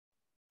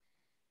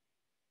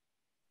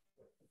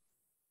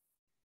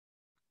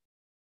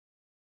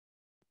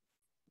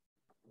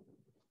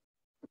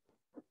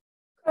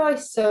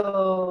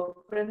Croeso,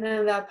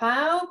 Renewable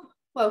pawb.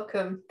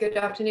 Welcome. Good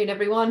afternoon,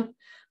 everyone.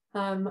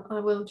 I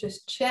will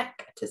just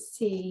check to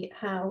see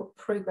how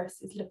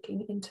progress is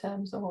looking in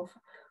terms of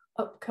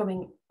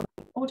upcoming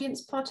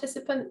audience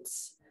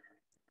participants.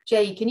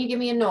 Jay, can you give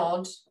me a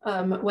nod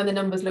when the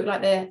numbers look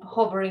like they're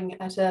hovering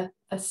at a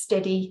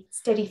steady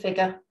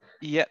figure?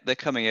 Yeah, they're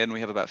coming in. We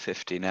have about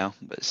 50 now,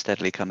 but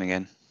steadily coming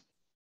in.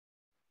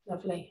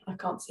 Lovely. I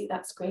can't see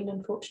that screen,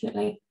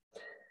 unfortunately.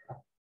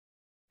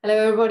 Hello,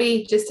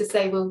 everybody. Just to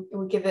say,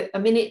 we'll give it a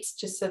minute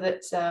just so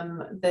that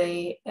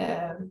the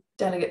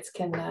delegates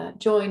can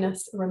join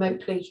us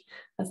remotely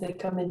as they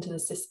come into the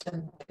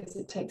system, because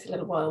it takes a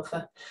little while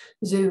for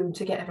Zoom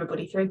to get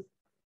everybody through.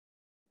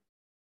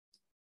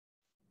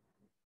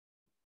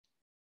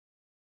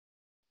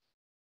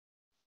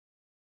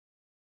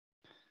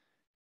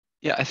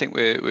 Yeah, I think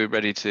we're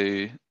ready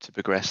to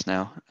progress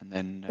now, and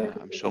then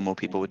I'm sure more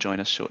people will join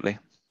us shortly.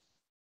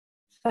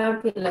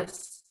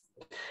 Fabulous.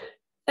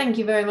 Thank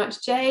you very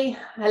much, Jay.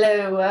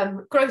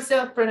 Hello,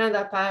 Croeso,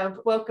 Renewable pawb.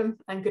 Welcome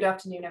and good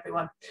afternoon,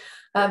 everyone.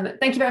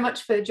 Thank you very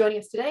much for joining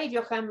us today.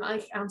 Diolch am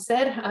eich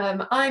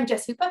amser. I'm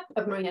Jess Hooper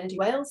of Marine Energy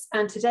Wales,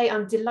 and today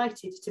I'm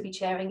delighted to be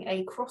chairing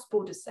a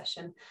cross-borders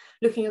session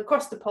looking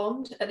across the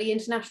pond at the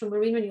international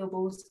marine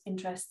renewables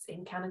interests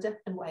in Canada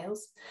and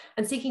Wales,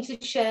 and seeking to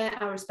share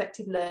our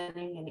respective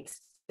learning and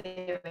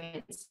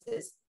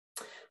experiences.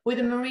 With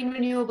the marine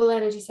renewable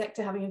energy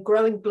sector having a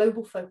growing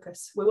global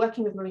focus, we're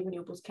working with Marine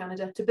Renewables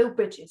Canada to build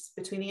bridges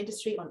between the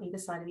industry on either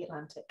side of the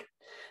Atlantic.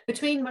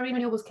 Between Marine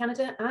Renewables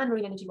Canada and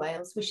Marine Energy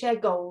Wales, we share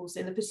goals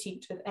in the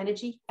pursuit of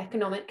energy,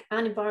 economic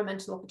and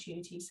environmental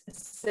opportunities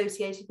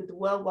associated with the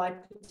worldwide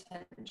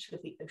potential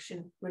of the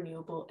ocean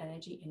renewable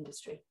energy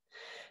industry.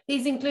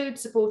 These include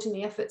supporting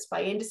the efforts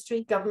by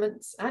industry,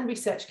 governments and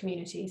research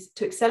communities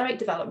to accelerate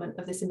development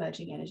of this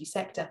emerging energy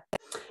sector.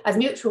 As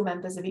mutual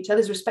members of each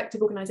other's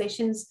respective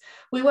organisations,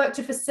 we work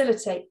to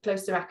facilitate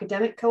closer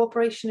academic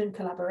cooperation and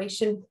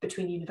collaboration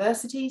between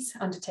universities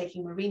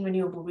undertaking marine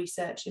renewable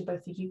research in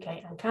both the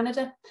UK and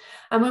Canada,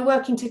 and we're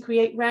working to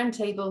create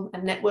roundtable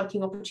and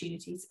networking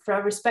opportunities for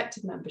our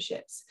respective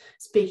memberships.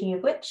 Speaking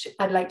of which,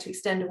 I'd like to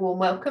extend a warm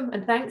welcome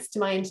and thanks to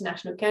my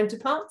international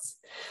counterparts.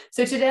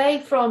 So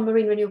today from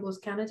Marine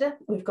Renewables Canada,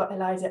 we've got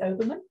Eliza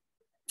Oberman.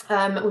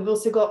 We've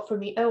also got from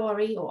the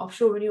ORE, or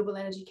Offshore Renewable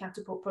Energy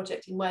Catapult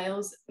project in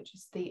Wales, which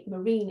is the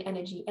Marine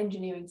Energy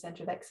Engineering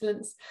Centre of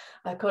Excellence,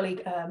 our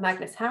colleague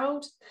Magnus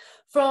Harold.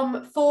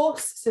 From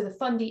FORCE, so the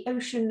Fundy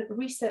Ocean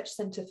Research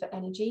Centre for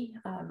Energy,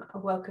 a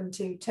welcome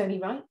to Tony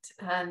Wright.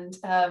 And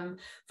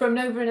from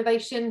Nova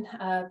Innovation,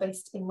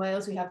 based in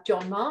Wales, we have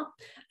John Marr.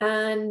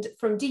 And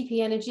from DP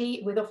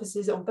Energy, with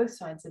offices on both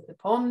sides of the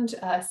pond,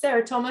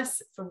 Sarah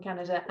Thomas from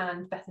Canada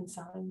and Bethan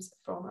Symes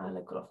from our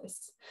local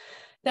office.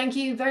 Thank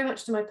you very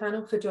much to my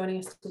panel for joining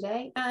us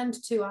today, and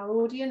to our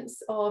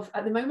audience of,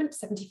 at the moment,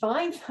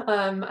 75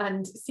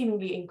 and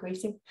seemingly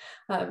increasing.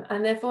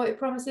 And therefore it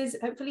promises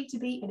hopefully to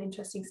be an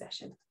interesting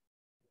session.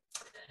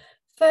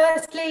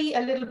 Firstly, a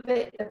little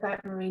bit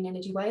about Marine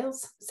Energy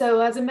Wales. So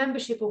as a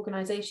membership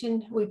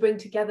organisation, we bring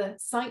together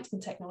site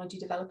and technology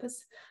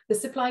developers, the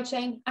supply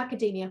chain,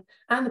 academia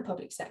and the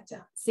public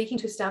sector, seeking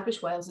to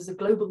establish Wales as a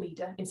global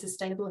leader in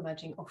sustainable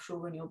emerging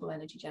offshore renewable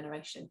energy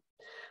generation.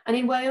 And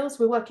in Wales,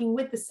 we're working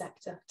with the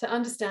sector to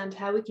understand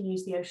how we can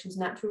use the ocean's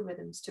natural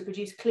rhythms to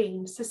produce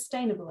clean,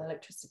 sustainable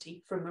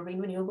electricity from marine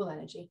renewable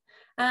energy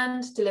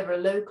and deliver a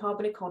low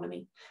carbon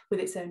economy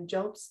with its own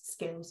jobs,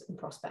 skills and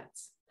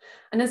prospects.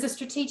 And as a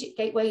strategic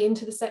gateway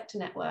into the sector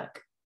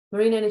network,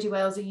 Marine Energy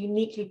Wales are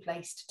uniquely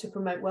placed to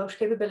promote Welsh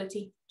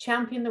capability,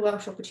 champion the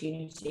Welsh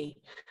opportunity,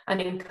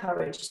 and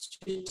encourage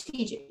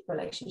strategic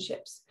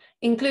relationships,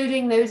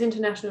 including those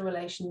international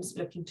relations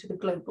looking to the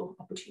global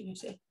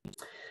opportunity.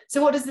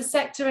 So what does the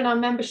sector and our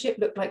membership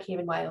look like here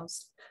in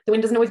Wales? The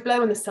wind doesn't always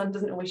blow and the sun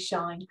doesn't always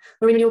shine.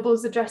 Marine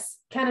Renewables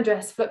can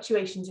address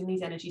fluctuations in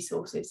these energy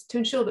sources to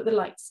ensure that the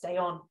lights stay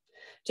on.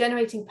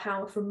 Generating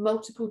power from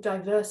multiple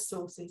diverse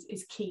sources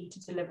is key to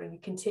delivering a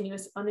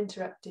continuous,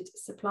 uninterrupted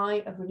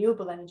supply of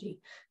renewable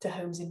energy to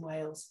homes in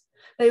Wales.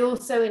 They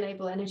also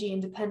enable energy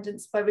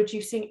independence by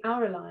reducing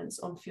our reliance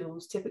on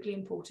fuels typically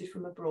imported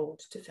from abroad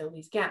to fill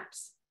these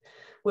gaps.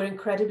 We're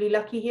incredibly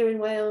lucky here in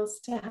Wales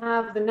to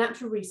have the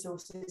natural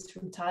resources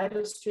from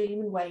tidal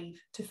stream and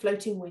wave to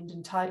floating wind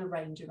and tidal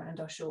range around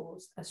our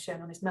shores, as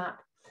shown on this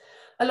map,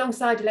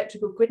 alongside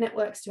electrical grid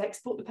networks to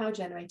export the power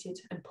generated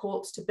and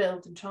ports to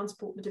build and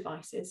transport the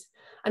devices,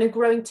 and a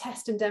growing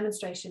test and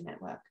demonstration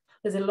network.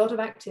 There's a lot of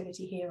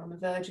activity here on the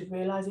verge of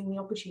realising the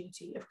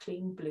opportunity of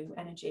clean blue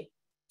energy.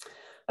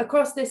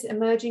 Across this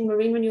emerging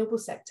marine renewable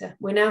sector,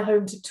 we're now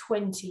home to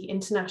 20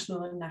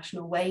 international and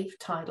national wave,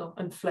 tidal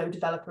and flow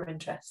developer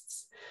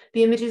interests.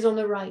 The images on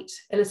the right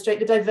illustrate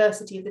the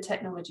diversity of the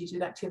technologies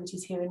with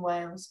activities here in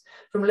Wales,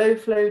 from low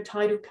flow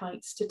tidal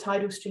kites to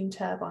tidal stream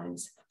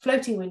turbines,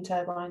 floating wind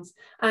turbines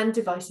and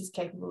devices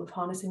capable of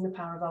harnessing the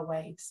power of our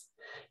waves.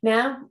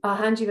 Now, I'll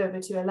hand you over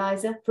to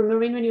Eliza from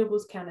Marine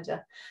Renewables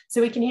Canada,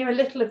 so we can hear a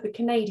little of the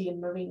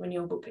Canadian marine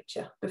renewable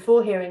picture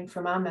before hearing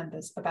from our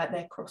members about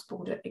their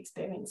cross-border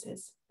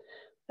experiences.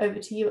 over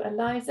to you,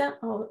 Eliza.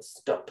 I'll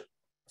stop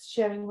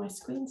sharing my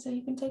screen so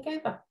you can take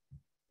over.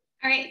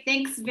 All right,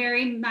 thanks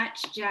very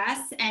much,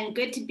 Jess, and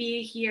good to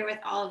be here with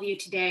all of you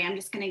today. I'm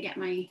just going to get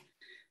my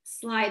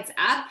slides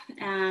up,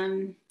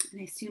 and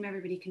I assume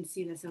everybody can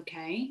see this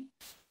okay.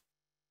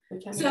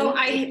 So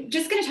I'm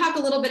just going to talk a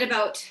little bit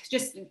about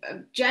just a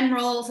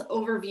general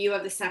overview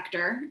of the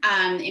sector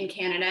in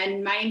Canada.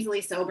 And my name is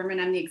Lisa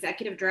Oberman. I'm the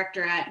Executive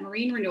Director at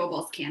Marine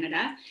Renewables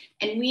Canada.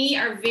 And we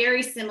are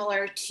very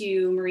similar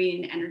to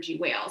Marine Energy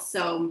Wales.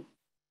 So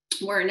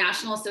we're a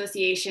national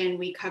association.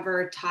 We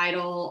cover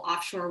tidal,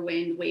 offshore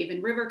wind, wave,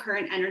 and river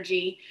current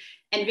energy.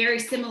 And very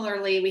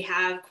similarly, we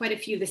have quite a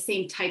few of the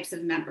same types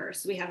of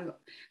members. We have a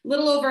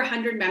little over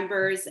 100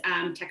 members,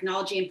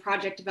 technology and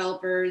project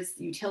developers,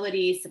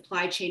 utilities,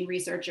 supply chain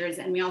researchers,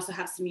 and we also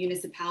have some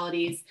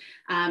municipalities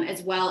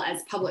as well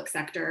as public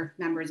sector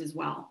members as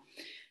well.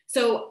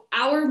 So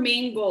our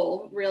main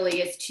goal really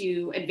is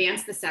to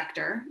advance the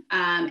sector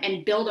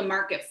and build a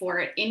market for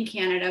it in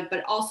Canada,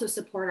 but also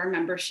support our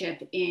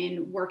membership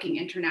in working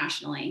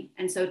internationally.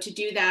 And so to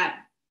do that,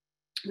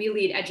 we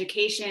lead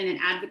education and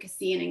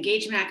advocacy and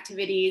engagement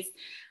activities.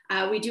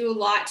 We do a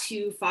lot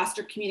to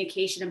foster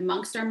communication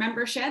amongst our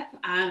membership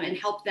and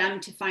help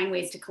them to find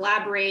ways to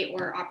collaborate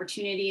or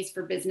opportunities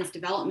for business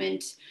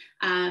development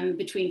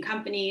between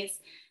companies.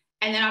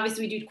 And then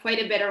obviously we do quite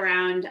a bit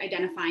around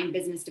identifying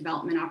business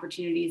development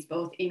opportunities,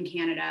 both in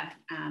Canada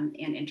and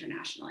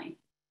internationally.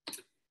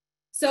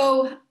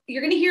 So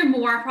you're going to hear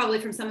more probably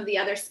from some of the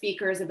other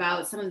speakers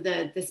about some of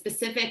the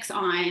specifics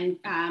on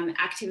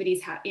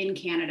activities in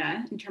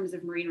Canada in terms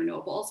of marine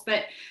renewables.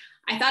 But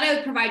I thought I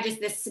would provide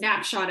just this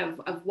snapshot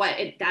of what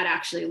that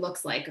actually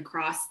looks like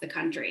across the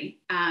country.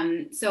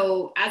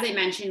 So as I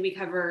mentioned, we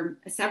cover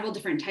several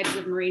different types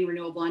of marine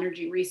renewable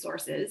energy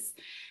resources.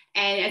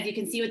 And as you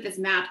can see with this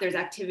map, there's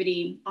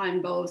activity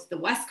on both the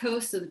West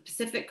Coast, so the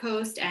Pacific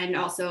Coast, and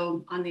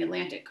also on the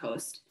Atlantic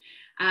Coast.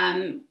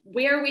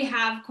 Where we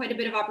have quite a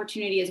bit of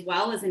opportunity as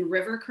well is in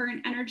river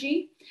current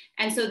energy.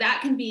 And so that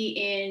can be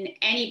in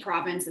any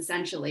province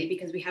essentially,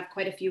 because we have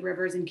quite a few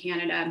rivers in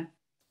Canada.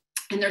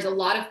 And there's a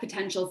lot of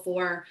potential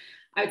for,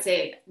 I would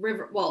say,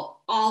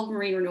 all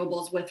marine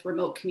renewables with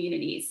remote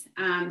communities.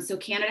 So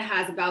Canada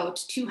has about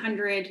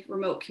 200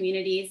 remote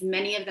communities.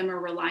 Many of them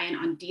are reliant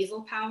on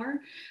diesel power.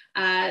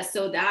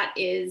 So that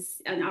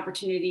is an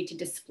opportunity to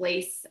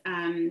displace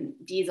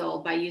diesel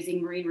by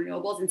using marine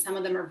renewables. And some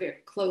of them are very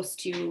close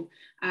to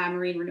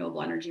marine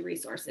renewable energy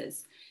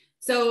resources.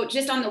 So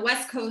just on the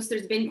West Coast,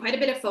 there's been quite a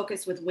bit of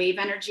focus with wave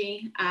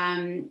energy,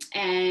 and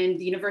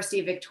the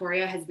University of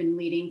Victoria has been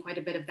leading quite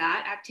a bit of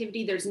that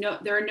activity.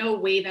 There are no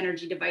wave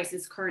energy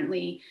devices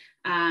currently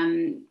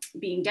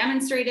being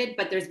demonstrated,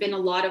 but there's been a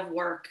lot of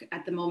work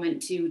at the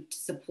moment to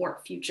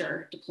support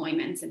future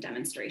deployments and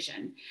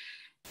demonstration.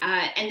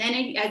 And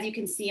then as you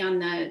can see on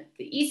the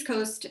East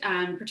Coast,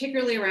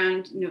 particularly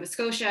around Nova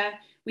Scotia,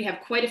 we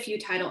have quite a few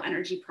tidal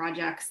energy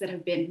projects that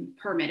have been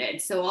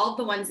permitted. So all of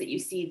the ones that you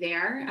see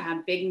there,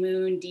 Big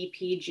Moon,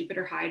 DP,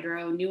 Jupiter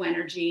Hydro, New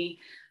Energy,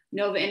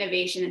 Nova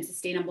Innovation, and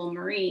Sustainable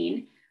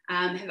Marine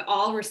have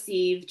all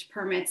received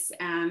permits,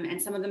 and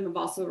some of them have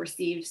also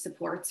received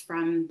supports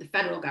from the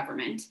federal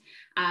government.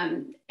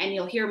 And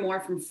you'll hear more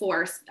from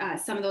Force.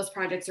 Some of those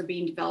projects are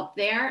being developed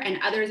there, and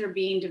others are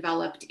being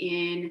developed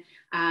in,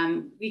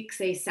 we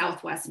say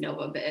Southwest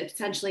Nova, but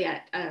essentially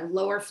at a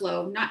lower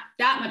flow, not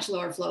that much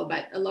lower flow,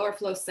 but a lower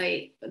flow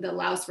site that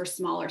allows for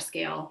smaller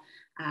scale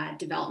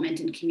development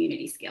and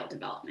community scale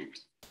development.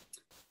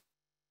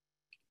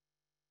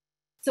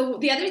 So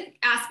the other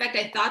aspect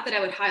I thought that I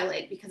would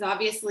highlight, because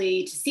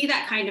obviously to see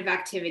that kind of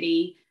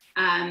activity,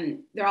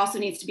 there also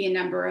needs to be a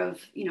number of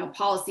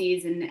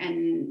policies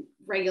and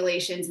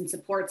regulations and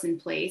supports in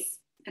place.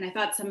 And I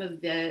thought some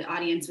of the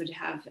audience would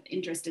have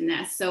interest in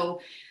this.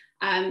 So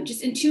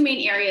just in two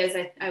main areas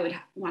I would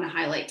want to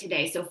highlight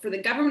today. So for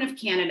the Government of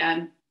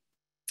Canada,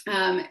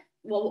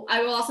 well,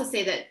 I will also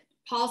say that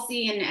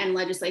policy and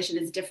legislation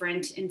is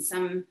different in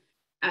some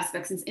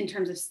aspects in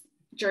terms of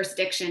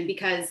jurisdiction,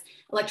 because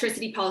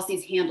electricity policy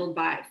is handled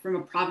from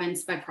a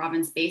province by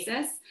province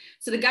basis.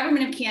 So the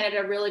Government of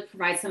Canada really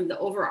provides some of the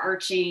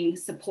overarching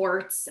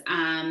supports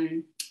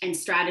and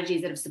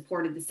strategies that have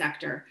supported the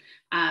sector.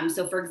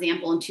 So for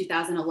example, in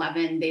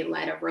 2011, they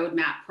led a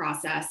roadmap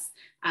process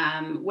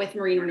with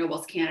Marine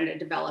Renewables Canada,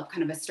 develop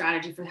kind of a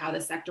strategy for how the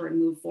sector would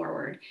move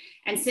forward.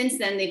 And since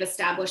then, they've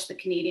established the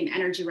Canadian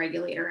Energy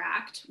Regulator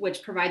Act,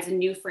 which provides a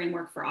new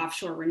framework for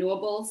offshore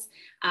renewables.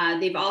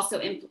 They've also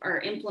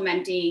are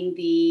implementing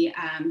the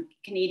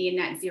Canadian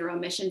Net Zero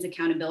Emissions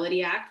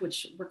Accountability Act,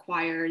 which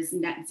requires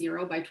net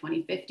zero by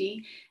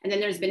 2050. And then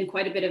there's been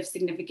quite a bit of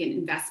significant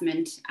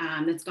investment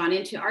that's gone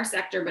into our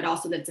sector, but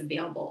also that's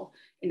available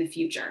in the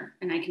future.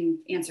 And I can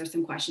answer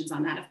some questions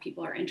on that if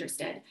people are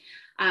interested.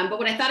 But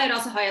what I thought I'd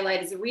also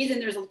highlight is the reason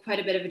there's quite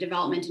a bit of a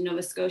development in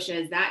Nova Scotia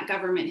is that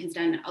government has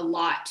done a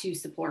lot to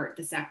support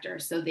the sector.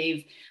 So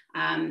they've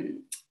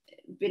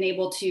been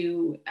able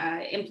to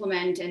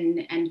implement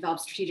and develop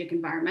strategic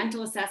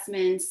environmental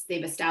assessments.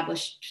 They've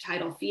established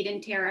tidal feed-in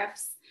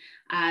tariffs.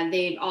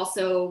 They've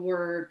also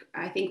were,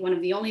 I think, one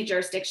of the only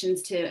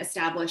jurisdictions to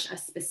establish a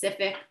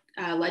specific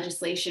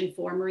legislation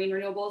for marine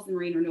renewables, the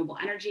Marine Renewable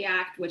Energy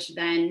Act, which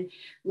then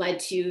led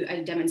to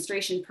a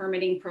demonstration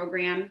permitting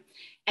program.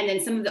 And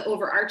then some of the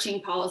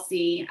overarching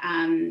policy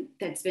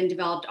that's been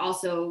developed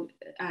also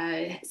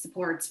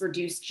supports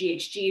reduced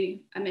GHG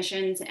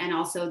emissions. And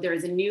also there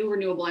is a new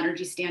renewable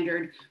energy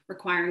standard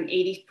requiring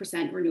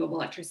 80% renewable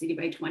electricity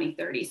by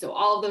 2030. So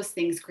all of those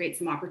things create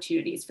some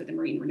opportunities for the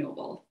marine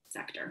renewable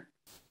sector.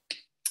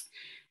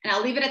 And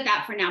I'll leave it at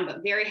that for now,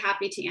 but very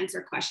happy to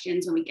answer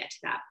questions when we get to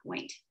that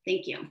point.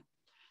 Thank you.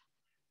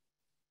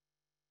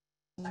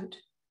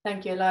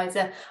 Thank you,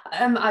 Eliza.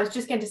 I was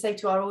just going to say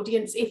to our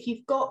audience, if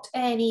you've got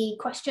any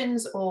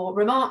questions or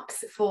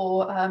remarks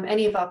for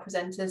any of our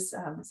presenters,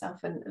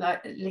 myself and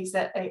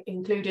Lisa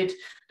included,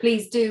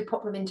 please do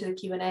pop them into the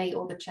Q&A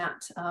or the chat,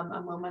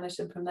 and we'll manage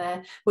them from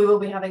there. We will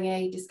be having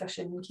a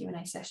discussion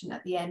Q&A session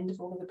at the end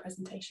of all of the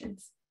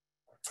presentations.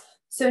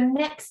 So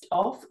next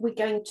off, we're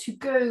going to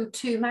go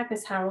to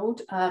Magnus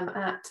Harold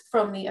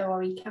from the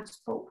ORE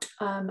Catapult,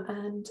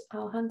 and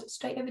I'll hand it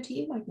straight over to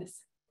you, Magnus.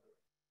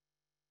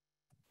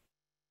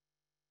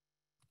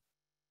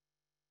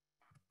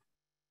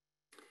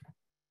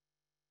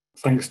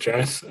 Thanks,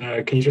 Jess.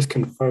 Can you just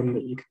confirm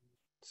that you can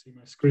see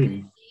my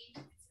screen?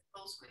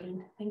 Full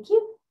screen, thank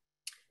you.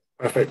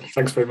 Perfect,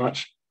 thanks very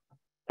much.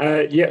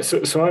 Yeah,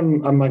 so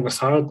I'm Magnus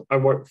Harold. I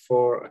work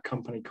for a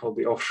company called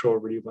the Offshore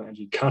Renewable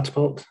Energy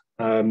Catapult.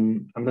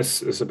 And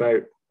this is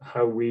about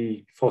how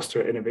we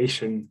foster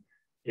innovation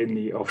in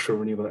the offshore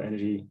renewable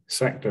energy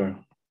sector.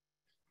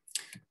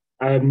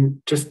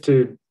 Just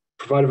to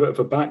provide a bit of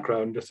a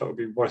background, I thought it would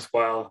be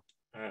worthwhile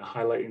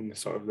highlighting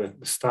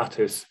the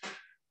status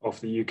of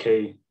the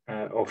UK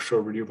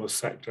offshore renewables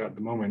sector at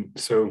the moment.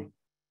 So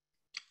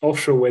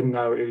offshore wind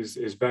now is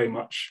very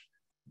much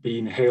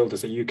being hailed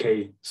as a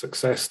UK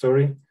success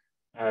story.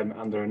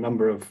 And there are a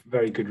number of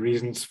very good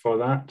reasons for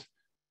that.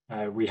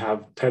 We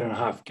have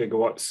 10.5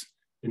 gigawatts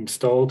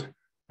installed.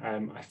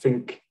 I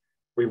think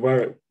we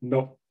were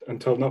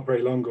until not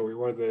very long ago, we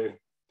were we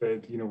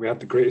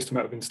had the greatest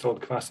amount of installed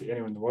capacity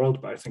anywhere in the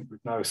world, but I think we've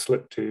now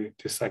slipped to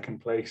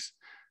second place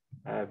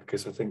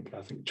because I think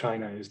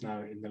China is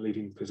now in the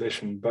leading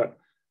position. But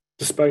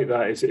despite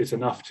that, it's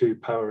enough to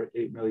power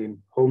 8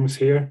 million homes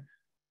here.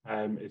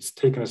 It's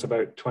taken us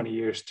about 20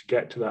 years to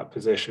get to that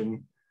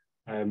position.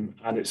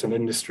 And it's an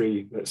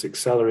industry that's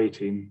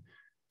accelerating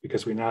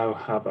because we now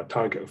have a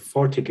target of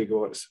 40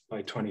 gigawatts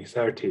by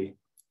 2030.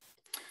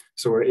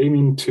 So we're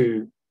aiming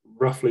to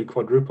roughly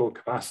quadruple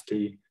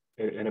capacity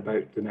in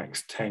about the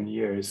next 10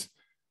 years.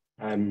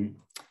 And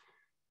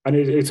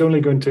it's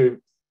only going to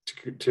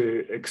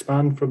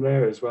expand from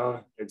there as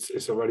well.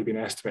 It's already been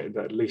estimated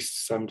that at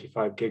least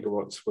 75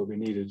 gigawatts will be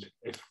needed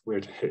if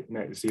we're to hit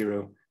net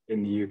zero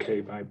in the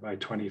UK by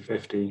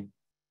 2050.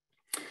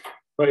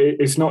 But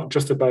it's not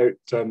just about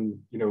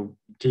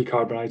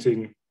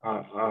decarbonising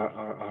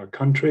our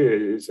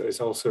country. It's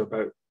also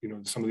about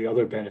some of the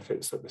other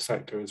benefits that the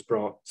sector has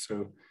brought.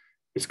 So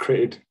it's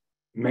created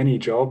many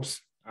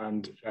jobs,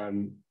 and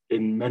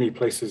in many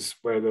places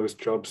where those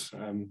jobs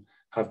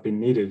have been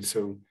needed.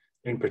 So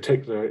in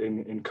particular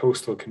in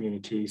coastal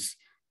communities,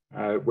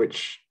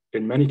 which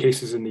in many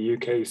cases in the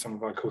UK, some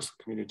of our coastal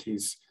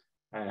communities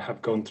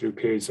have gone through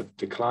periods of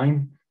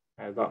decline.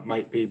 That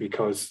might be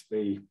because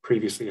they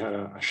previously had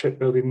a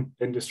shipbuilding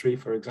industry,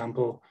 for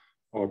example,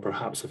 or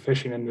perhaps a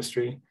fishing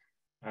industry.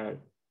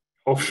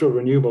 Offshore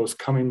renewables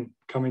coming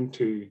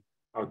to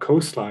our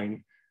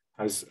coastline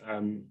has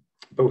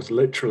both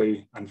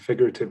literally and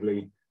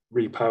figuratively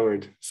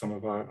repowered some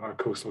of our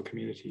coastal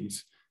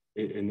communities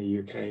in the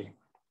UK.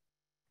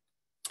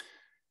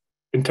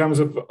 In terms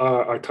of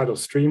our tidal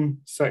stream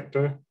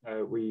sector,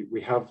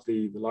 we have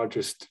the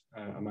largest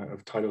amount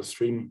of tidal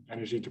stream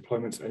energy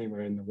deployments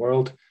anywhere in the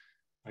world.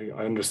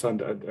 I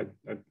understand at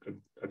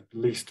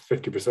least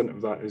 50% of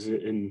that is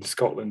in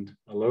Scotland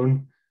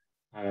alone.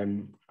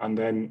 And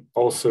then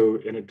also,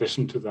 in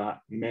addition to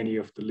that, many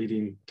of the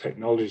leading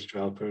technology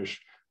developers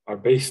are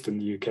based in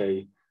the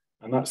UK.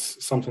 And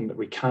that's something that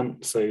we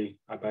can't say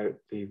about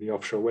the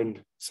offshore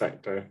wind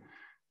sector.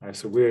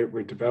 So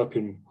we're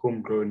developing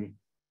homegrown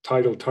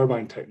tidal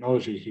turbine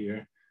technology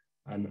here.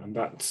 And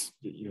that's,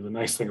 the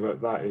nice thing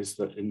about that is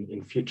that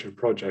in future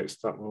projects,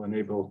 that will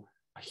enable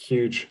a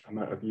huge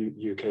amount of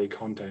UK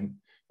content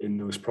in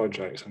those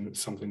projects, and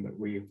it's something that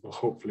we will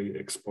hopefully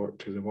export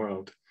to the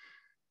world.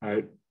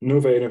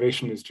 Nova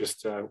Innovation is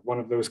just one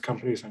of those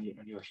companies, and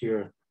you'll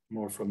hear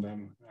more from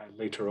them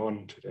later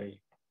on today.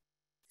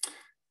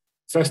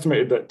 It's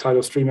estimated that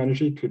tidal stream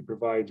energy could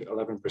provide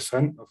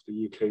 11% of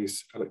the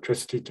UK's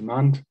electricity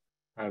demand.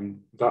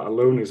 That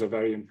alone is a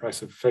very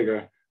impressive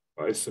figure,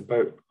 but it's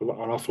about an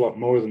awful lot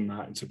more than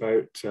that. It's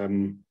about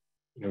the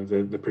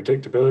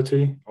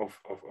predictability of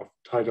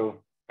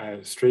tidal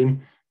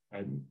stream,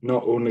 and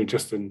not only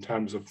just in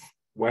terms of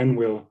when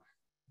we'll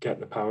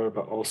get the power,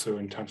 but also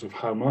in terms of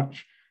how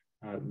much.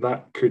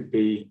 That could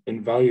be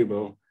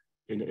invaluable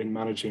in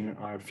managing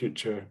our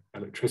future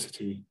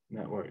electricity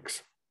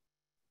networks.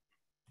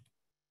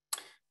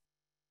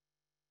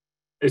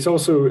 It's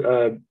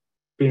also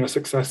been a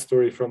success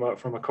story from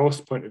a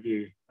cost point of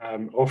view.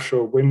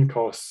 Offshore wind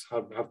costs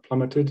have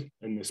plummeted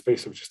in the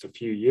space of just a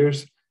few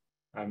years,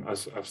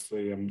 as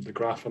the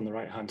graph on the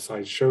right-hand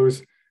side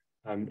shows.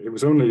 It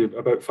was only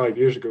about 5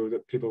 years ago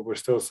that people were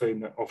still saying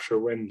that offshore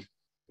wind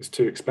is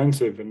too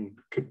expensive and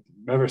could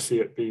never see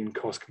it being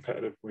cost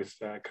competitive with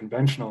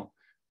conventional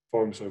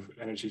forms of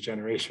energy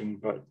generation.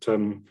 But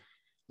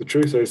the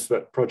truth is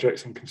that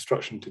projects in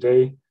construction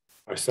today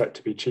are set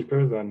to be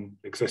cheaper than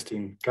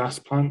existing gas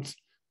plants,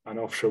 and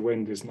offshore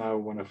wind is now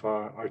one of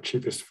our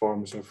cheapest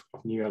forms of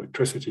new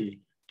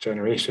electricity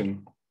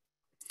generation.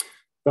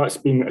 That's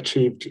been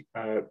achieved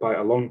by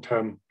a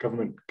long-term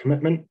government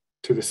commitment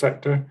to the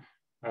sector,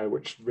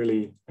 which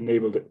really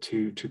enabled it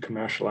to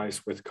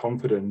commercialize with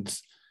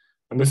confidence.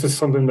 And this is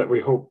something that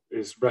we hope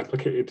is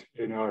replicated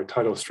in our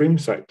tidal stream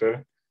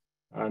sector.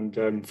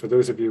 And for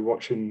those of you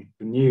watching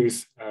the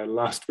news,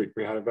 last week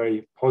we had a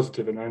very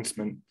positive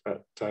announcement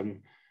that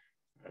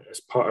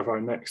as part of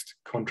our next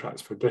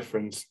Contracts for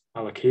Difference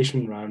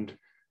allocation round,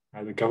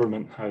 the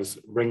government has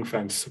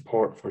ring-fenced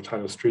support for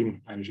tidal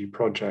stream energy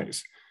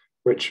projects,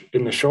 which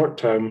in the short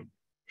term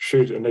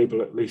should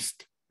enable at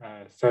least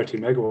 30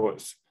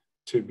 megawatts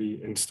to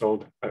be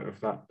installed out of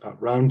that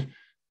round.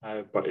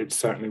 But it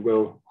certainly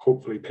will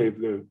hopefully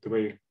pave the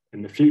way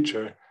in the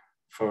future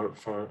for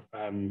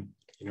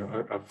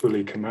a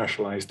fully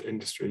commercialized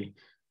industry,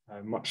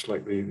 much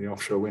like the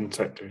offshore wind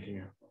sector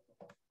here.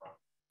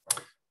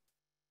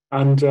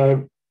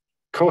 And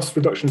cost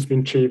reduction has been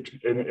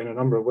achieved in a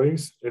number of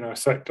ways in our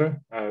sector,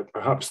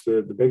 perhaps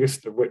the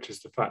biggest of which is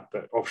the fact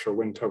that offshore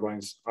wind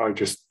turbines are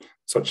just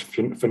such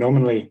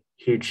phenomenally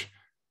huge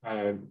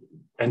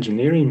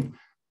engineering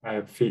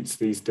feats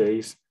these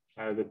days.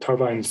 The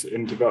turbines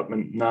in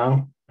development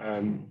now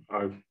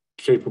are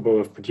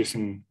capable of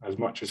producing as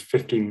much as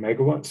 15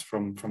 megawatts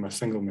from a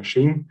single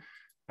machine.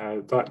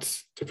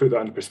 That's, to put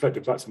that into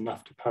perspective, that's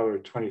enough to power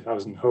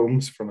 20,000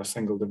 homes from a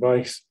single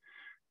device,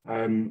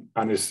 and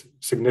is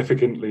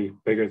significantly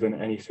bigger than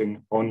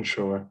anything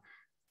onshore.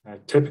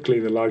 Typically,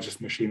 the largest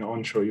machine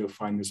onshore you'll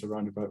find is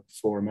around about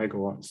 4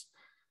 megawatts.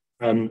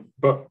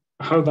 But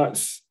how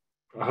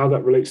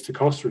that relates to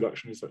cost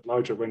reduction is that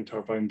larger wind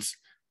turbines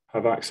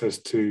have access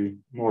to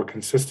more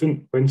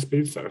consistent wind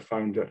speeds that are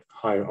found at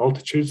higher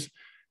altitudes,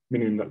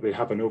 meaning that they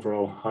have an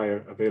overall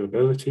higher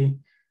availability.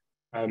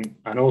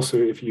 And also,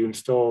 if you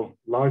install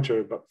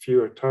larger but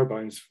fewer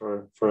turbines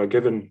for a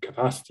given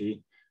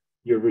capacity,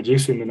 you're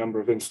reducing the number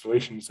of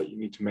installations that you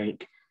need to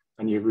make,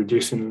 and you're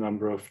reducing the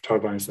number of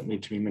turbines that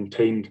need to be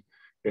maintained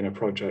in a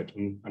project.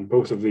 And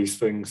both of these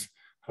things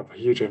have a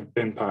huge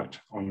impact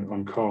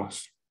on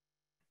costs.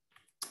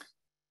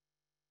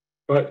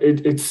 But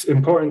it's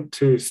important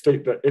to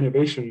state that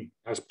innovation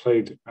has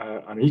played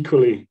an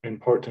equally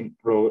important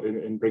role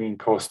in bringing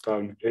costs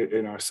down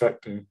in our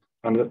sector.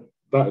 And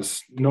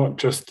that's not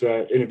just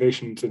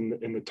innovations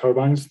in the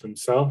turbines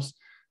themselves.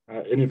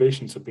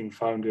 Innovations have been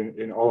found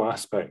in all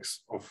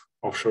aspects of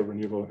offshore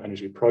renewable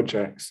energy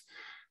projects.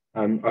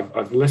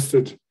 I've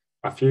listed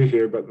a few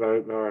here, but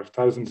there are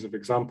thousands of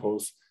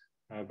examples,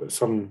 but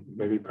some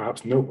maybe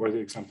perhaps noteworthy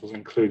examples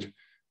include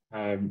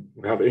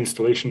we have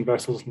installation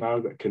vessels now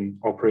that can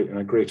operate in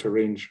a greater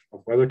range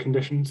of weather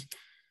conditions,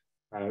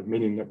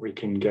 meaning that we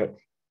can get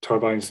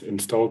turbines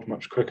installed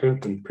much quicker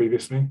than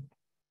previously.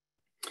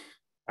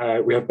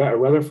 We have better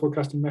weather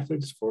forecasting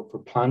methods for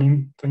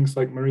planning things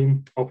like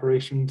marine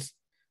operations.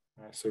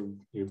 So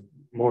you're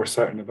more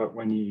certain about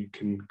when you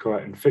can go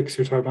out and fix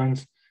your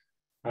turbines.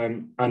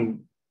 And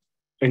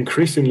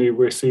increasingly,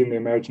 we're seeing the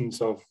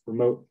emergence of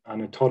remote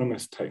and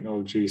autonomous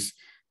technologies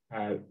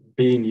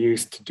being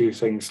used to do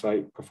things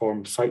like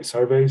perform site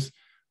surveys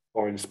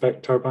or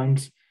inspect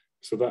turbines.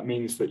 So that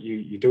means that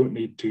you don't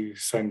need to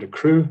send a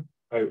crew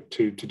out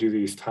to do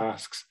these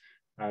tasks,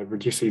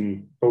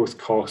 reducing both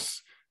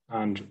costs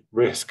and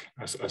risk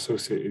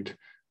associated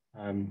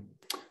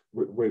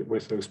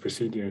with those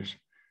procedures.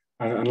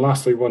 And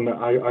lastly, one that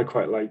I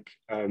quite like,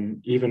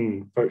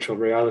 even virtual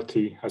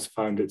reality has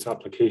found its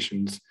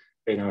applications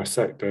in our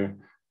sector.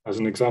 As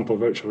an example,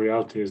 virtual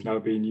reality is now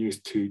being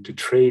used to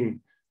train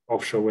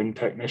offshore wind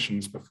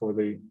technicians before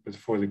they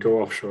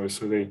go offshore,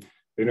 so they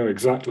know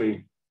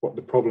exactly what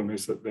the problem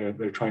is that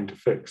they're trying to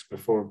fix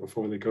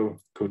before they go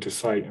to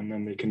site, and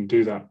then they can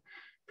do that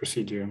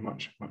procedure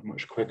much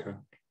quicker.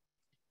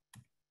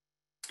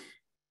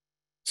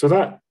 So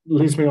that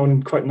leads me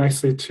on quite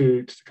nicely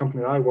to the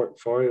company that I work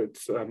for.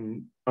 It's I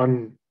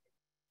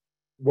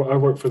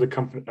work for the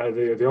company,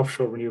 the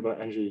Offshore Renewable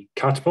Energy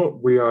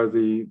Catapult. We are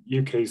the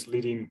UK's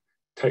leading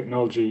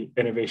technology,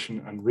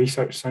 innovation and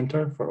research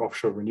centre for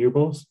offshore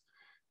renewables.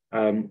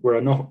 We're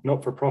a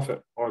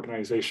not-for-profit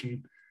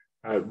organisation,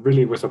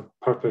 really with a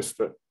purpose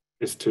that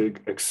is to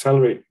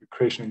accelerate the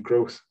creation and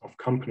growth of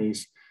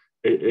companies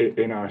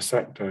in our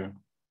sector.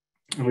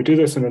 And we do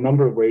this in a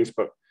number of ways,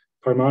 but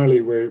primarily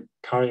we're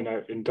carrying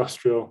out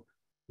industrial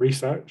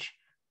research.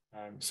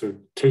 So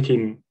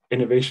taking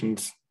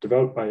innovations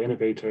developed by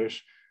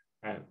innovators,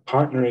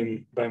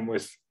 partnering them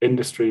with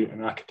industry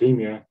and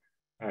academia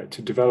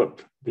to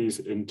develop these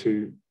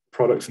into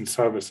products and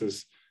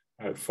services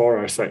for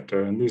our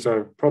sector. And these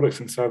are products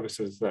and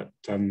services that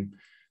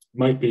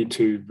might be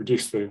to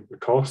reduce the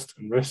cost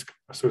and risk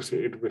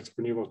associated with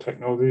renewable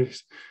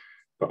technologies,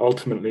 but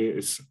ultimately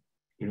it's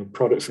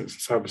products and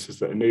services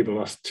that enable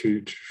us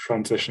to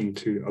transition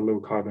to a low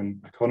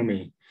carbon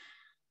economy.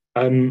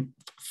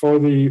 For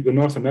the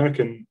North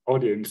American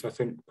audience, I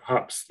think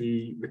perhaps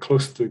the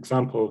closest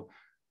example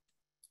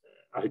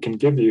I can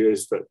give you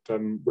is that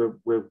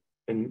we're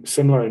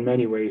similar in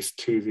many ways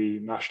to the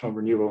National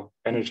Renewable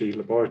Energy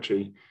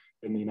Laboratory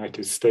in the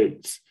United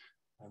States.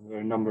 There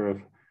are a number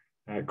of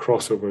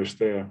crossovers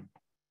there.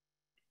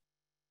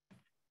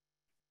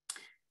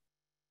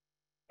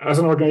 As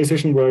an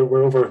organization,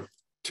 we're over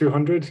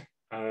 200.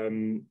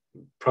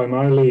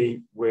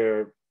 Primarily,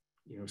 we're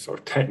sort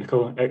of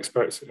technical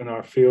experts in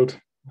our field.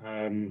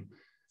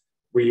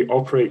 We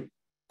operate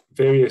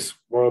various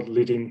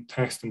world-leading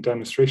test and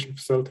demonstration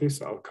facilities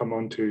that I'll come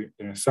on to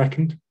in a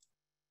second.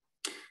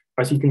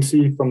 As you can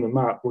see from the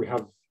map, we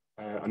have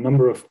a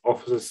number of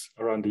offices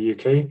around the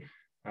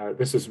UK.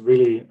 This is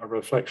really a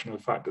reflection of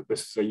the fact that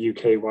this is a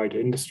UK-wide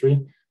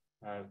industry.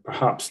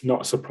 Perhaps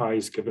not a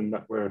surprise given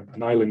that we're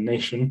an island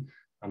nation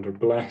and are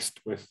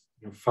blessed with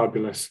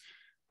fabulous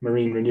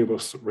marine renewable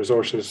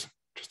resources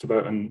just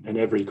about in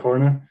every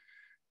corner.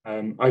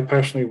 I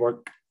personally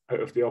work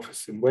out of the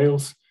office in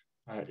Wales,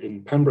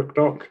 in Pembroke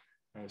Dock,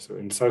 so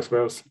in South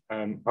Wales.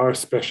 Our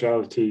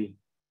speciality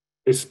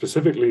is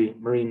specifically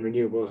marine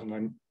renewables,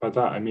 and by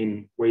that I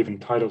mean wave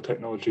and tidal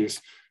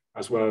technologies,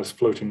 as well as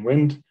floating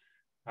wind.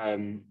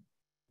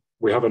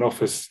 We have an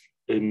office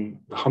in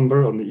the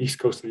Humber on the east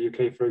coast of the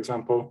UK, for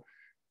example,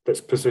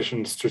 that's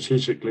positioned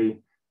strategically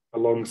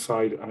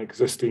alongside an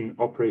existing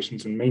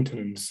operations and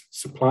maintenance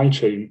supply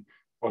chain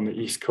on the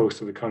east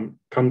coast of the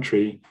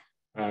country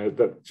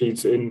that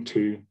feeds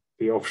into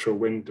the offshore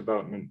wind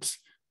developments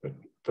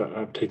that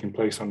have taken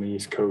place on the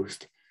east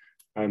coast.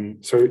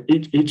 So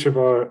each of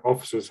our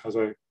offices has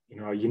a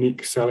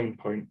unique selling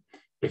point,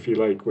 if you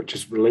like, which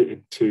is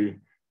related to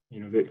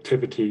the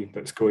activity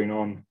that's going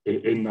on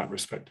in that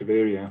respective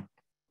area.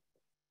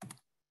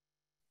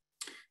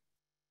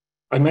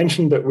 I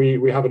mentioned that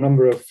we have a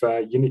number of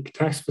unique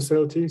test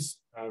facilities.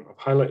 I've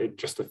highlighted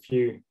just a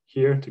few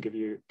here to give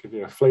you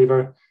a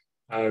flavour.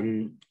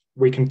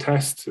 We can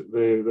test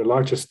the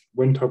largest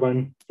wind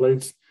turbine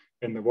blades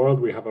in the world.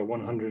 We have a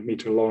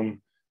 100-metre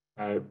long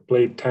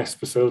blade test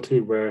facility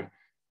where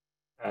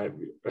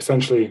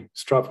essentially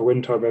strap a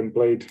wind turbine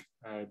blade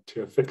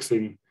to a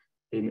fixing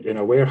in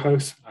a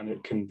warehouse, and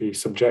it can be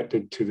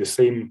subjected to the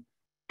same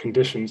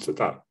conditions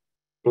that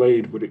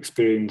blade would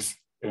experience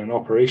in an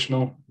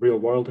operational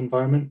real-world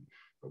environment.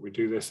 But we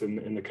do this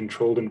in the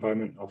controlled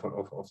environment of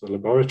the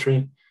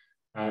laboratory.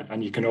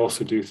 And you can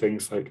also do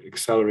things like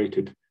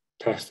accelerated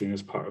testing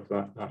as part of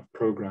that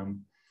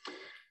program.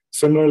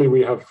 Similarly,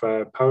 we have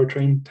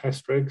powertrain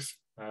test rigs.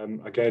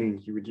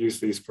 Again, you would use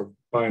these for,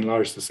 by and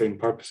large, the same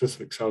purposes,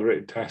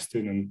 accelerated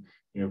testing and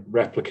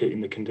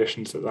replicating the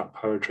conditions that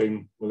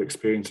powertrain will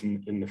experience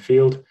in the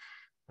field.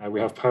 We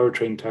have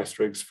powertrain test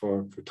rigs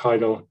for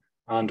tidal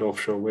and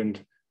offshore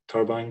wind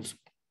turbines.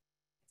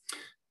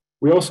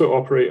 We also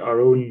operate our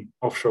own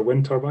offshore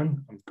wind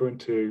turbine. I'm going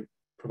to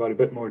provide a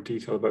bit more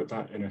detail about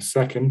that in a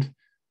second.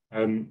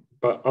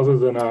 But other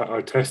than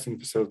our testing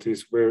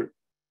facilities, we're,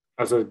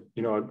 as an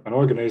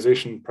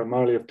organization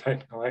primarily of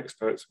technical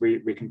experts,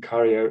 we can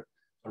carry out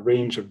a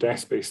range of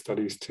desk-based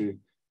studies to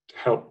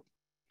help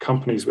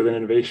companies with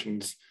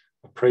innovations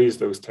appraise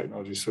those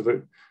technologies. So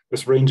that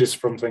this ranges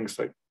from things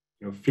like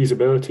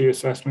feasibility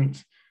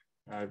assessments,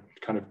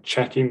 kind of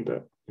checking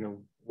that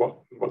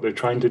what they're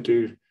trying to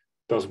do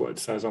does what it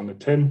says on the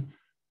tin,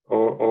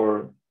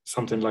 or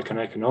something like an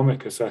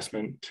economic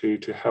assessment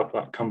to help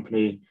that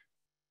company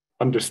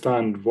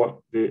understand what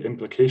the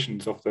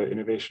implications of the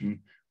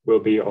innovation will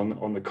be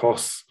on the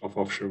costs of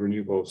offshore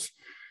renewables.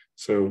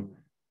 So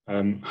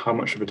how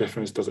much of a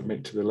difference does it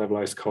make to the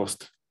levelized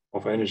cost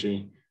of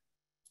energy?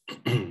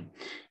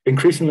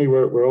 Increasingly,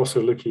 we're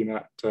also looking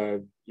at,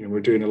 we're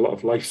doing a lot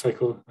of life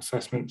cycle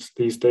assessments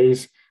these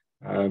days.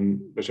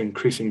 There's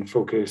increasing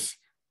focus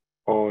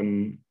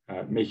on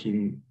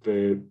making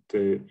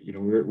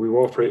we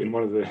operate in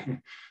one of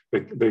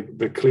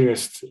the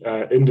cleanest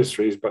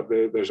industries, but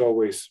there's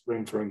always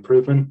room for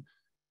improvement.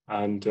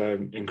 And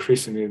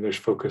increasingly, there's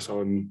focus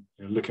on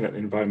looking at the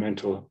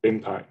environmental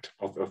impact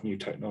of new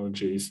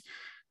technologies.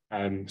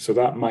 So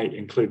that might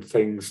include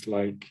things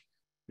like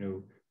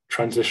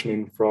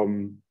transitioning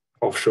from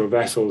offshore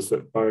vessels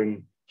that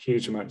burn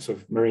huge amounts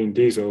of marine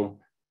diesel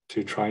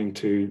to trying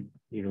to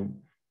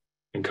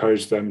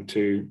encourage them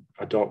to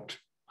adopt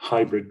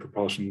hybrid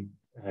propulsion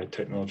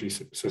technology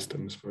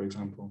systems, for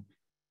example.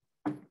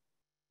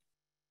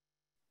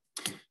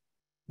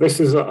 This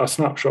is a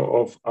snapshot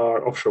of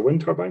our offshore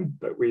wind turbine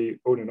that we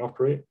own and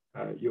operate.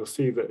 You'll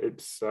see that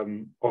it's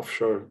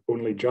offshore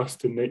only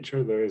just in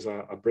nature. There is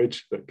a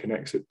bridge that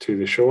connects it to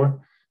the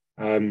shore,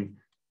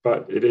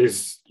 but it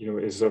is,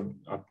 is a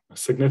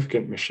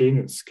significant machine.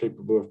 It's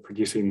capable of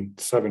producing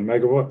 7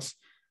 megawatts,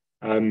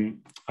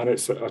 and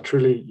it's a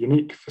truly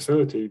unique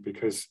facility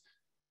because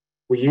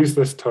we use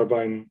this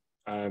turbine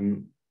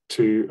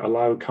to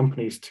allow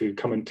companies to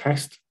come and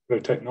test their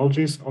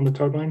technologies on the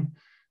turbine.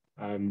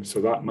 So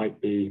that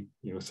might be,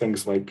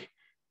 things like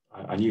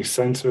a new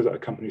sensor that a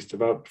company's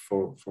developed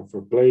for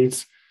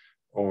blades,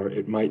 or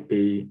it might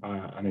be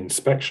an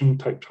inspection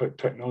type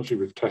technology.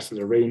 We've tested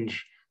a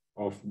range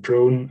of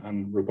drone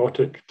and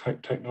robotic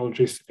type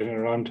technologies in and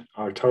around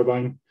our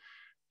turbine.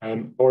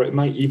 Or it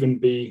might even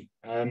be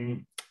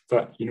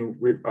that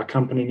a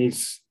company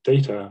needs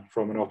data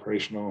from an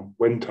operational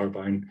wind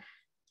turbine.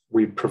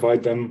 We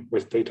provide them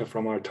with data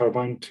from our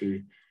turbine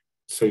to,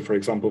 say, for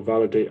example,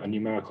 validate a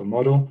numerical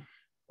model,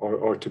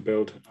 or to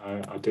build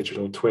a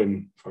digital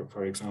twin,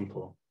 for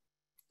example.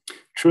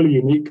 Truly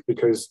unique,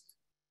 because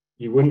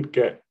you wouldn't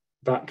get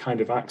that kind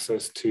of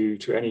access to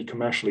any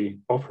commercially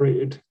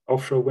operated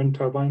offshore wind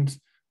turbines,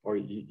 or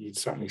you'd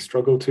certainly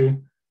struggle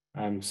to.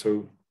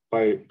 So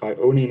by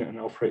owning and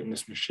operating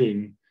this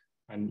machine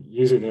and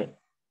using it,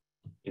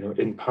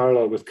 in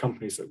parallel with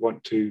companies that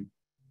want to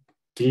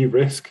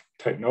de-risk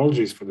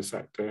technologies for the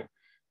sector,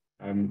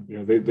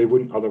 they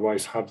wouldn't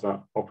otherwise have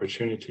that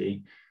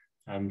opportunity.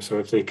 So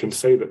if they can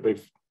say that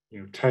they've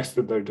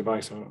tested their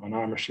device on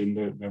our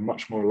machine, they're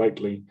much more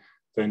likely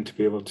then to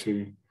be able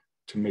to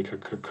make a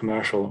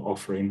commercial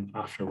offering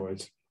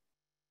afterwards.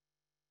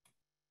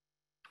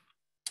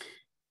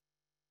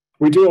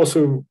 We do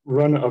also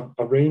run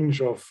a range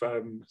of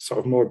sort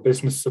of more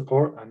business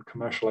support and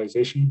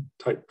commercialization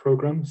type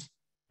programs.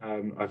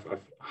 I've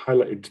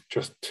highlighted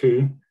just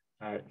two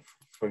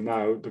for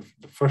now. The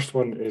first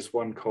one is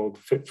one called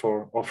Fit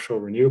for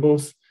Offshore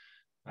Renewables.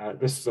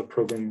 This is a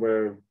program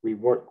where we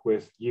work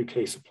with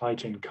UK supply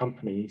chain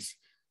companies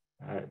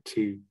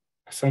to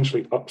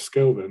essentially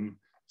upskill them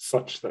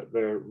such that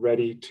they're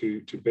ready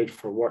to bid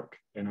for work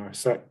in our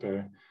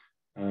sector.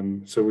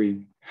 So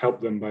we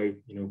help them by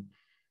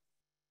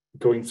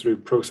going through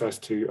process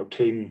to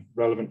obtain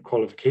relevant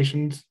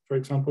qualifications, for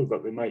example,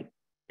 that they might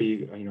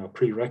be a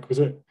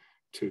prerequisite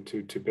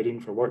to bidding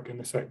for work in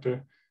the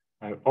sector.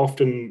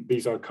 Often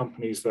these are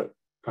companies that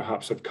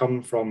perhaps have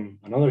come from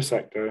another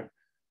sector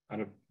and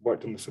have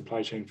worked in the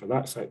supply chain for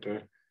that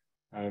sector,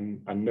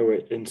 and know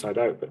it inside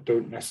out, but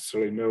don't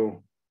necessarily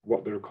know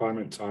what the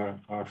requirements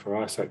are for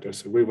our sector.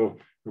 So we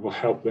will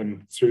help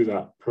them through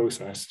that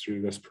process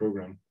through this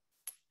program.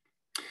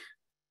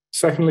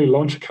 Secondly,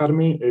 Launch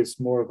Academy is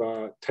more of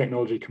a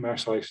technology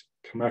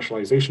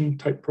commercialization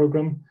type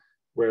program,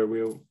 where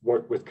we'll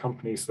work with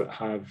companies that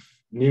have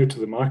near to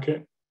the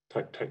market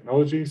type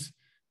technologies,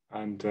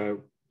 and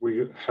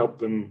we help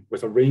them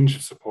with a range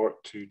of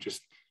support to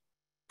just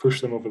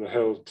push them over the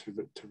hill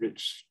to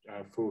reach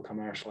full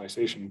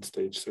commercialization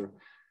stage. So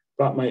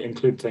that might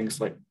include things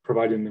like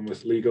providing them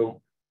with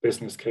legal,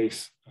 business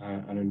case,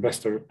 and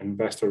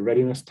investor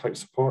readiness type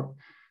support,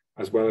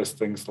 as well as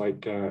things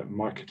like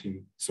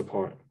marketing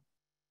support.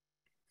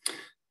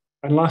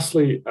 And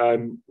lastly,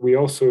 we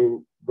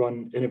also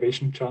run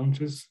innovation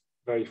challenges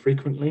very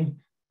frequently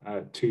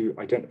to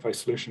identify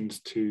solutions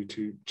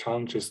to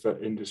challenges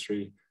that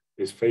industry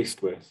is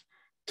faced with.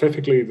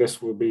 Typically,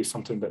 this will be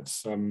something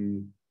that's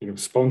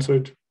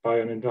sponsored by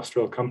an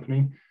industrial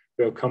company.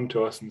 They'll come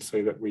to us and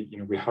say that we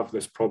have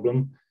this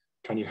problem.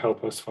 Can you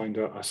help us find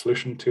a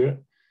solution to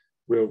it?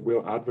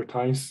 We'll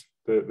advertise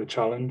the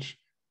challenge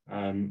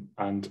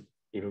and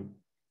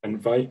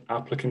invite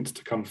applicants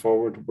to come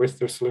forward with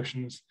their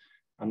solutions,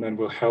 and then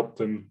we'll help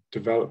them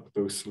develop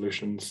those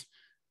solutions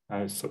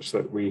such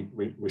that we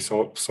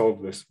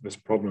solve this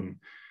problem.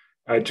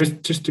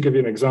 Just to give you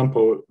an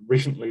example,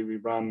 recently we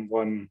ran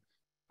one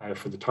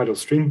for the tidal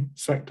stream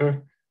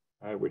sector,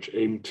 which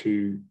aimed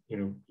to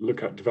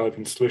look at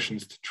developing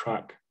solutions to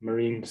track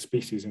marine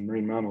species and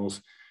marine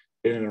mammals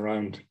in and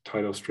around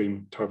tidal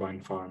stream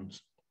turbine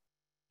farms.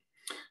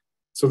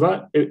 So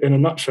that, in a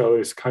nutshell,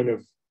 is kind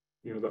of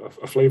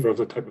a flavour of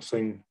the type of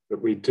thing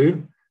that we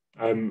do.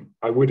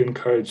 I would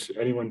encourage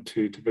anyone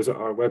to visit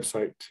our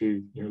website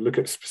to look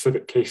at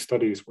specific case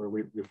studies where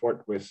we've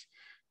worked with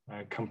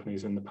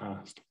companies in the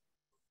past.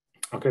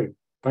 Okay,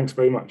 thanks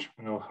very much,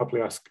 and I'll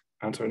happily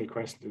answer any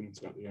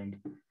questions at the end.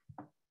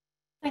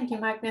 Thank you,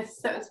 Magnus.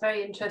 That was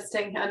very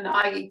interesting, and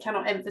I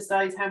cannot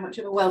emphasise how much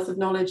of a wealth of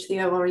knowledge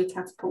the ORE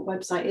Catapult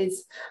website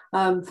is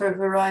for a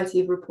variety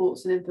of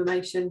reports and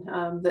information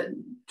that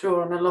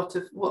draw on a lot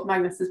of what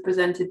Magnus has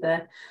presented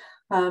there.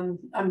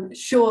 I'm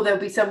sure there'll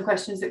be some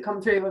questions that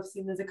come through. I've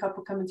seen there's a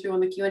couple coming through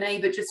on the Q&A,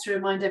 but just to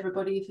remind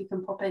everybody, if you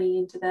can pop any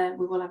into there,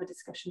 we will have a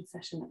discussion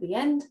session at the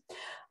end.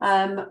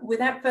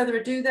 Without further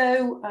ado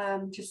though,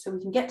 just so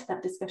we can get to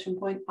that discussion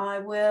point, I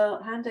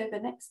will hand over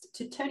next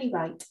to Tony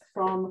Wright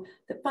from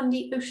the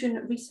Fundy Ocean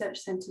Research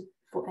Centre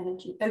for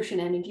Energy,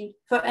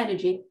 for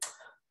Energy.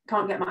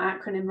 Can't get my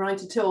acronym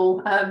right at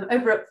all,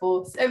 over at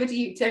Force. Over to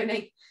you,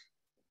 Tony.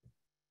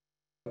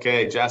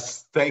 Okay,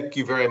 Jess, thank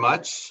you very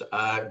much.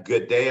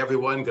 Good day,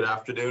 everyone. Good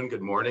afternoon,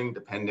 good morning,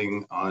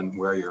 depending on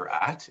where you're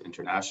at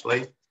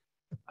internationally.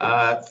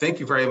 Thank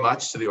you very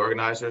much to the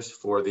organizers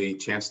for the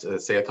chance to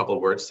say a couple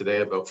of words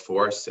today about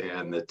Force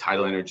and the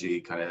tidal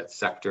energy kind of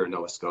sector in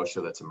Nova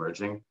Scotia that's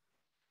emerging.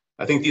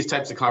 I think these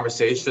types of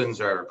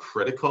conversations are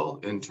critical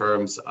in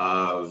terms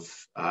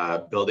of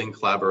building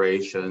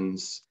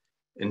collaborations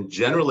and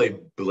generally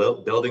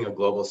building a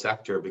global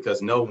sector,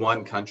 because no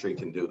one country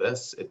can do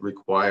this. It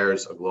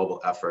requires a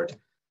global effort,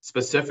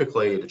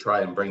 specifically to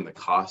try and bring the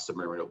cost of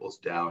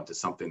renewables down to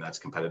something that's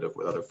competitive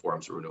with other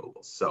forms of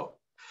renewables. So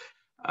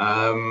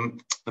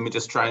let me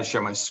just try and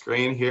share my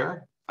screen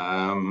here. Give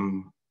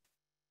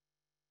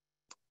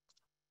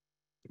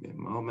me a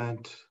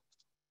moment.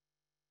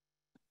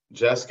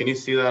 Jess, can you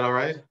see that all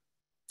right? Is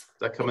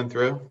that coming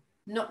through?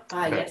 No,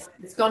 yes,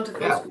 it's gone to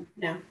full screen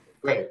now.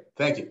 Great,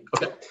 thank you.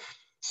 Okay,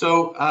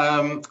 so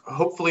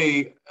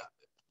hopefully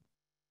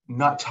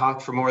not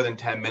talk for more than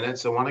 10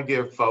 minutes. I want to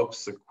give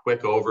folks a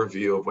quick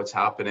overview of what's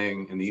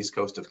happening in the east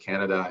coast of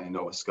Canada in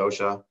Nova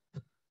Scotia,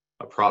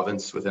 a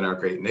province within our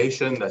great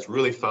nation that's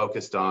really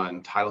focused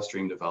on tidal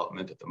stream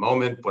development at the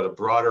moment, but a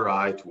broader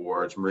eye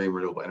towards marine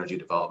renewable energy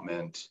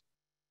development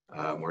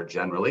more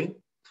generally.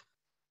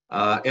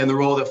 And the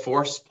role that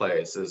Force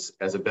plays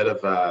as a bit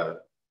of a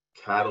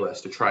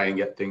catalyst to try and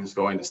get things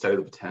going to study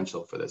the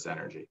potential for this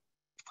energy.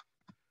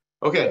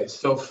 Okay,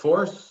 so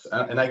Force,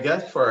 and I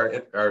guess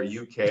for our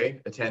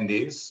UK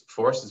attendees,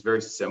 Force is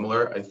very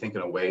similar, I think,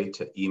 in a way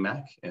to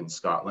EMEC in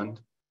Scotland.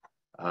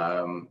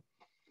 And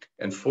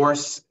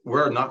Force,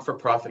 we're a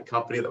not-for-profit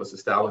company that was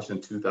established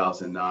in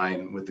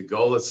 2009 with the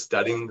goal of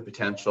studying the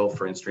potential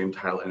for in-stream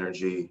tidal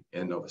energy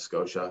in Nova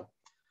Scotia.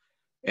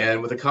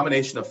 And with a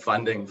combination of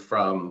funding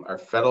from our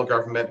federal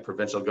government,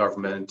 provincial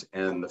government,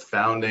 and the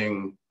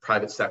founding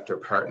private sector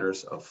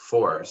partners of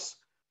Force,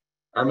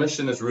 our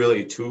mission is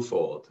really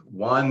twofold.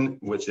 One,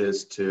 which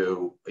is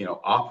to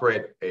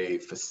operate a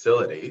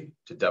facility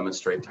to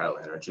demonstrate tidal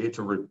energy,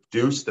 to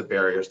reduce the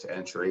barriers to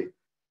entry,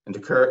 and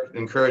to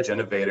encourage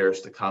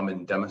innovators to come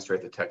and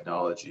demonstrate the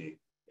technology,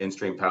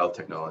 in-stream tidal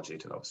technology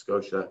to Nova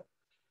Scotia.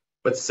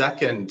 But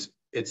second,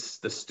 it's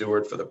the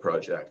steward for the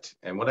project.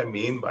 And what I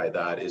mean by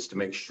that is to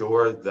make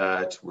sure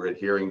that we're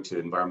adhering to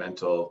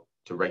environmental,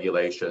 to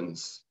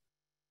regulations,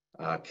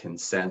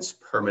 consents,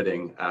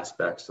 permitting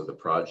aspects of the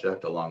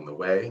project along the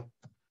way,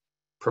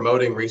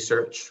 promoting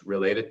research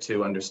related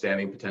to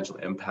understanding potential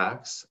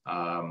impacts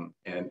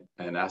and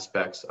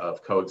aspects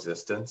of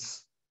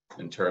coexistence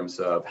in terms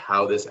of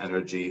how this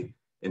energy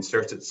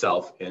inserts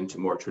itself into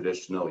more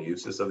traditional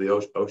uses of the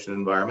ocean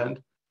environment.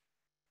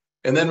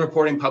 And then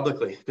reporting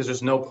publicly, because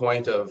there's no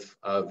point of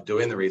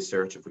doing the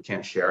research if we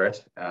can't share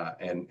it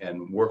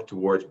and work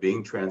towards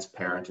being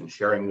transparent and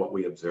sharing what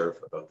we observe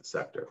about the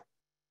sector.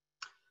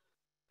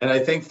 And I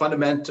think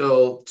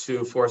fundamental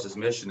to Force's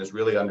mission is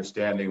really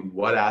understanding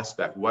what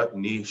aspect, what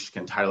niche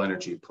can tidal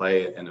energy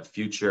play in a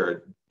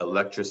future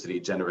electricity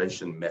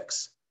generation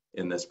mix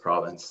in this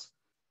province.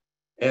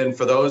 And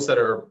for those that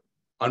are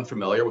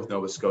unfamiliar with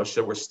Nova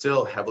Scotia, we're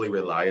still heavily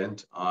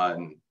reliant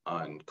on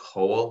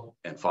coal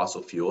and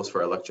fossil fuels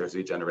for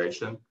electricity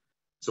generation.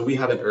 So we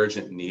have an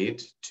urgent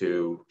need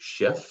to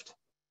shift.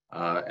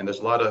 And there's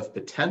a lot of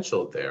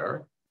potential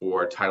there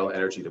for tidal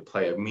energy to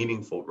play a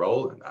meaningful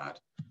role in that.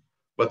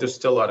 But there's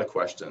still a lot of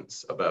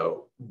questions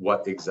about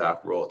what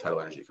exact role tidal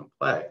energy can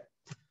play.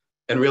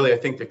 And really, I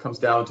think it comes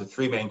down to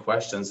three main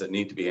questions that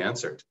need to be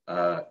answered.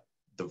 The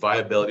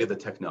viability of the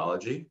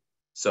technology.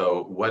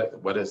 So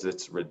what is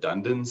its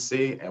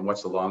redundancy and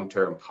what's the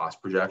long-term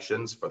cost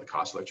projections for the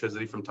cost of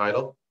electricity from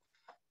tidal?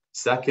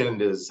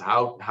 Second is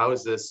how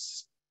is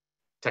this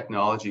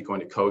technology going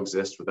to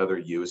coexist with other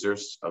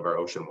users of our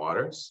ocean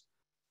waters?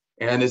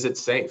 And is it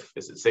safe?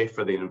 Is it safe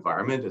for the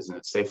environment? Isn't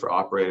it safe for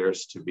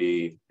operators to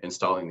be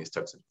installing these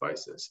types of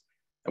devices?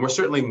 And we're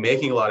certainly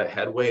making a lot of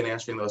headway in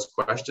answering those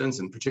questions,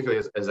 and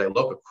particularly as I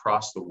look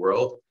across the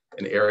world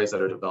in areas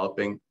that are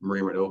developing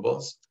marine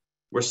renewables,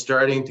 we're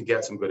starting to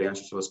get some good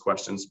answers to those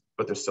questions,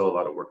 but there's still a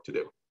lot of work to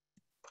do.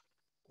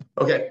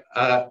 Okay,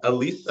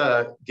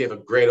 Elisa gave a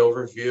great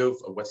overview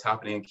of what's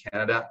happening in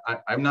Canada.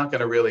 I'm not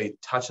going to really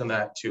touch on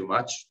that too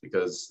much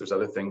because there's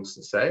other things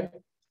to say,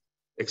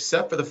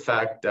 except for the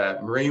fact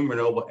that marine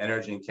renewable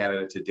energy in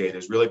Canada to date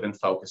has really been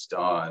focused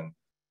on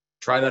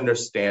trying to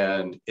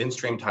understand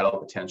in-stream tidal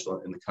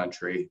potential in the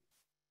country,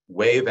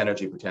 wave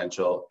energy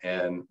potential,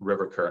 and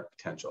river current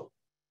potential.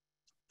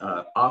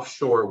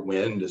 Offshore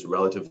wind is a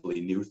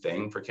relatively new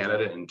thing for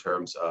Canada in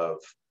terms of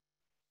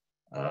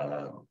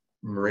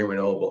marine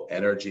renewable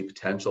energy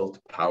potential to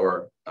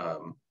power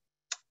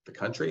the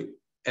country.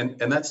 And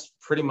that's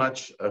pretty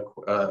much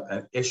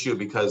an issue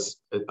because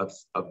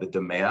of the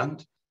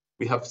demand.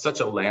 We have such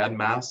a land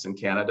mass in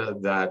Canada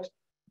that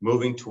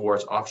moving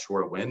towards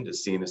offshore wind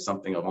is seen as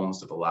something of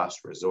almost of a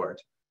last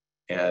resort.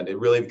 And it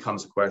really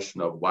becomes a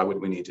question of why would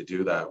we need to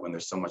do that when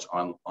there's so much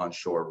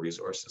onshore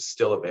resources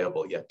still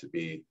available yet to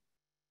be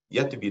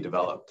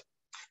developed.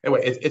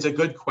 Anyway, it's a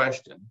good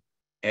question.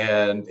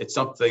 And it's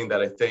something that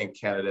I think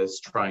Canada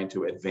is trying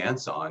to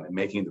advance on and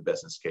making the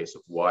business case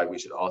of why we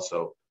should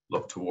also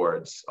look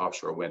towards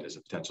offshore wind as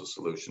a potential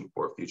solution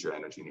for future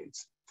energy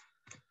needs.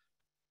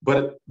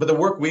 But the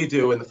work we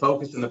do and the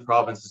focus in the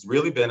province has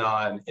really been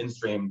on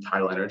in-stream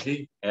tidal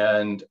energy.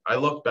 And I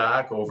look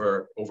back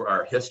over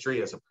our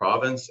history as a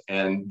province,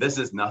 and this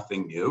is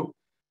nothing new.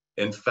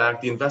 In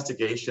fact, the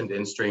investigation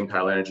in stream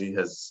tidal energy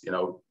has,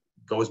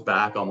 goes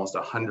back almost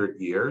 100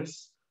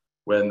 years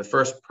when the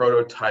first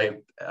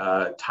prototype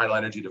tidal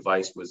energy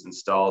device was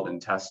installed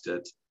and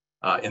tested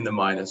in the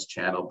Minas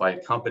Channel by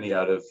a company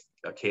out of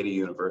Acadia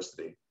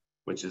University,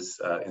 which is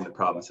in the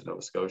province of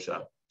Nova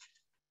Scotia.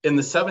 In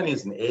the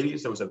 70s and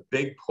 80s, there was a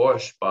big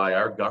push by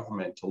our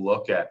government to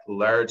look at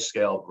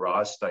large-scale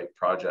barrage-type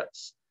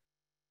projects.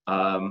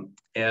 And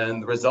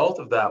the result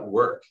of that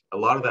work, a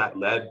lot of that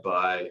led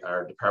by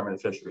our Department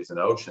of Fisheries and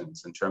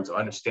Oceans in terms of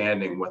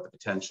understanding what the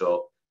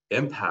potential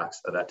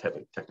impacts of that type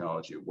of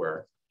technology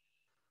were,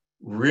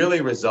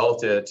 really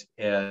resulted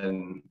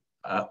in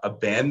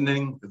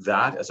abandoning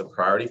that as a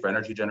priority for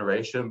energy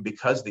generation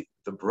because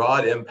the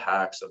broad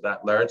impacts of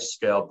that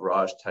large-scale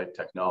barrage-type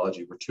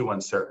technology were too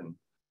uncertain,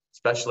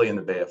 especially in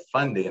the Bay of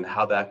Fundy, and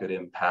how that could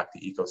impact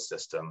the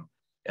ecosystem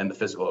and the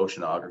physical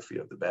oceanography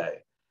of the bay.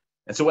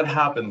 And so what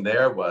happened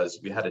there was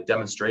we had a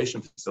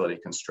demonstration facility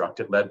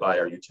constructed, led by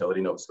our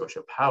utility, Nova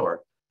Scotia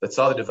Power, that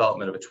saw the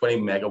development of a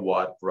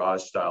 20-megawatt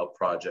barrage-style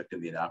project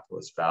in the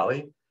Annapolis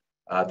Valley.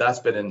 That's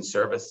been in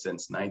service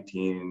since late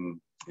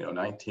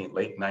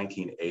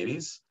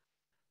 1980s,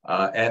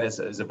 and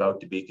is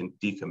about to be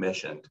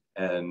decommissioned.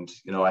 And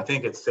I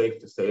think it's safe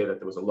to say that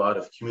there was a lot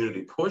of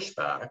community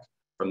pushback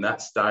from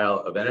that style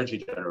of energy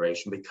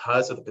generation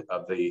because of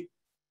the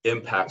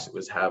impacts it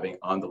was having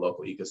on the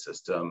local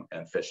ecosystem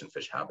and fish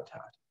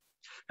habitat.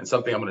 And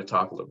something I'm going to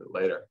talk a little bit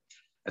later.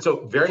 And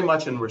so very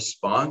much in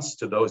response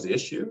to those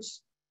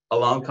issues,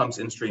 along comes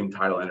in-stream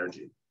tidal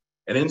energy.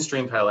 And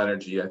in-stream tidal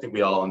energy, I think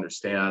we all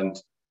understand,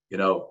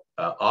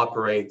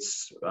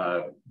 operates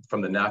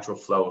from the natural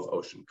flow of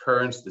ocean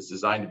currents. It's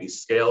designed to be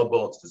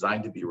scalable, it's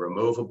designed to be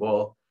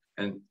removable,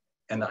 and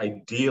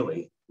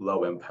ideally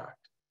low impact.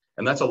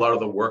 And that's a lot of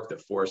the work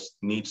that FORCE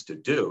needs to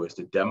do, is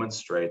to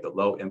demonstrate the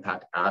low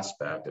impact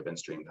aspect of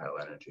in-stream tidal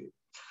energy.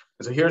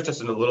 And so here's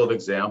just a little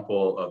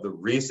example of the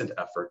recent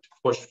effort to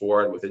push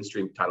forward with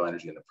in-stream tidal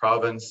energy in the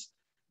province,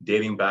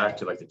 dating back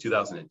to like the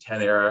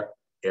 2010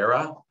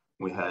 era.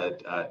 We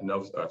had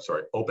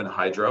Open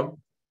Hydro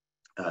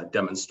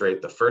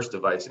demonstrate the first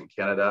device in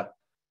Canada.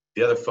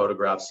 The other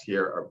photographs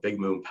here are Big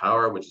Moon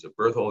Power, which is a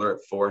berth holder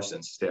at FORCE,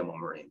 and Sustainable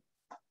Marine.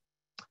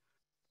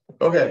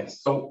 Okay,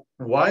 so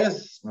why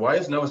is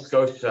Nova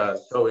Scotia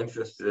so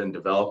interested in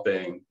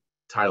developing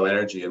tidal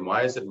energy, and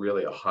why is it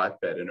really a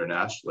hotbed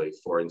internationally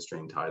for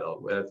in-stream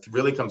tidal? It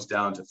really comes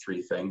down to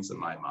three things in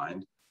my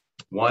mind.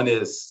 One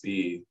is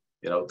the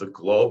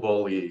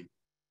globally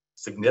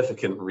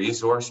significant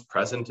resource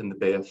present in the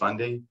Bay of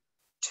Fundy.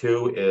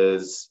 Two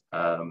is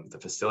the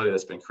facility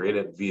that's been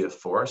created via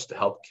FORCE to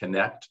help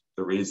connect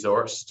the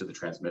resource to the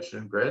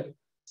transmission grid,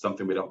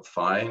 something we don't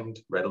find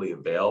readily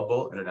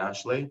available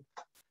internationally.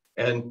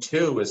 And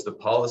two is the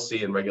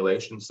policy and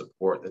regulation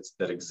support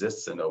that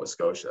exists in Nova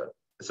Scotia.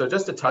 So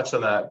just to touch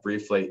on that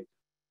briefly,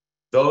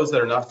 those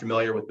that are not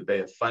familiar with the Bay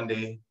of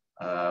Fundy,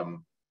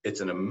 it's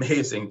an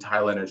amazing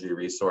tidal energy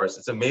resource.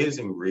 It's an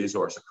amazing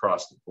resource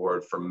across the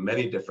board for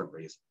many different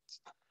reasons.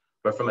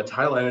 But from a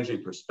tidal energy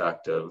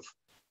perspective,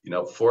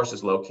 FORCE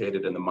is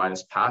located in the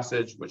Minas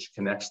Passage, which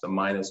connects the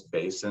Minas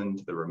Basin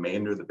to the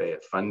remainder of the Bay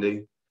of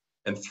Fundy.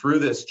 And through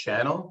this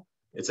channel,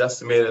 it's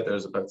estimated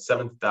there's about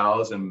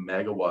 7,000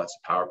 megawatts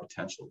of power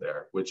potential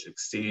there, which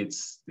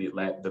exceeds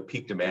the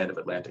peak demand of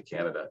Atlantic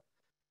Canada.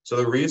 So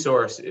the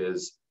resource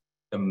is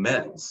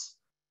immense.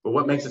 But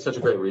what makes it such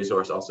a great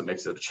resource also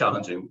makes it a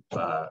challenging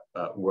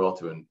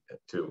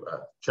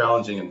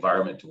challenging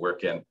environment to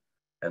work in.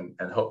 And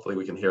hopefully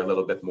we can hear a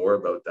little bit more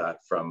about that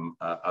from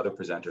other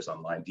presenters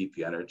online,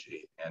 DP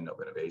Energy and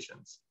Nova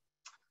Innovations.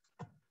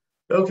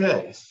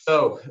 Okay,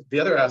 so the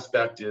other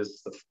aspect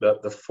is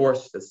the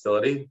FORCE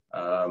facility,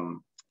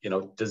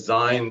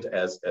 designed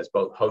as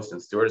both host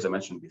and steward, as I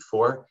mentioned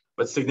before,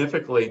 but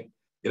significantly,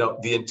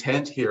 the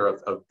intent here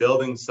of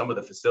building some of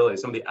the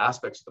facilities, some of the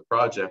aspects of the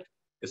project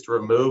is to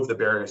remove the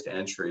barriers to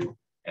entry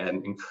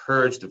and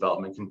encourage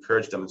development,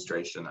 encourage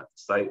demonstration at the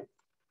site.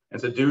 And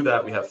to do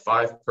that, we have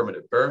 5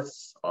 permitted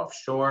berths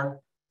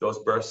offshore. Those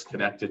berths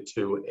connected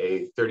to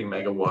a 30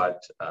 megawatt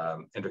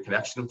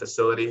interconnection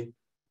facility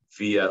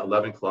via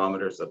 11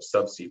 kilometers of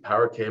subsea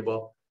power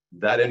cable.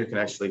 That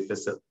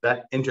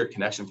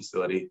interconnection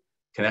facility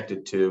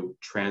connected to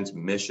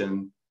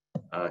transmission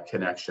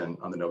connection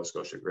on the Nova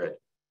Scotia grid.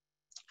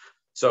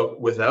 So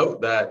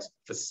without that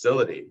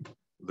facility,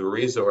 the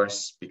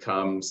resource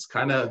becomes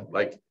kind of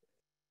like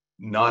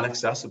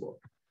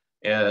non-accessible.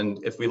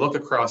 And if we look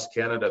across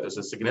Canada, there's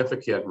a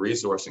significant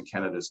resource in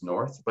Canada's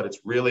north, but it's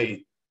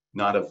really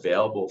not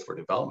available for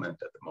development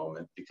at the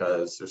moment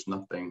because there's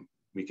nothing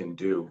we can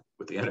do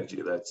with the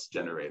energy that's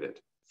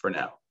generated for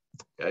now,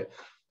 okay?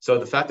 So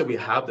the fact that we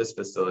have this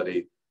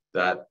facility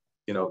that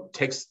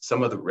takes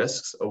some of the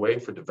risks away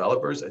for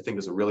developers, I think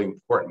is a really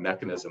important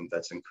mechanism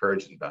that's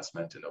encouraged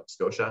investment in Nova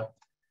Scotia.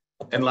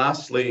 And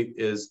lastly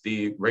is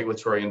the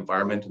regulatory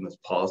environment and the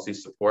policy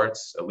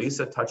supports.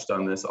 Elisa touched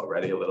on this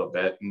already a little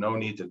bit. No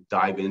need to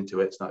dive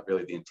into it. It's not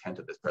really the intent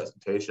of this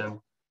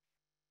presentation.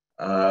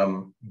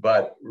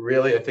 But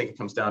really, I think it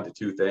comes down to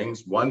two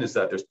things. One is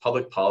that there's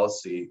public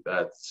policy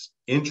that's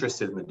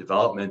interested in the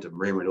development of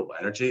marine renewable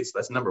energy. So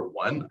that's number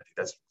one. I think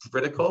that's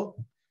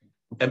critical.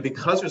 And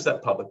because there's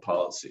that public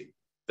policy,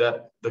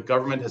 that the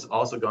government has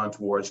also gone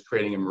towards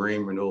creating a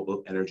Marine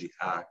Renewable Energy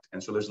Act.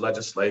 And so there's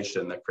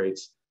legislation that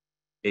creates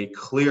a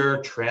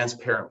clear,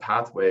 transparent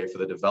pathway for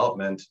the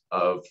development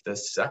of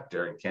this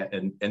sector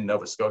in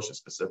Nova Scotia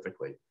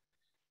specifically.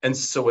 And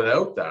so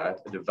without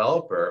that, a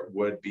developer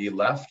would be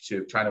left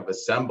to kind of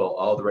assemble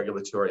all the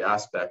regulatory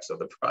aspects of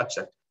the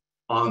project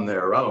on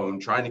their own,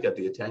 trying to get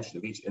the attention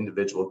of each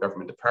individual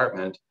government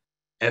department.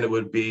 And it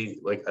would be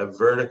like a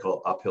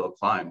vertical uphill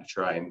climb to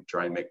try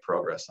and make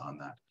progress on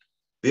that.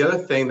 The other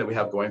thing that we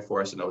have going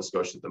for us in Nova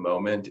Scotia at the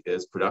moment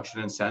is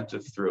production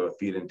incentive through a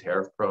feed-in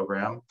tariff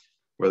program,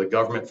 where the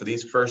government for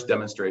these first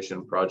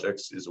demonstration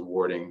projects is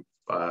awarding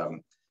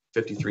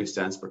 53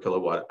 cents per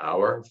kilowatt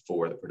hour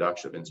for the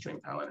production of in-stream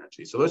tidal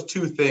energy. So those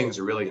two things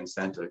are really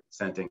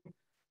incenting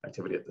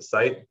activity at the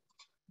site.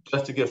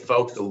 Just to give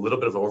folks a little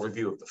bit of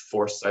overview of the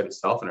FORCE site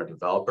itself and our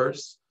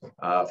developers,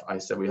 I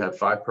said we had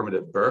 5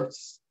 permitted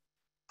berths.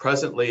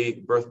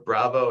 Presently, Berth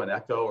Bravo and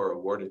Echo are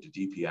awarded to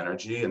DP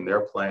Energy, and their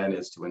plan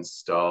is to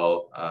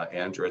install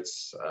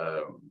Andrit's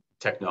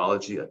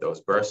technology at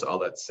those berths. I'll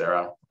let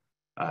Sarah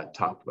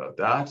talk about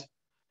that.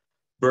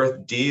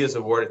 Berth D is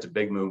awarded to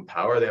Big Moon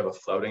Power. They have a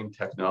floating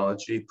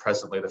technology.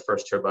 Presently, the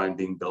first turbine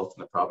being built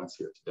in the province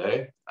here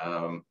today.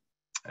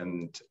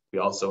 And we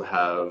also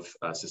have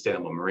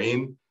Sustainable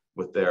Marine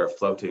with their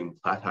floating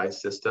Platai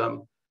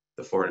system,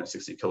 the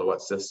 460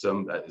 kilowatt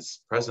system that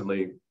is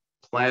presently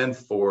planned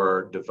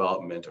for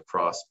development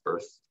across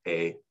Berth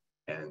A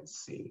and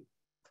C.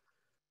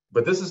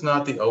 But this is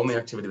not the only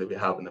activity that we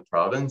have in the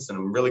province, and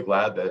I'm really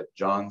glad that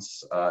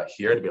John's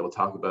here to be able to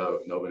talk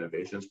about Nova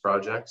Innovations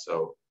project,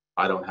 so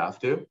I don't have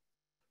to.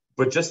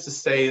 But just to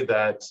say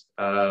that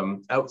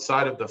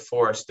outside of the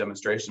FORCE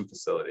demonstration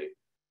facility,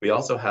 we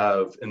also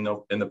have in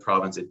the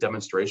province a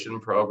demonstration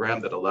program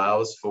that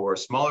allows for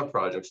smaller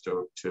projects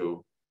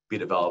to be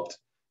developed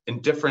in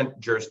different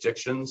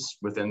jurisdictions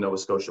within Nova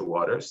Scotia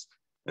waters.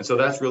 And so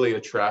that's really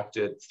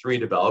attracted 3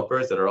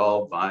 developers that are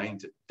all vying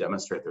to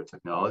demonstrate their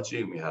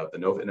technology. And we have the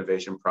Nova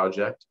Innovation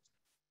Project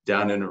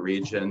down in a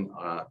region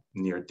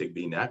near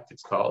Digby Neck,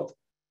 it's called.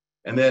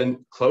 And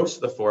then close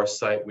to the FORCE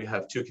site, we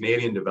have 2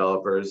 Canadian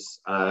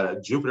developers,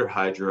 Jupiter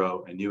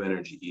Hydro and New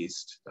Energy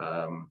East,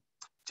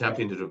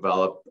 attempting to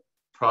develop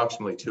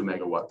approximately 2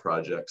 megawatt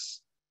projects,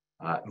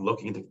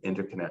 looking to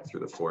interconnect through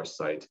the FORCE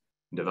site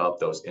and develop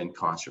those in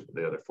concert with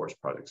the other FORCE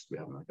projects we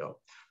have on the go.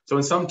 So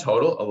in sum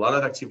total, a lot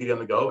of activity on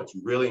the go. It's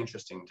really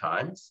interesting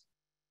times.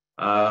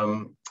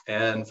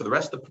 And for the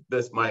rest of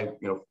this,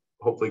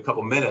 hopefully a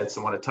couple minutes,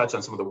 I want to touch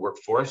on some of the work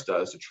FORCE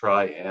does to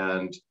try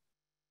and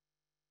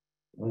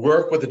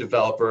work with the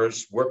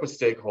developers, work with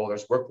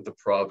stakeholders, work with the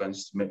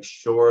province to make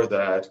sure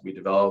that we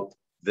develop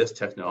this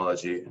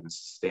technology in a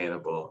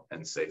sustainable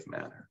and safe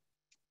manner.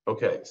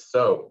 Okay,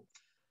 so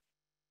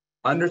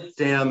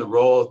understand the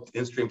role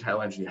in-stream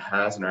tidal energy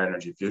has in our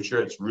energy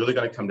future. It's really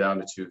going to come down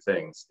to 2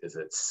 things. Is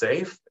it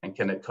safe, and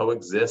can it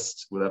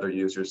coexist with other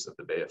users of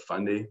the Bay of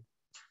Fundy?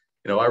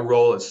 Our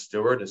role as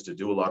steward is to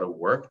do a lot of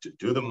work, to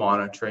do the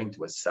monitoring,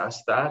 to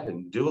assess that,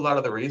 and do a lot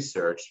of the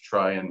research to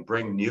try and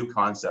bring new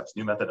concepts,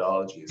 new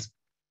methodologies,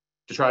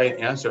 to try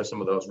and answer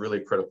some of those really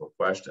critical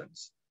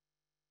questions.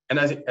 And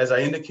as I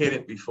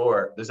indicated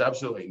before, there's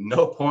absolutely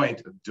no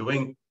point of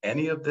doing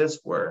any of this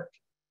work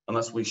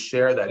unless we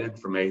share that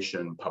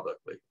information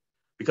publicly.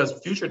 Because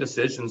future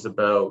decisions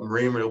about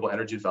marine renewable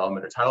energy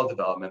development or tidal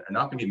development are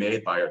not going to be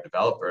made by our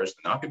developers,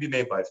 they're not going to be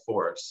made by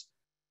FORCE.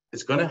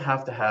 It's going to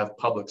have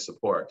public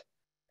support.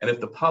 And if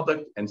the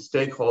public and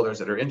stakeholders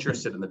that are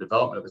interested in the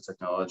development of the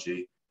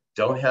technology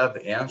don't have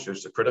the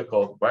answers to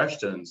critical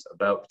questions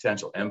about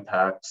potential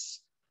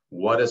impacts,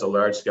 what does a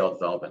large-scale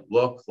development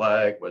look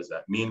like? What does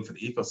that mean for the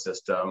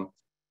ecosystem?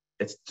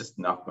 It's just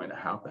not going to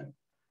happen.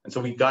 And so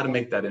we have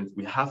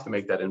to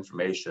make that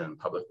information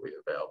publicly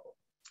available.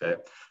 Okay.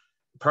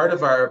 Part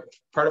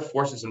of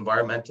FORCE's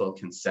environmental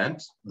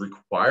consent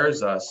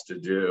requires us to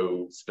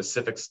do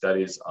specific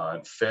studies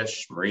on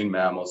fish, marine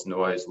mammals,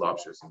 noise,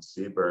 lobsters, and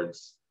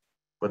seabirds.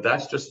 But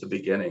that's just the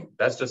beginning.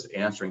 That's just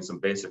answering some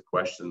basic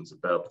questions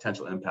about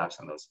potential impacts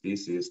on those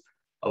species.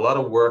 A lot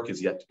of work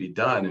is yet to be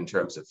done in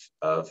terms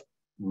of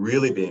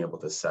really being able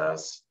to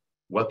assess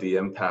what the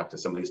impact of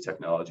some of these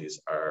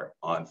technologies are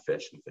on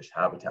fish and fish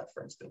habitat,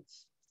 for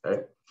instance.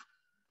 Okay.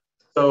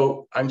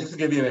 So I'm just gonna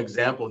give you an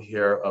example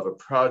here of a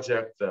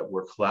project that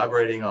we're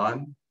collaborating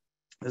on.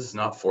 This is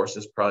not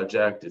FORCE's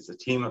project. It's a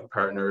team of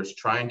partners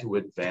trying to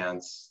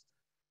advance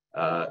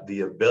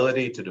the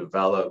ability to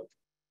develop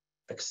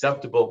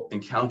acceptable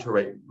encounter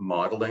rate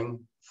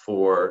modeling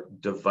for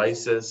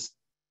devices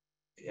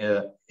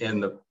in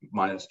the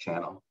Minas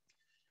Channel.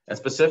 And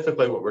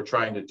specifically what we're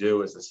trying to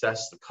do is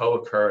assess the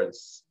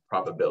co-occurrence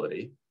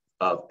probability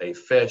of a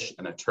fish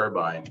and a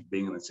turbine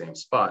being in the same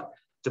spot,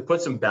 to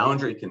put some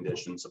boundary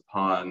conditions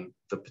upon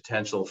the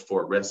potential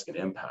for risk and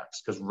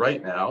impacts. Because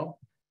right now,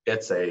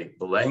 it's a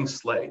blank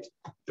slate.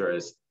 There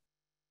is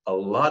a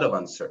lot of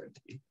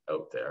uncertainty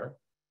out there,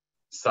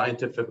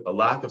 a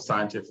lack of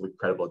scientifically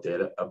credible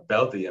data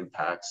about the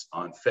impacts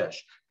on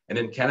fish. And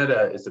in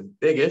Canada, it's a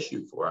big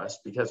issue for us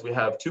because we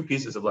have two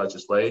pieces of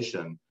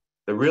legislation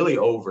that really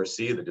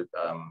oversee the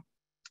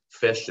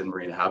fish and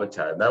marine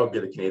habitat. And that would be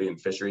the Canadian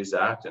Fisheries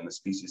Act and the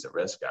Species at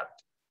Risk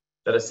Act,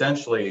 that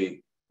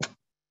essentially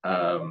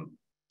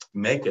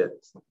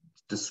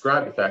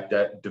describe the fact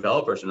that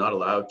developers are not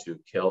allowed to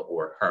kill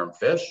or harm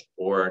fish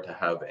or to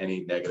have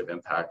any negative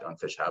impact on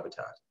fish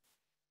habitat.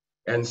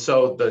 And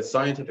so the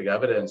scientific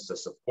evidence to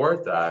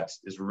support that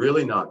is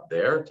really not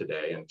there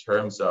today in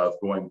terms of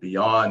going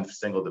beyond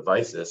single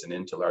devices and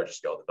into larger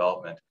scale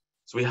development.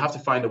 So we have to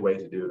find a way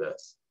to do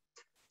this.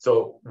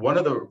 So one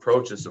of the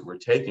approaches that we're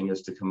taking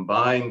is to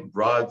combine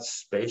broad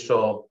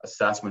spatial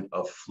assessment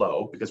of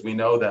flow, because we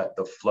know that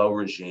the flow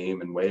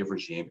regime and wave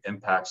regime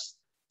impacts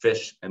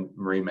fish and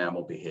marine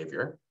mammal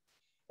behavior.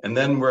 And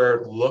then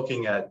we're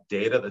looking at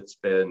data that's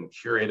been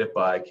curated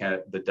by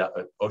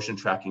the Ocean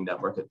Tracking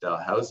Network at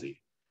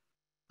Dalhousie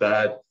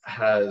that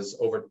has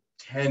over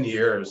 10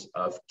 years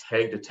of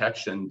tag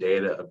detection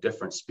data of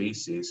different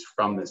species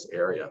from this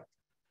area.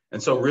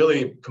 And so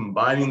really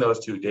combining those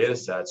two data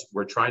sets,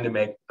 we're trying to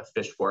make a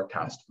fish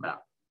forecast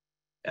map.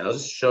 And I'll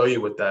just show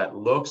you what that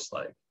looks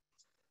like.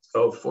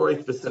 So for a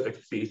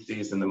specific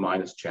species in the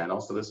Minas Channel,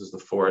 so this is the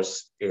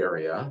forest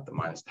area, the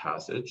Minas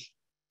Passage,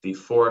 the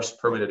forest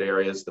permitted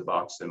areas, the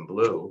box in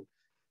blue.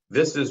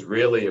 This is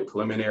really a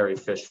preliminary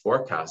fish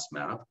forecast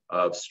map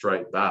of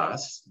striped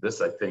bass.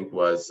 This I think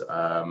was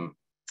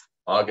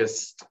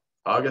August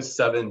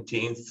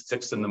 17th,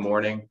 6 in the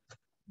morning.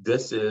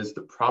 This is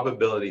the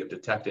probability of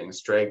detecting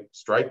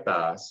striped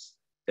bass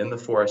in the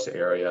forest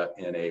area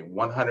in a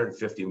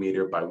 150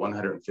 meter by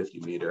 150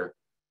 meter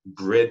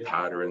grid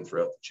pattern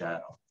throughout the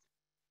channel.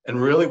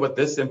 And really what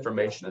this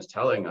information is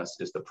telling us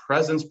is the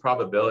presence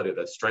probability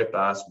that striped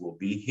bass will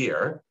be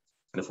here.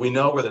 And if we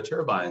know where the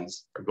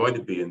turbines are going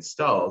to be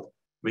installed,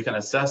 we can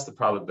assess the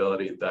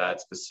probability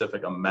that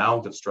specific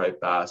amount of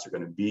striped bass are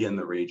going to be in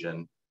the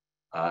region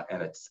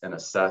and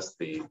assess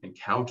the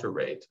encounter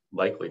rate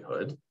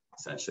likelihood,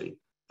 essentially,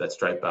 that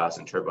striped bass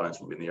and turbines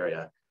will be in the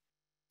area.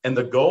 And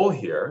the goal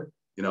here,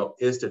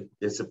 is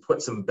to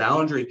put some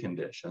boundary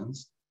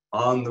conditions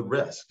on the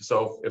risk.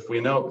 So if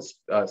we know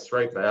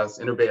striped bass,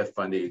 Inner Bay of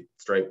Fundy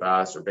striped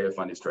bass or Bay of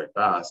Fundy striped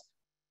bass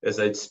is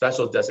a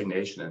special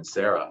designation in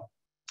SARA,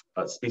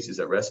 Species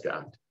at Risk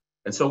Act.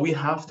 And so we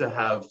have to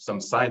have some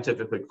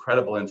scientifically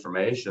credible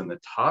information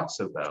that talks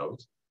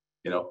about,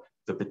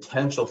 the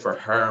potential for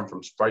harm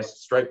from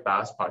striped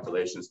bass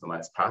populations in the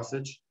Minas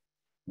Passage.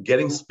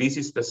 Getting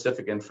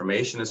species-specific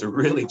information is a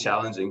really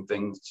challenging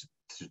thing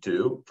to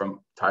do from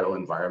tidal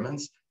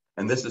environments.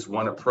 And this is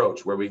one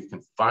approach where we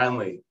can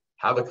finally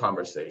have a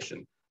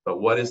conversation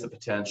about what is the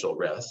potential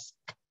risk.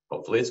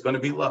 Hopefully it's going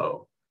to be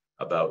low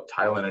about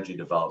tidal energy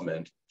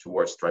development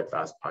towards striped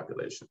bass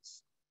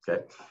populations,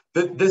 okay?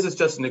 This is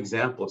just an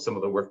example of some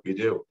of the work we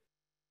do.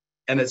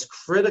 And it's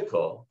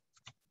critical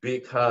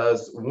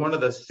because one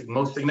of the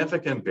most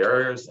significant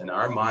barriers in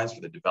our minds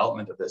for the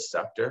development of this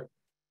sector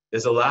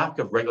is a lack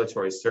of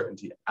regulatory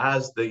certainty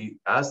as the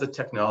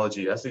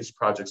technology, as these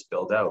projects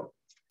build out.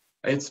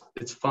 It's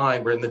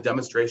fine, we're in the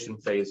demonstration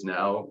phase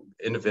now.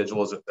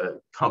 Individuals,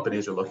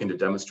 companies are looking to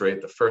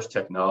demonstrate the first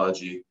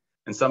technology.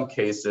 In some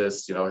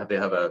cases, they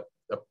have a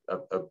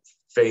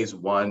phase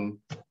 1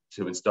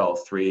 to install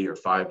 3 or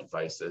 5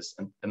 devices,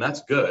 and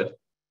that's good.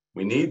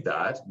 We need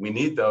that. We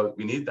need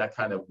that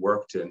kind of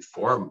work to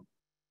inform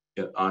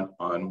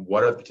on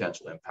what are the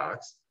potential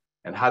impacts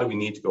and how do we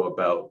need to go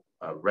about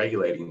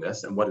regulating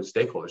this and what do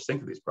stakeholders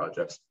think of these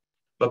projects.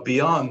 But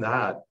beyond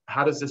that,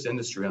 how does this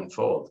industry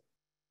unfold?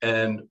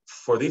 And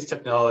for these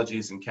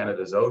technologies in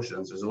Canada's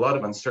oceans, there's a lot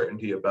of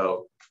uncertainty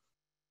about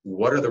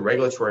what are the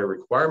regulatory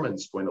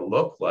requirements going to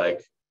look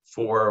like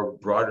for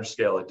broader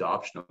scale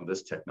adoption of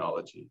this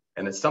technology.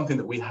 And it's something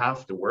that we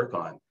have to work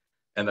on.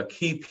 And a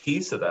key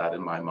piece of that,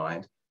 in my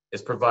mind,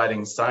 is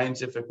providing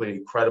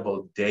scientifically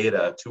credible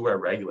data to our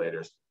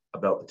regulators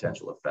about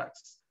potential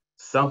effects,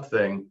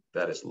 something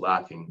that is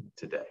lacking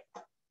today.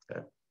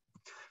 Okay.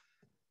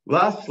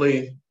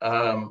 Lastly,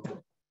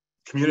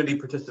 community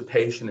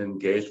participation and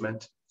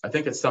engagement. I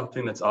think it's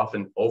something that's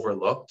often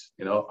overlooked.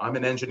 I'm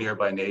an engineer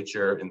by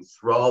nature,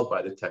 enthralled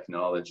by the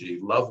technology,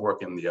 love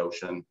working in the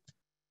ocean,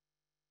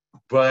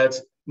 but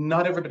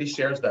not everybody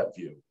shares that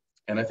view.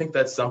 And I think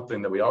that's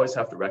something that we always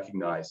have to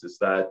recognize is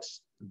that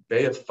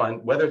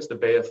whether it's the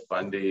Bay of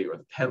Fundy or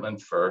the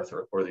Pentland Firth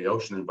or the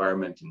ocean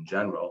environment in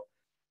general,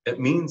 it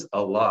means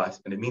a lot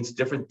and it means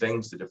different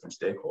things to different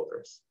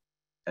stakeholders.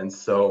 And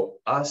so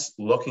us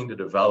looking to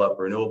develop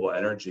renewable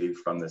energy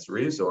from this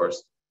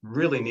resource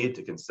really need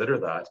to consider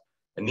that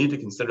and need to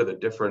consider the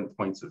different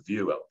points of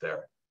view out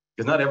there,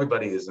 because not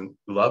everybody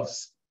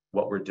loves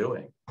what we're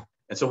doing.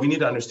 And so we need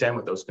to understand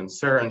what those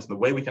concerns, and the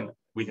way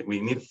we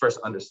need to first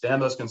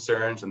understand those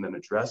concerns and then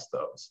address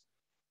those.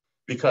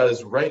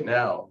 Because right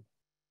now,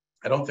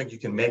 I don't think you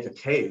can make a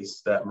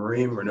case that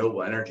marine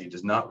renewable energy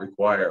does not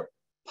require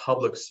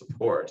public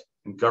support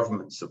and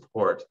government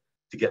support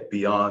to get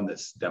beyond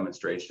this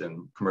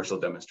commercial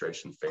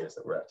demonstration phase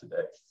that we're at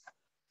today.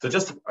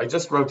 So I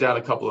just wrote down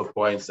a couple of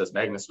points as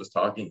Magnus was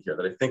talking here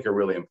that I think are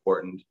really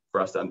important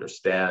for us to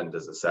understand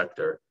as a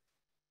sector,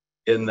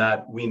 in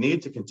that we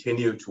need to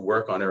continue to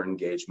work on our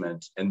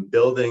engagement and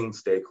building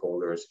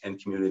stakeholders and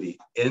community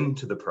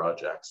into the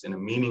projects in a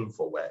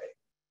meaningful way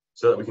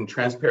so that we can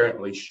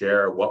transparently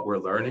share what we're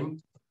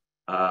learning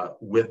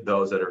with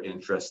those that are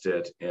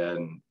interested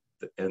in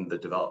the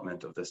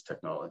development of this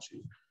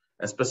technology.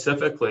 And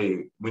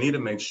specifically, we need to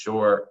make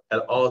sure at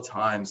all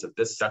times that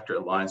this sector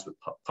aligns with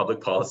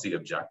public policy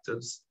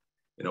objectives,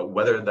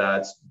 whether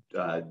that's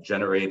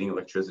generating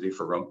electricity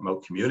for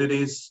remote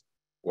communities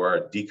or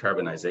a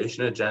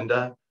decarbonization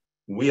agenda.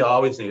 We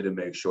always need to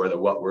make sure that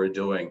what we're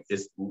doing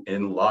is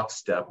in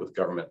lockstep with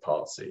government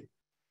policy.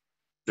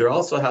 There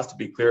also has to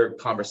be clear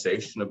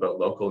conversation about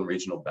local and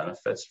regional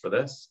benefits for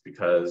this,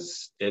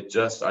 because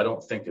I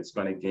don't think it's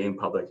going to gain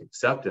public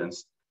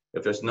acceptance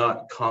if there's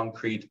not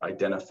concrete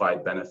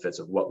identified benefits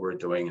of what we're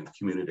doing in the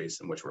communities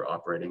in which we're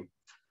operating.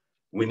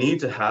 We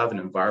need to have an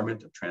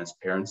environment of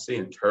transparency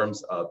in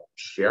terms of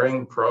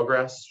sharing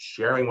progress,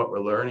 sharing what we're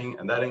learning,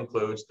 and that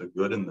includes the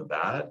good and the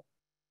bad.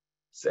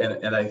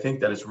 And I think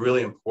that it's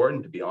really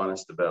important to be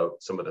honest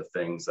about some of the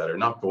things that are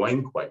not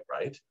going quite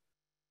right.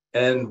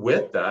 And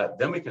with that,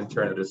 then we can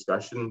turn a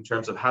discussion in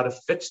terms of how to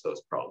fix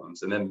those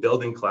problems and then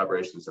building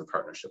collaborations and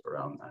partnership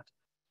around that.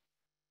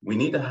 We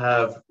need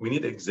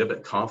to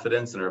exhibit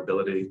confidence in our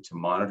ability to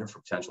monitor for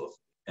potential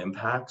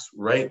impacts.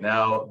 Right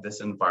now,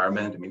 this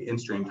environment,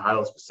 in-stream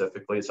tidal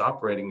specifically, is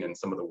operating in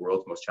some of the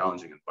world's most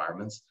challenging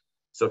environments.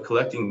 So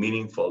collecting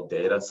meaningful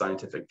data,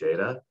 scientific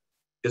data,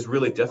 is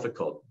really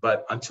difficult.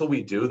 But until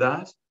we do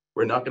that,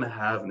 we're not going to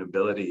have an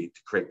ability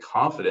to create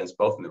confidence,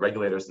 both in the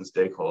regulators and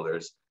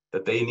stakeholders,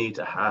 that they need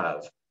to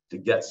have to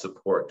get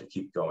support to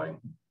keep going.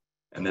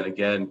 And then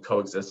again,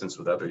 coexistence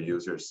with other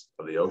users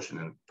of the ocean,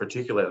 and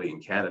particularly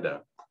in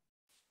Canada,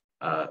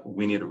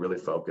 we need to really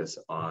focus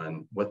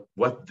on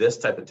what this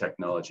type of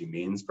technology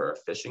means for our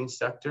fishing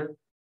sector,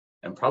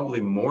 and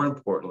probably more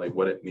importantly,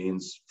 what it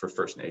means for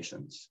First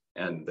Nations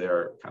and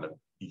their kind of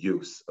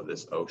use of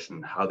this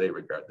ocean, how they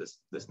regard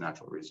this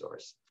natural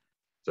resource.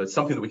 So it's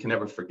something that we can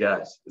never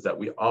forget, is that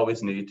we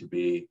always need to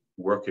be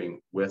working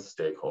with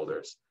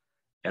stakeholders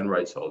and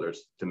rights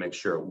holders to make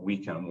sure we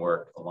can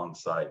work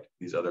alongside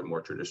these other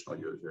more traditional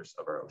users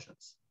of our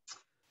oceans.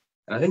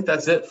 And I think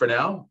that's it for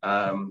now.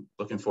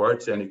 Looking forward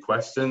to any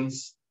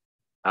questions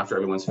after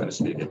everyone's finished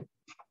speaking.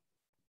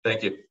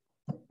 Thank you.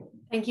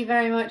 Thank you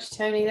very much,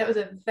 Tony. That was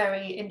a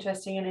very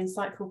interesting and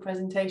insightful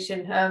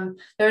presentation.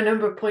 There are a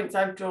number of points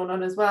I've drawn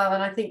on as well.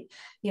 And I think,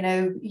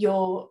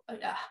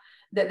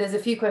 that there's a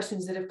few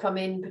questions that have come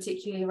in,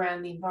 particularly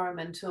around the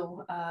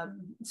environmental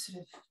sort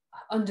of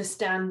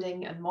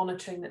understanding and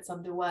monitoring that's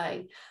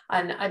underway.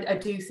 And I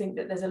do think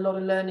that there's a lot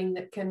of learning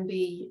that can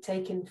be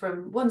taken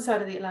from one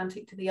side of the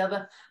Atlantic to the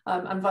other,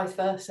 and vice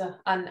versa.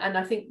 And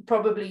I think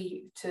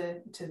probably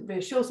to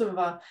reassure some of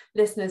our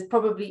listeners,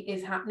 probably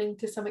is happening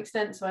to some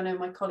extent. So I know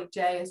my colleague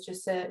Jay has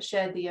just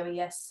shared the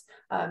OES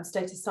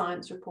State of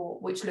Science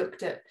report, which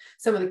looked at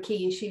some of the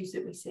key issues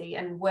that we see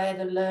and where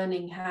the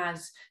learning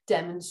has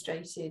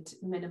demonstrated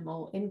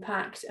minimal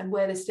impact and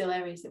where there's still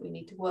areas that we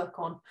need to work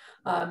on.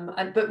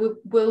 But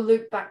we'll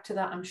loop back to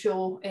that, I'm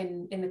sure,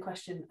 in the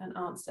question and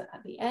answer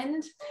at the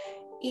end.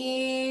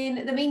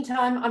 In the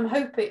meantime, I'm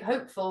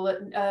hopeful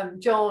that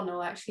John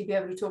will actually be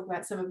able to talk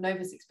about some of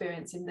Nova's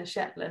experience in the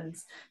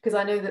Shetlands, because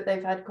I know that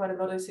they've had quite a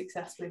lot of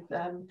success with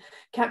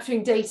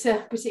capturing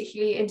data,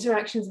 particularly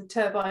interactions with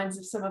turbines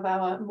of some of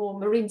our more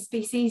marine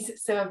species.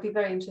 So I'd be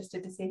very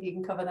interested to see if you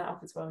can cover that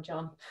off as well,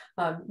 John.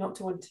 Not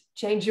to want to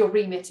change your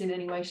remit in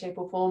any way, shape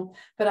or form,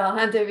 but I'll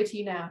hand over to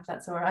you now, if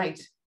that's all right.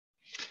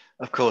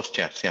 Of course,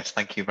 Jess. Yes,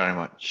 thank you very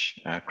much,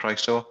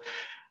 Chryso.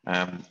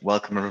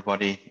 Welcome,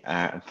 everybody,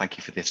 and thank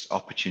you for this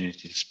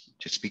opportunity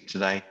to speak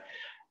today.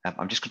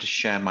 I'm just going to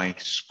share my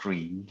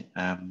screen,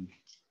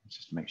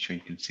 just to make sure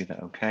you can see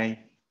that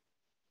okay.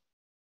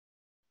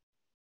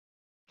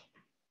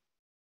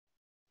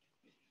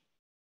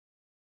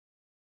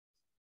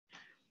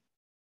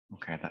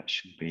 Okay, that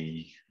should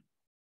be,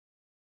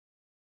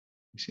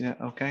 you see that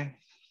okay?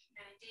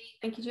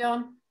 Thank you,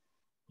 John.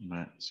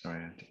 Right,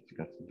 sorry, I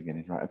forgot the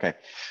beginning. Right, okay.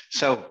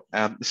 So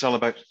it's all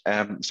about,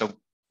 so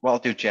what I'll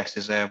do, Jess,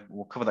 is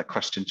we'll cover that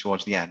question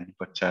towards the end,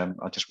 but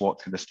I'll just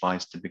walk through the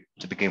slides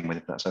to begin with,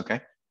 if that's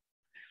okay.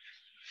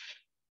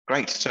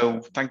 Great,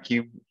 so thank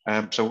you.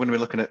 So we're going to be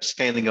looking at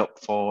scaling up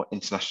for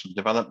international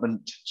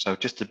development. So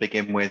just to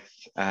begin with,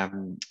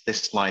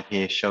 this slide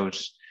here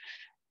shows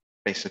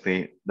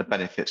basically the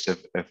benefits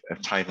of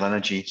tidal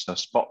energy. So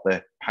spot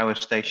the power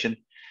station.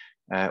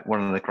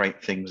 One of the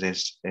great things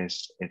is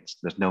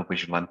there's no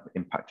visual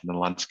impact on the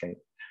landscape.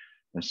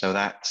 And so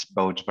that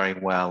bodes very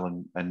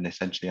well. And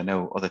essentially, I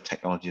know other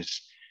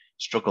technologies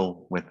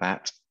struggle with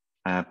that.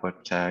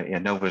 But yeah,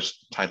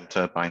 Nova's tidal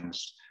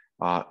turbines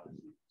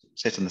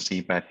sit on the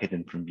seabed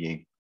hidden from view.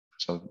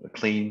 So they're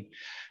clean,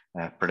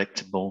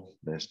 predictable,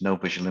 there's no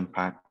visual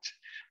impact.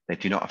 They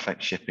do not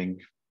affect shipping.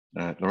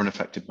 They're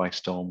unaffected by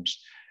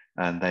storms.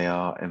 and they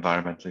are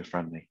environmentally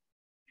friendly.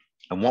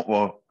 And what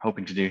we're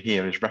hoping to do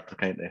here is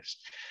replicate this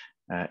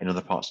in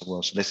other parts of the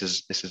world. So this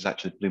is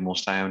actually Blue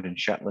Sound in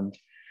Shetland,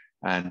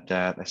 and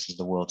this is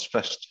the world's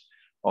first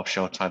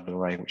offshore tidal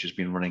array, which has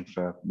been running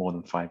for more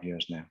than 5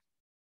 years now.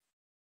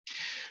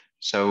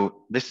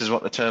 So this is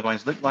what the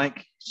turbines look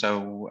like.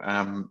 So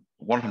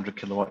 100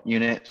 kilowatt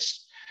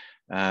units,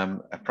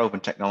 a proven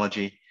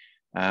technology.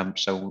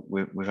 So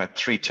we've had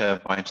 3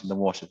 turbines in the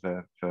water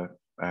for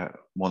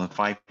more than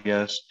 5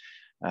 years.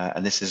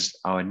 And this is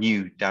our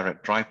new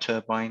direct drive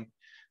turbine,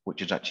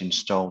 which is actually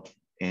installed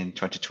in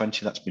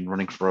 2020. That's been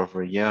running for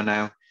over a year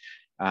now.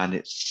 And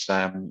it's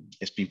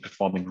been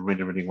performing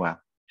really, really well.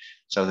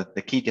 So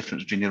the key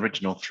difference between the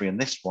original 3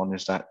 and this one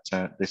is that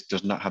this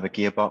does not have a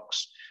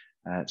gearbox.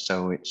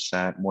 So it's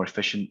more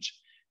efficient,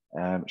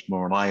 it's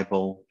more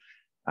reliable,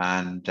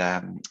 and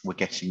we're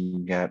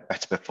getting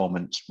better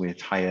performance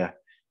with higher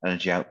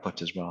energy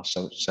output as well.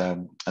 So it's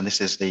and this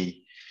is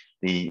the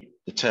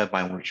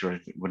turbine, which are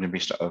going to be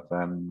sort of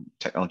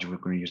technology we're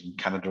going to use in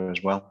Canada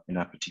as well in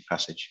our Petit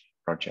Passage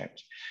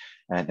project.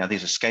 Now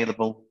these are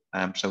scalable,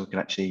 so we can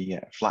actually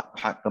flat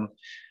pack them,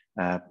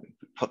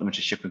 put them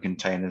into shipping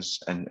containers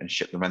and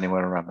ship them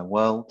anywhere around the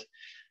world.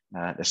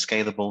 They're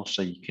scalable,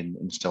 so you can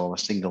install a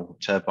single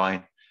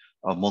turbine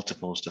or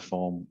multiples to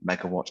form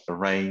megawatt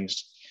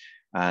arrays.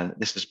 And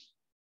this has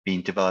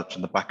been developed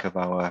on the back of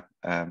our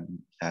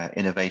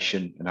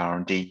innovation and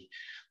R&D,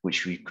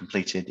 which we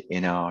completed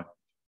in our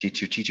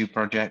D2T2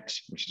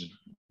 project, which is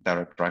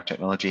direct drive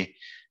technology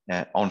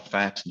on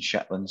FET in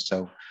Shetland.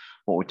 So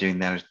what we're doing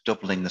there is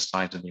doubling the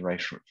size of the array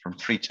from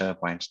 3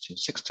 turbines to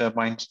 6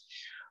 turbines.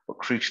 But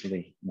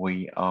crucially,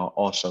 we are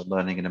also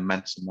learning an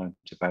immense amount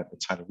about the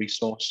tidal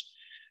resource.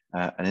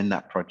 And in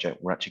that project,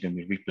 we're actually going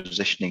to be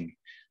repositioning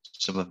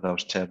some of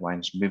those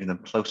turbines, moving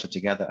them closer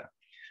together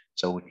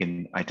so we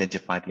can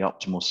identify the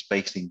optimal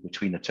spacing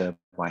between the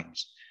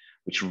turbines,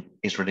 which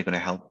is really going to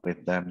help with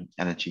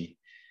energy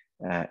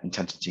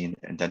intensity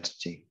and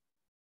density.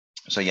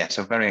 So yeah,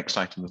 so very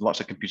exciting. There's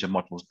lots of computer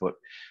models, but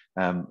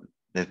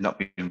they've not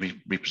been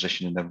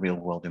repositioned in the real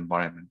world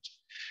environment.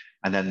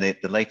 And then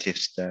the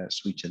latest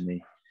suite in the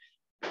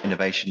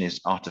innovation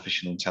is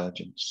artificial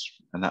intelligence,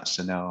 and that's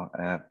in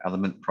our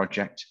Element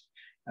project,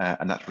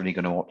 and that's really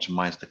going to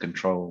optimize the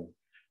control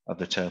of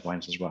the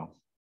turbines as well.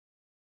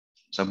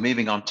 So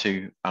moving on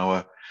to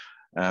our,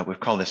 we've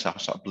called this our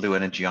sort of blue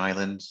energy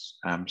islands.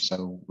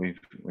 So we've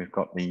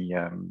got the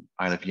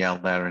Isle of Yell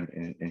there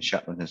in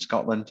Shetland and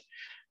Scotland,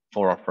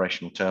 4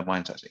 operational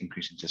turbines, that's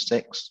increasing to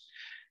 6.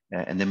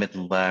 In the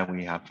middle there,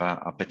 we have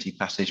our Petit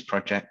Passage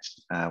project,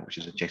 which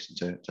is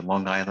adjacent to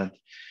Long Island.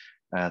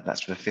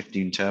 That's for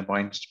 15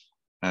 turbines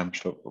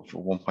for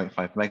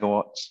 1.5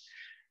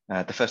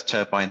 megawatts. The first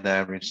turbine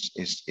there is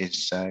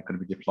going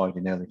to be deployed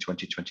in early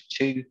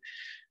 2022,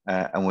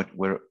 and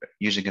we're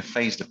using a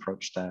phased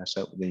approach there.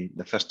 So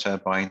the first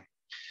turbine,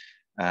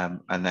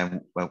 and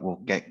then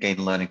we'll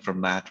gain learning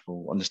from that.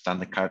 We'll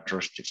understand the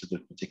characteristics of the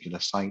particular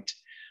site,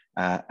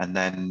 and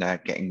then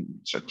getting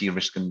sort of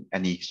de-risking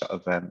any sort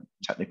of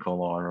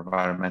technical or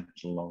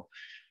environmental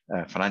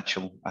or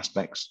financial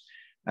aspects.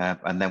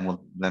 And then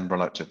we'll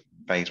roll out to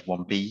phase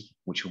 1B,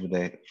 which will be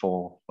the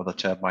 4 other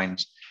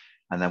turbines.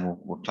 And then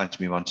we'll plan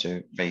to move on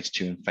to phase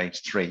 2 and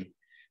phase 3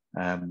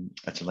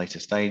 at a later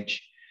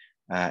stage.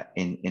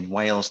 In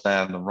Wales there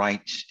on the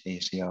right,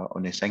 you see our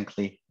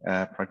Ynys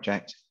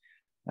project.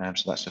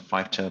 So that's the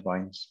 5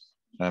 turbines.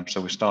 So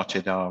we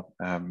started our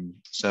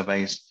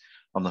surveys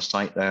on the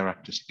site there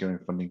after securing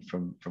funding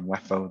from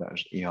WEFO, that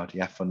was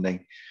ERDF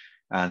funding.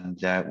 And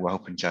we're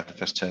hoping to have the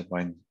first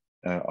turbine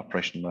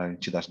operational in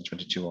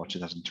 2022 or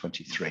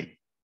 2023.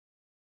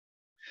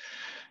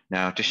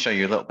 Now, just show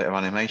you a little bit of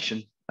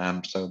animation.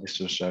 So this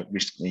was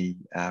recently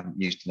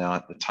used in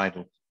the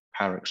Tidal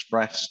Power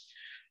Express,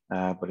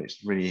 but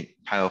it's really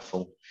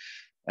powerful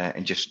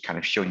in just kind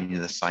of showing you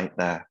the site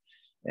there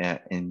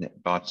in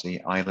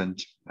Bardsey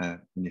Island, in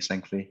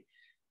Ynys.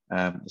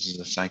 This is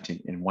a site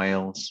in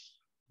Wales.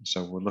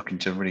 So we're looking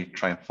to really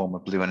try and form a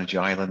blue energy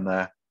island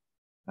there.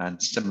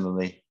 And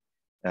similarly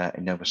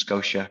in Nova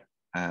Scotia,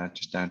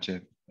 just down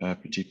to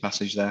Petit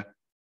Passage there.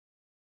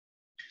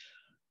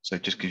 So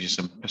it just gives you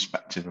some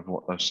perspective of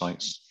what those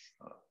sites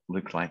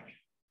look like.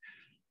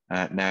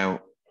 Now,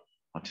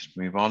 I'll just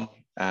move on.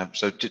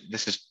 So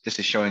this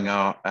is showing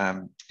our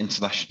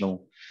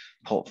international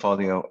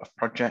portfolio of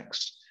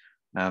projects.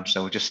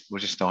 So we'll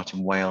just start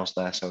in Wales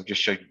there. So I'll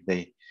just show you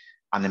the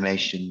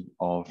animation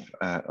of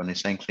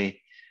Ynys.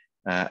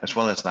 As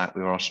well as that,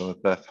 we were also a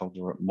berth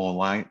holder at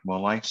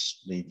Morlais,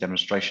 the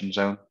demonstration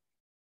zone.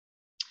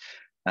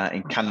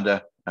 In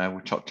Canada,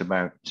 we talked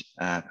about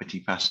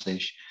Petit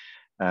Passage.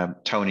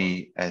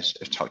 Tony has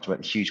talked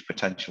about the huge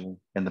potential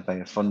in the Bay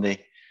of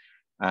Fundy,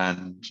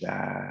 and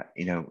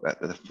you know, at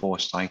the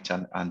foresight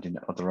and in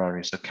other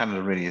areas. So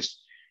Canada really is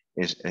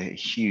a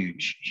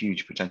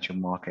huge potential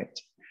market.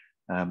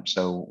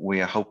 So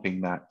we are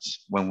hoping that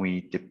when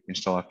we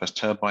install our first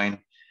turbine,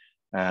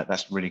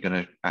 that's really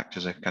going to act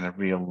as a kind of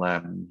real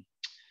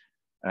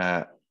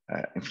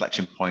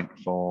inflection point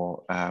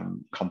for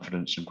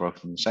confidence and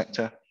growth in the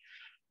sector.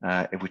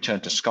 If we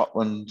turn to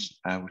Scotland,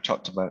 we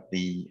talked about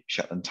the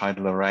Shetland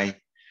Tidal Array.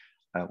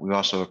 We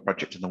also have a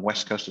project in the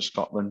west coast of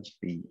Scotland,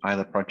 the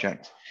Isla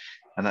project,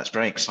 and that's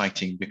very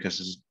exciting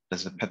because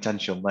there's a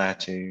potential there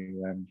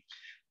to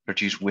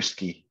produce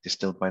whiskey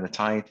distilled by the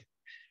tide.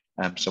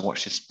 So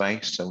watch this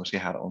space. So we'll see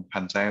how that one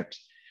pans out.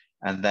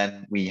 And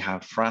then we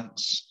have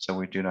France. So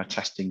we're doing our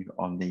testing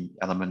on the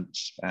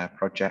Elements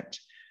project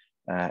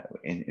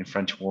in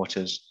French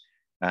waters.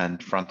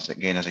 And France,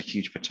 again, has a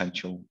huge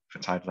potential for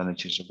tidal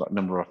energy. So we've got a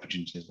number of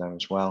opportunities there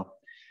as well.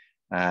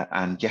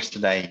 And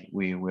yesterday,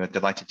 we were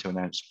delighted to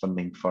announce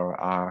funding for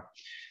our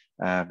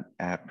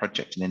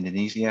project in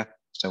Indonesia.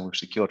 So we've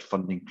secured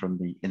funding from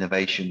the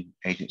Innovation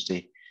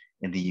Agency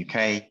in the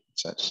UK.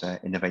 So that's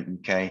Innovate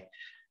UK.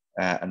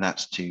 And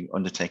that's to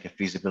undertake a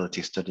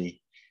feasibility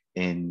study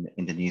in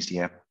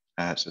Indonesia.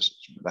 So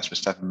that's for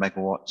 7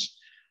 megawatts.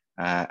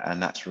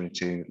 And that's really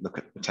to look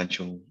at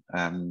potential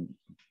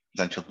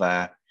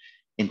there.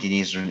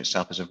 Indonesia in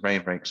itself is a very,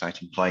 very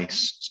exciting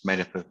place. It's made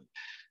up of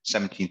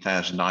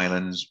 17,000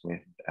 islands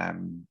with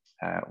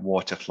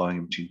water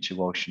flowing between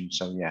 2 oceans.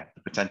 So yeah,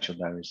 the potential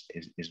there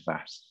is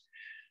vast.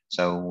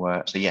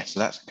 So so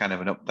that's kind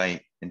of an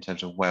update in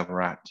terms of where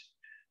we're at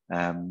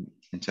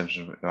in terms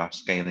of our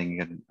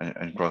scaling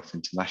and growth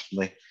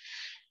internationally.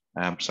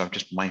 So I'm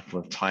just mindful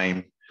of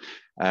time.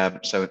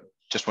 So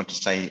just want to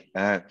say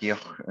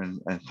diolch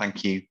and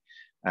thank you.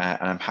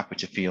 And I'm happy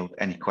to field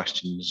any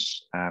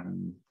questions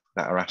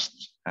that are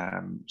asked.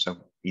 So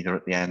either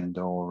at the end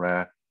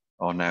or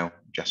now,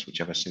 just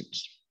whichever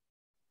suits.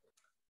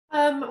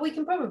 We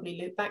can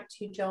probably loop back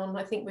to you, John.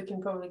 I think we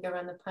can probably go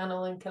around the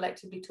panel and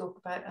collectively talk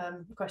about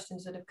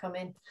questions that have come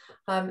in.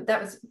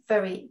 That was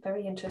very,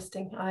 very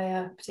interesting.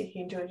 I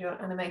particularly enjoyed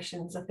your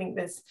animations. I think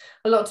there's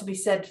a lot to be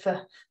said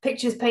for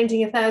pictures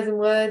painting 1,000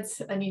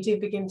 words, and you do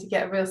begin to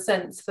get a real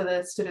sense for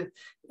the sort of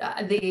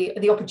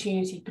the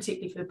opportunity,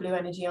 particularly for the blue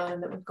energy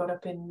island that we've got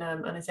up in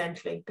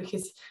Anazentli,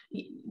 because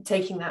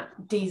taking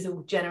that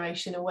diesel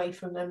generation away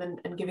from them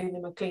and giving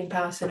them a clean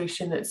power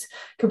solution that's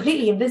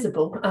completely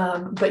invisible,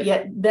 but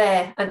yet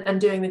there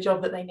and doing the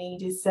job that they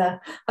need is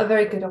a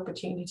very good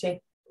opportunity.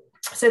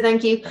 So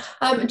thank you.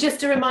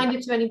 Just a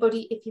reminder to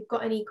anybody, if you've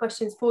got any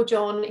questions for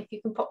John, if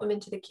you can pop them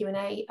into the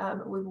Q&A,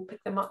 we will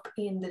pick them up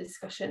in the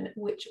discussion,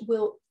 which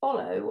will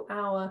follow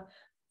our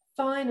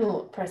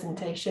final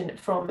presentation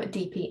from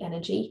DP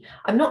Energy.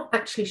 I'm not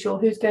actually sure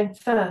who's going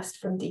first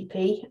from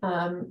DP,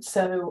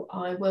 so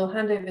I will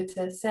hand over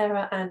to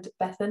Sarah and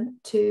Bethan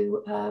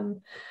to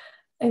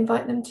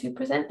invite them to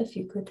present, if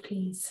you could,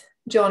 please.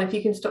 John, if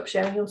you can stop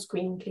sharing your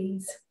screen,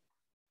 please.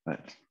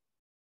 Right.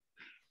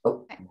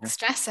 Oh. Thanks,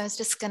 Jess. I was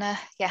just gonna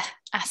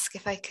ask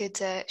if I could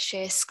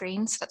share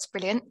screen, so that's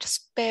brilliant.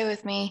 Just bear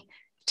with me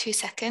 2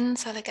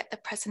 seconds while I get the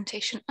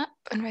presentation up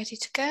and ready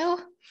to go.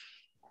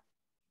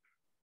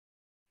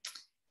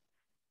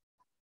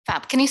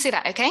 Fab, can you see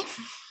that okay?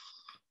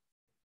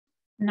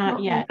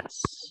 Not yet,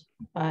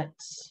 but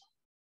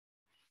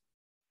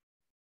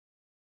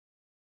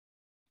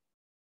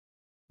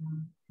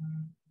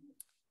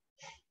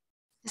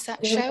is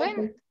that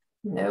showing?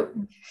 No.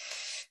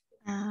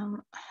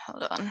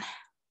 Hold on.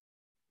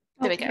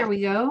 There we go. Here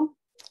we go.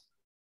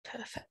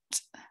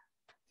 Perfect.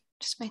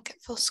 Just make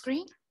it full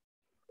screen.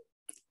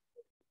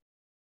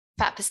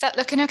 Fab, is that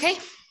looking okay?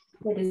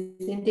 It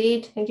is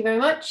indeed. Thank you very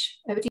much.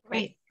 Over to you.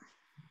 Great.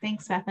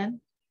 Thanks, Bethan.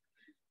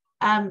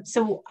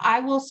 So I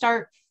will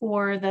start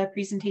for the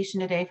presentation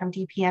today from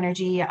DP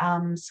Energy,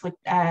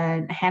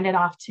 hand it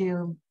off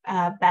to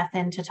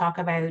Bethan to talk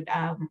about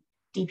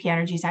DP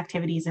Energy's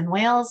activities in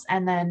Wales,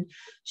 and then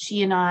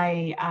she and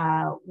I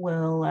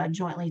will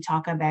jointly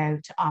talk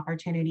about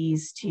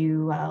opportunities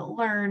to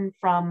learn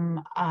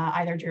from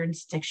either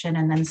jurisdiction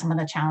and then some of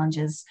the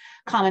challenges,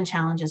 common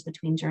challenges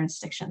between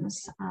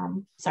jurisdictions.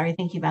 Sorry,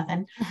 thank you,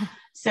 Bethan.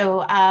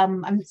 So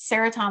I'm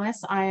Sarah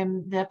Thomas.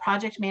 I'm the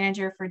project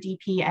manager for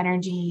DP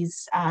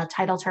Energy's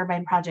tidal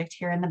turbine project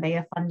here in the Bay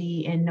of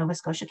Fundy in Nova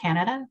Scotia,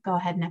 Canada. Go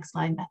ahead, next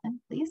slide, Bethan,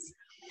 please.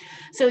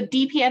 So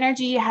DP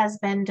Energy has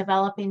been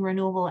developing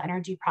renewable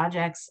energy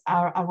projects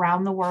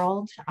around the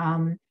world,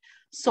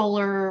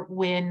 solar,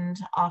 wind,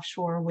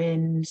 offshore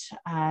wind,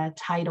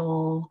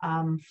 tidal,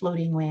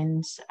 floating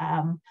wind,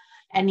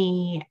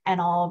 any and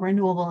all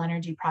renewable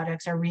energy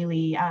projects are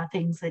really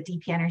things that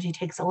DP Energy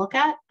takes a look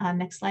at.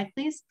 Next slide,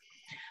 please.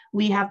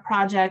 We have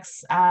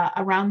projects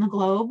around the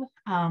globe.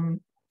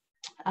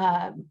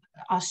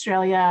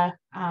 Australia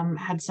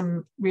had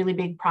some really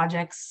big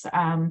projects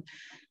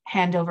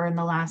handover in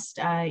the last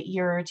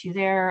year or two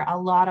there, a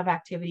lot of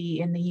activity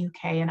in the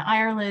UK and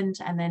Ireland.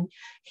 And then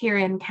here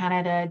in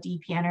Canada,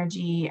 DP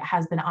Energy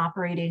has been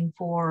operating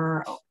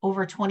for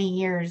over 20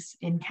 years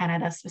in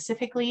Canada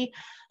specifically,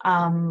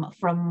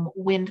 from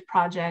wind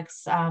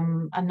projects,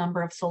 a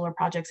number of solar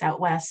projects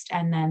out west,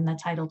 and then the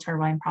tidal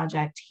turbine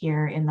project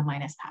here in the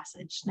Minas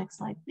Passage. Next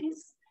slide,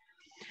 please.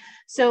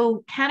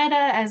 So Canada,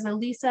 as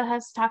Elisa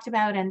has talked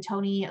about and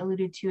Tony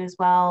alluded to as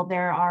well,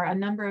 there are a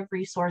number of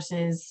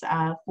resources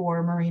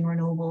for marine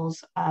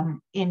renewables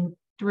in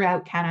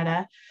throughout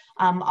Canada.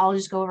 I'll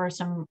just go over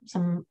some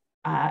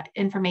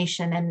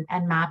information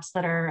and maps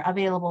that are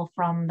available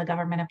from the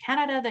Government of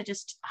Canada that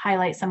just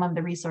highlight some of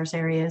the resource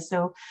areas.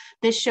 So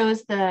this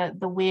shows the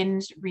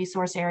wind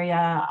resource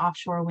area,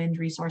 offshore wind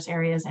resource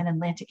areas in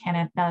Atlantic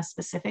Canada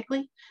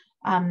specifically.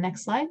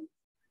 Next slide.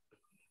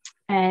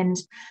 And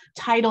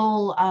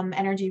tidal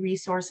energy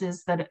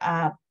resources that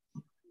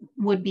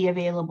would be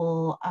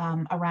available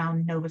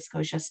around Nova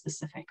Scotia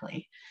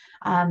specifically.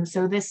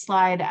 So this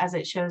slide, as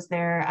it shows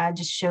there,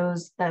 just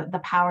shows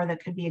the power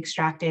that could be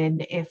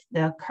extracted if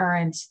the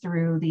currents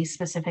through these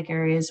specific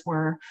areas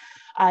were,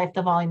 if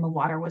the volume of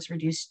water was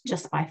reduced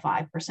just by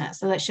 5%.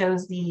 So that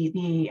shows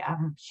the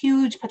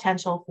huge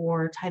potential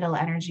for tidal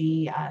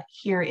energy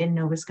here in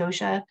Nova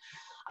Scotia.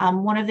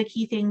 One of the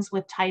key things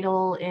with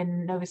tidal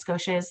in Nova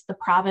Scotia is the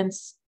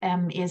province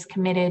is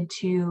committed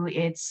to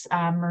its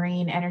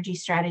marine energy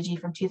strategy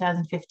from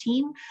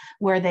 2015,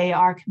 where they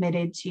are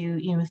committed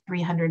to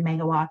 300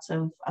 megawatts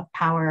of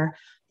power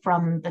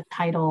from the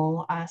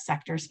tidal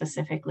sector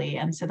specifically.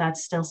 And so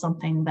that's still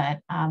something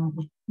that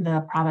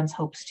the province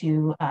hopes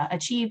to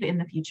achieve in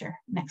the future.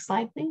 Next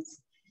slide, please.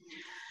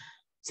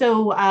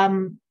 So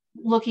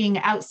looking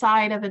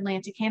outside of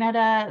Atlantic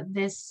Canada,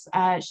 this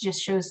just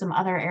shows some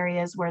other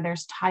areas where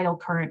there's tidal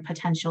current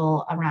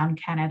potential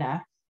around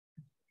Canada.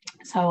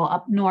 So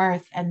up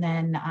north and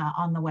then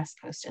on the west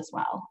coast as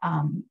well,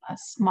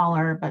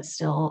 smaller but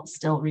still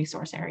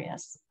resource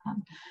areas.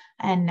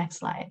 And next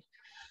slide.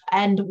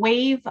 And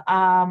wave,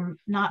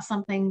 not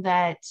something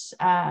that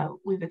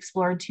we've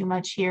explored too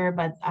much here,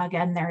 but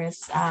again, there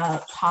is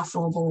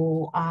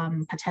possible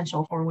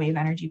potential for wave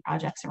energy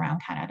projects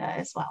around Canada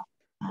as well.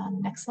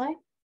 Next slide.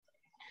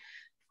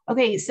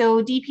 Okay,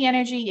 so DP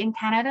Energy in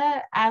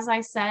Canada, as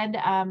I said,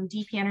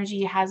 DP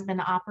Energy has been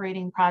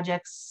operating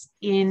projects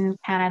in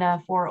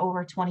Canada for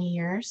over 20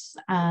 years.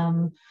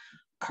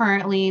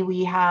 Currently,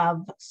 we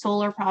have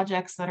solar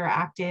projects that are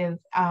active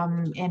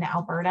in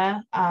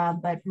Alberta,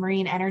 but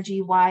marine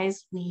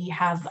energy-wise, we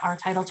have our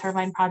tidal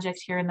turbine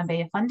project here in the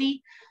Bay of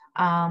Fundy,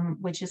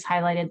 which is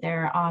highlighted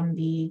there on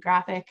the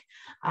graphic.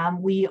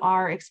 We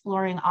are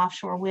exploring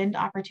offshore wind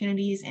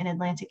opportunities in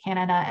Atlantic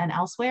Canada and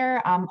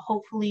elsewhere.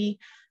 Hopefully,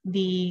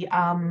 the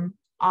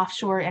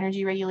offshore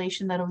energy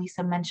regulation that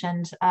Elisa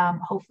mentioned,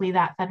 hopefully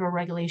that federal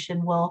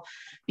regulation will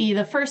be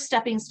the first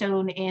stepping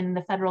stone in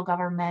the federal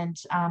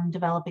government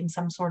developing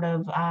some sort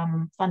of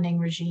funding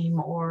regime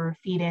or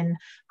feed-in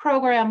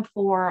program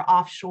for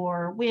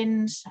offshore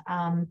wind,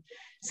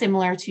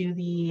 similar to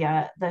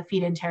the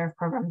feed-in tariff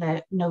program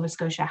that Nova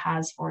Scotia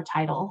has for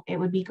tidal. It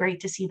would be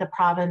great to see the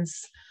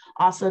province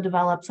also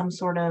develop some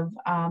sort of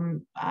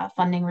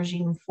funding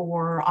regime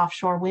for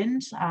offshore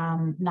wind,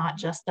 not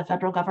just the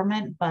federal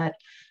government, but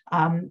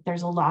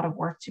there's a lot of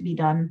work to be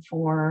done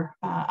for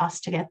us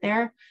to get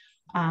there.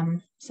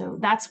 So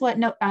that's what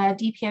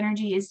DP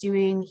Energy is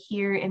doing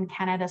here in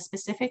Canada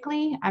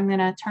specifically. I'm going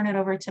to turn it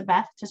over to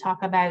Beth to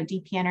talk about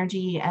DP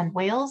Energy and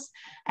Wales,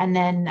 and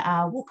then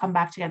we'll come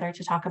back together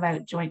to talk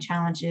about joint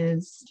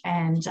challenges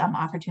and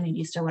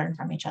opportunities to learn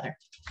from each other.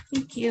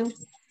 Thank you.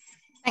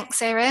 Thanks,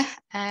 Sarah.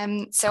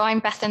 So I'm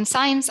Bethan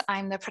Symes.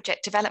 I'm the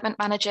Project Development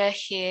Manager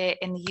here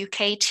in the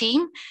UK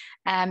team.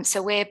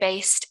 So we're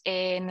based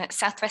in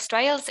South West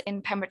Wales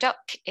in Pembroke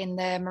in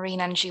the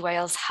Marine Energy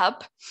Wales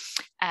hub.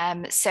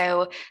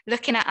 So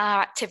looking at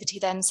our activity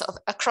then sort of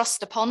across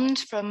the pond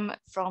from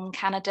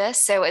Canada.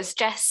 So as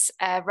Jess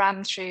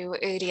ran through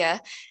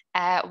earlier,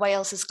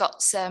 Wales has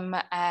got some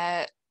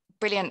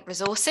brilliant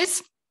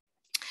resources.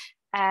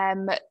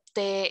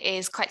 There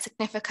is quite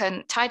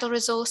significant tidal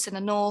resource in the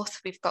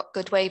north. We've got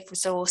good wave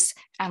resource,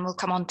 and we'll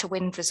come on to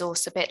wind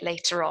resource a bit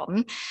later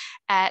on.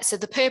 So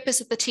the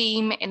purpose of the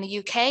team in the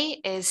UK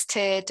is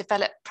to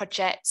develop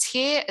projects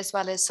here, as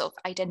well as sort of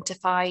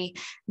identify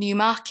new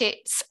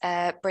markets,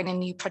 bringing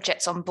new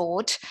projects on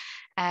board.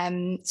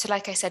 So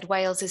like I said,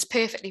 Wales is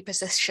perfectly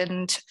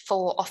positioned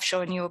for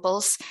offshore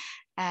renewables.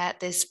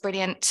 There's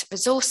brilliant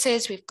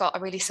resources. We've got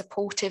a really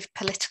supportive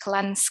political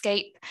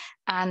landscape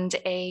and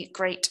a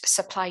great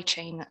supply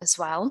chain as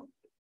well.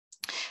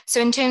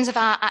 So in terms of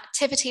our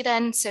activity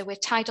then, so we're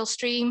tidal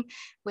stream,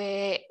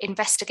 we're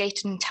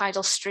investigating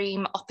tidal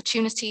stream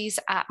opportunities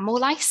at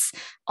Morlice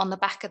on the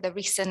back of the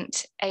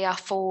recent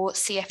AR4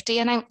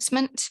 CFD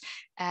announcement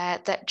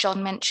that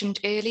John mentioned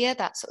earlier,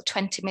 that sort of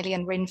 20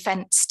 million ring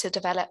fence to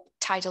develop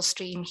tidal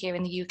stream here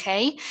in the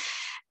UK.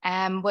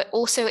 We're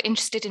also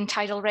interested in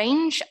tidal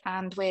range,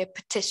 and we're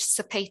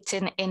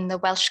participating in the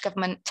Welsh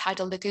Government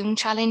Tidal Lagoon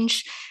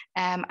Challenge,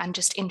 and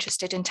just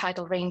interested in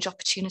tidal range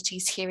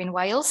opportunities here in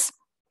Wales.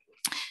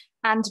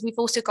 And we've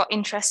also got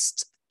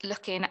interest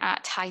looking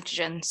at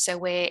hydrogen. So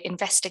we're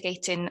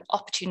investigating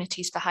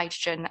opportunities for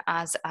hydrogen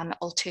as an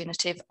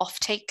alternative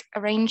offtake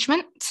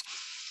arrangement.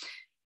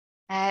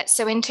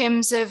 So in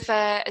terms of,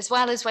 as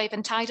well as wave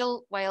and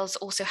tidal, Wales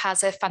also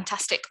has a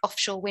fantastic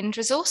offshore wind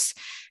resource.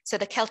 So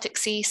the Celtic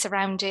Sea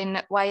surrounding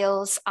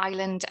Wales,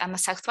 Ireland and the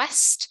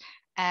southwest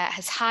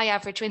has high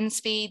average wind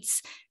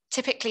speeds,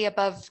 typically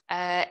above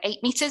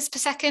 8 meters per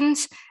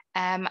second,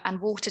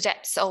 and water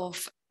depths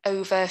of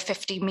over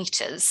 50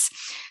 metres.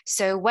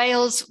 So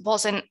Wales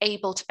wasn't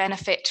able to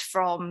benefit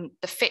from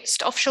the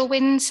fixed offshore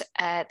wind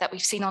that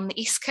we've seen on the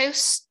East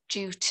Coast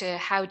due to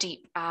how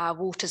deep our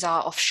waters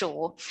are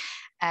offshore.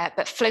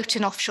 But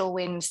floating offshore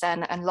wind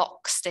then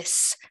unlocks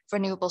this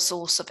renewable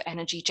source of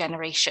energy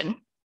generation.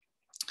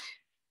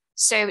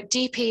 So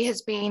DP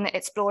has been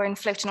exploring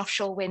floating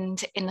offshore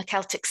wind in the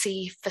Celtic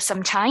Sea for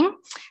some time.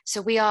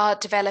 So we are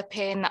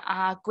developing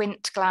our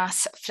Gwent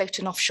Glass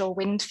floating offshore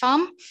wind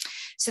farm.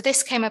 So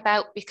this came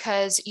about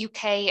because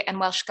UK and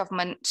Welsh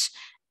government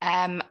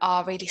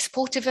are really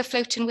supportive of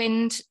floating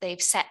wind.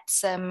 They've set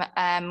some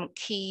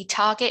key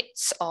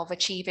targets of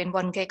achieving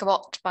 1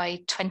 gigawatt by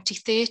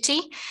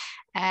 2030.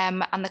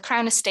 And the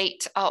Crown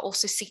Estate are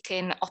also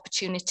seeking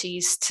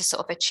opportunities to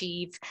sort of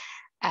achieve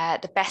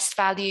the best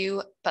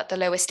value, but the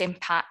lowest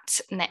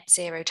impact net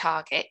zero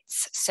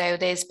targets. So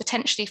there's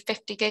potentially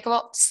 50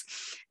 gigawatts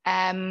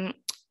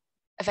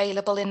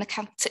available in the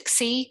Celtic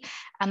Sea,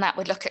 and that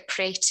would look at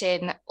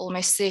creating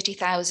almost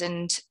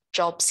 30,000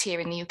 jobs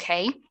here in the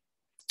UK,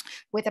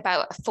 with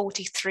about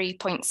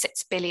 43.6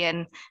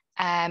 billion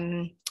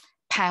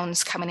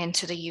pounds coming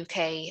into the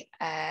UK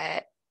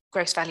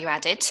gross value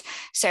added.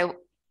 So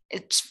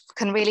it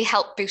can really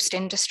help boost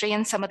industry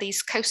in some of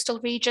these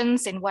coastal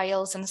regions in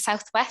Wales and the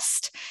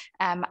southwest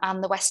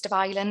and the west of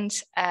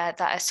Ireland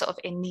that are sort of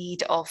in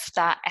need of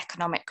that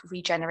economic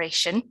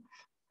regeneration.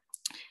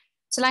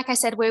 So like I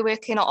said, we're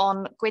working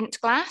on Gwent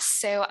Glass.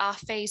 So our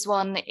phase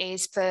 1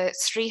 is for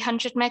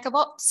 300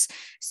 megawatts.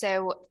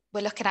 So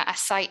we're looking at a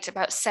site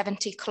about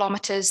 70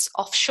 kilometres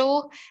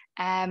offshore,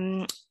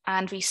 and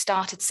we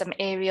started some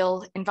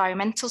aerial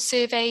environmental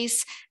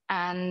surveys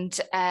and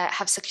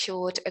have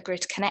secured a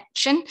grid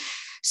connection.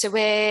 So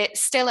we're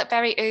still at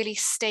very early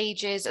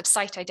stages of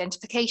site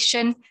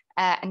identification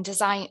and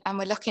design, and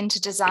we're looking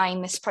to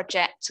design this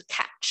project to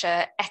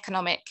capture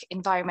economic,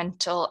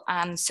 environmental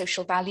and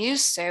social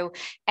values. So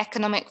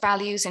economic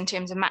values in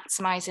terms of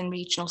maximising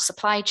regional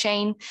supply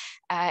chain,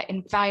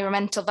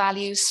 environmental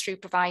values through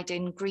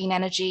providing green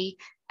energy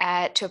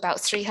to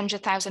about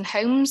 300,000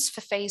 homes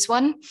for phase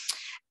 1,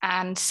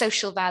 and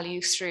social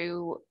value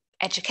through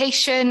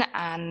education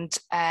and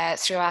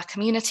through our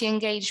community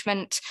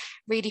engagement,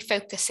 really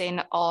focusing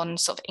on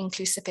sort of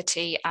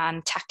inclusivity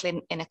and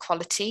tackling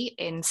inequality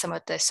in some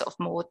of the sort of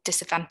more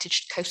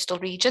disadvantaged coastal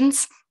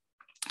regions.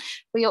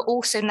 We are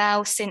also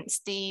now,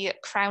 since the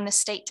Crown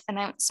Estate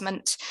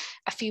announcement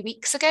a few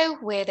weeks ago,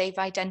 where they've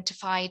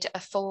identified a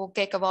 4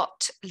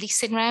 gigawatt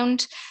leasing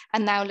round,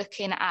 and now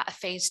looking at a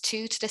phase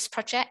 2 to this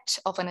project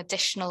of an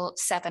additional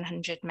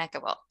 700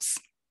 megawatts.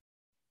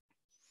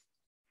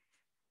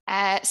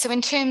 So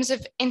in terms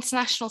of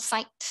international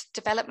site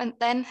development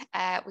then,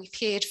 we've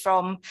heard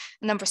from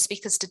a number of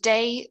speakers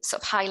today,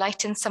 sort of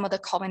highlighting some of the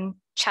common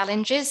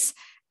challenges.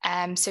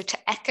 So to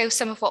echo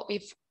some of what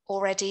we've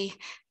already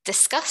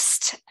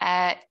discussed,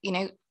 you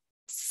know,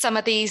 some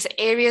of these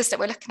areas that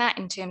we're looking at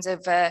in terms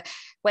of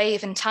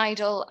wave and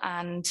tidal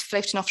and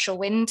floating offshore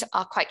wind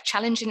are quite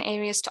challenging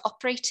areas to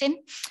operate in.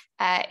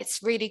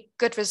 It's really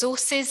good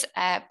resources,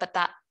 but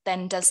that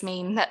then does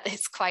mean that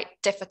it's quite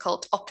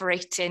difficult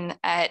operating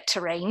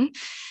terrain.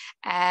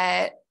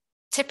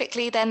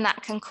 Typically then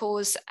that can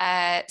cause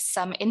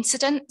some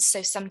incidents.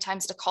 So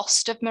sometimes the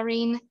cost of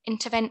marine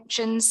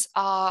interventions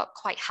are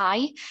quite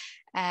high.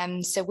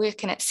 So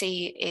working at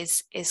sea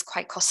is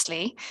quite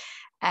costly.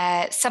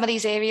 Some of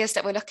these areas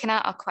that we're looking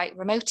at are quite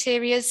remote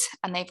areas,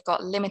 and they've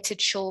got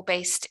limited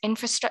shore-based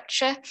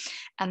infrastructure,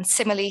 and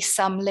similarly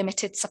some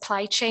limited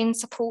supply chain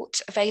support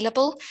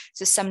available.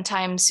 So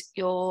sometimes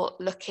you're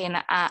looking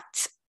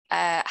at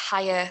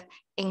higher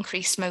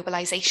increased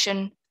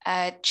mobilisation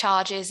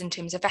charges in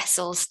terms of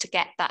vessels to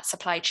get that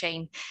supply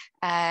chain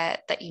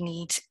that you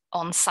need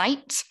on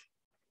site.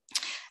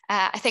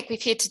 I think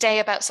we've heard today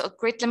about sort of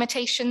grid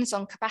limitations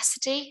on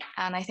capacity,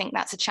 and I think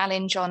that's a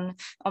challenge on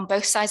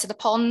both sides of the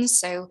pond.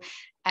 So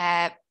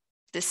the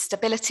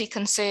stability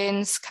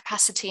concerns,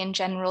 capacity in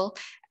general,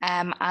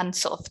 and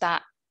sort of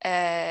that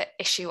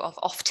issue of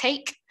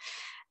offtake.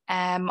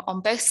 On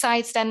both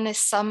sides then there's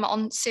some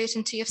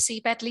uncertainty of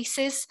seabed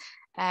leases.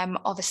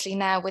 Obviously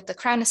now with the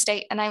Crown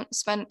Estate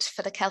announcement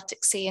for the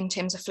Celtic Sea in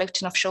terms of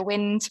floating offshore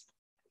wind,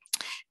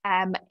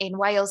 in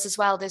Wales as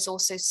well, there's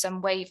also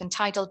some wave and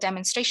tidal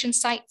demonstration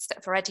sites that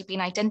have already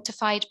been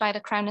identified by the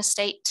Crown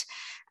Estate.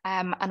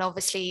 And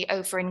obviously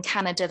over in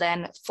Canada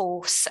then,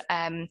 Force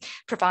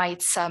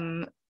provides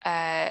some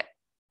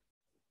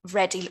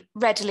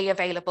readily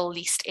available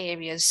leased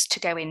areas to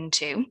go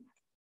into.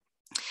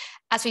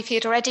 As we've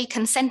heard already,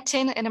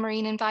 consenting in a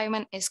marine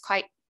environment is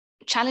quite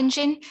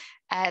challenging.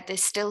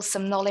 There's still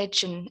some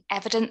knowledge and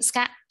evidence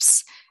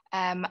gaps.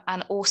 And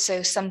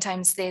also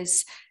sometimes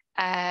there's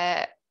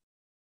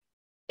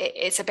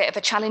it's a bit of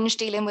a challenge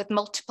dealing with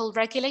multiple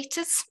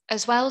regulators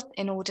as well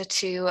in order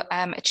to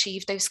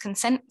achieve those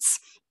consents.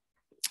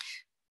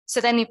 So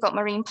then you've got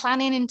marine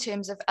planning in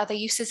terms of other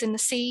uses in the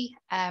sea.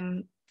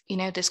 You you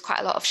know, there's quite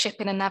a lot of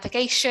shipping and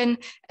navigation,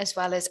 as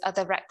well as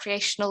other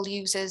recreational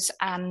users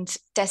and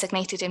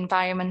designated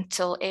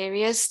environmental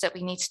areas that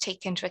we need to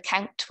take into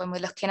account when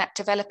we're looking at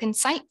developing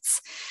sites.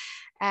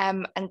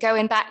 And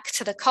going back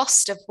to the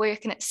cost of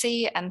working at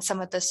sea and some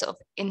of the sort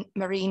of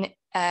marine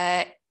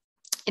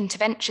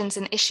interventions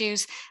and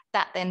issues,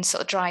 that then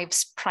sort of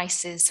drives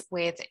prices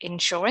with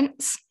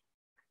insurance.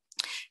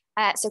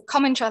 So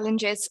common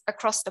challenges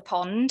across the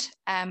pond,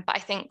 but I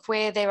think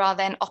where there are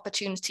then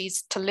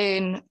opportunities to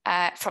learn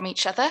from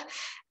each other,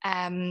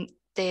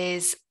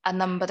 there's a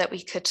number that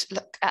we could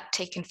look at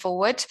taking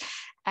forward.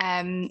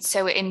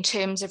 So in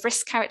terms of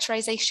risk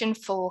characterisation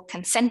for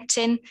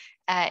consenting,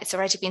 it's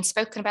already been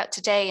spoken about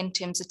today in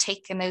terms of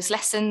taking those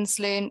lessons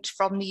learned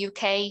from the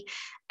UK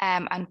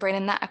and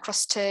bringing that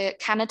across to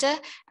Canada.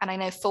 And I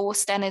know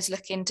Forsten is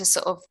looking to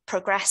sort of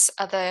progress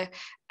other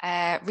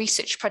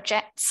research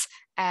projects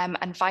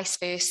and vice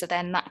versa,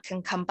 then that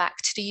can come back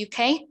to the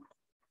UK.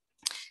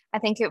 I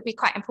think it would be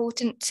quite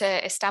important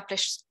to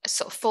establish a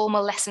sort of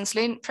formal lessons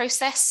learned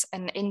process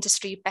and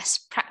industry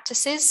best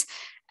practices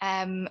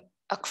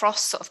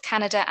across sort of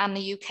Canada and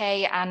the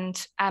UK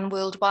and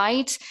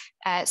worldwide.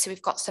 So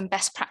we've got some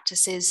best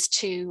practices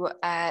to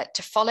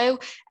follow,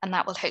 and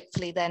that will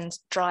hopefully then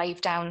drive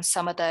down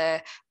some of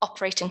the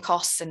operating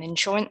costs and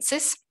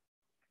insurances.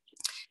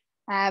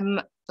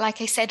 Like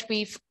I said,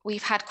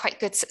 we've had quite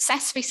good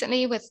success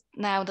recently with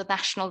now the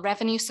national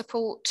revenue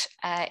support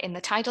in the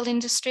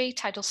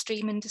tidal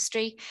stream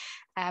industry.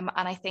 And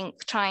I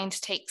think trying to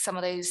take some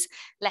of those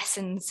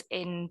lessons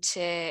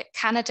into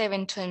Canada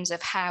in terms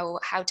of how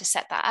to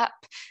set that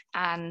up,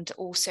 and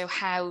also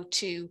how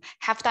to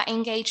have that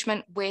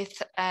engagement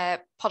with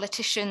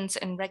politicians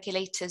and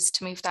regulators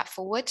to move that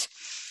forward.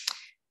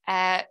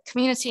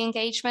 Community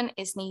engagement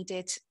is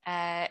needed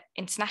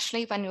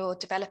internationally when you're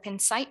developing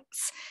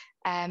sites.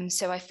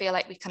 So I feel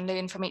like we can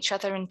learn from each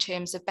other in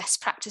terms of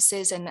best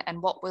practices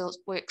and what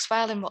works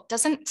well and what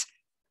doesn't.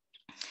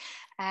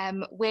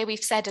 Where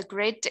we've said a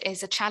grid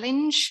is a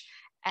challenge,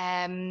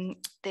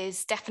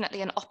 there's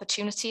definitely an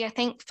opportunity, I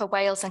think, for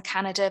Wales and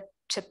Canada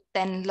to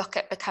then look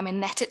at becoming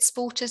net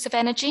exporters of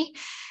energy.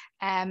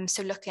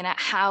 So looking at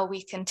how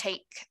we can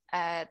take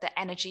the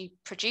energy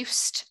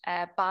produced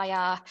by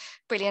our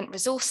brilliant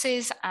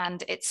resources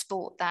and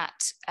export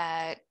that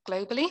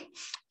globally,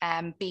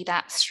 be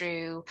that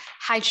through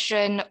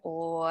hydrogen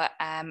or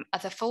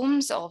other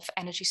forms of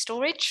energy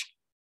storage.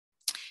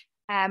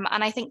 And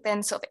I think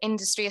then sort of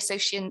industry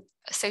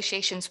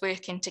associations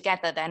working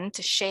together then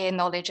to share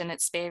knowledge and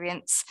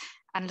experience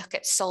and look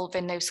at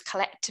solving those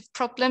collective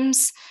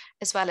problems,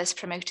 as well as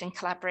promoting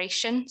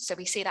collaboration. So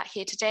we see that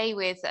here today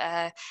with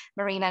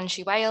Marine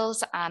Energy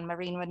Wales and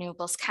Marine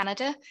Renewables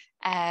Canada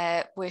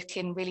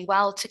working really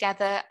well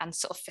together and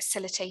sort of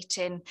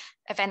facilitating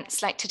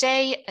events like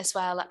today, as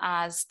well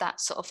as that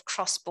sort of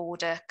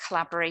cross-border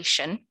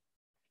collaboration.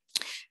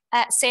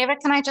 Sarah,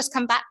 can I just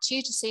come back to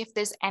you to see if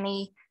there's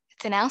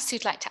anything else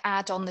you'd like to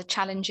add on the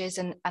challenges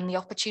and the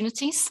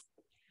opportunities?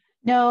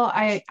 No,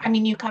 I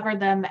mean, you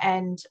covered them,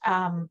 and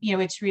you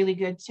know, it's really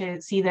good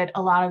to see that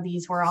a lot of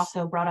these were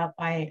also brought up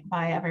by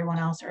everyone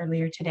else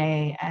earlier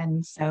today.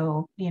 And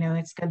so, you know,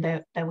 it's good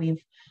that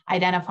we've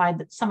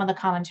identified some of the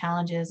common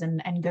challenges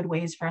and good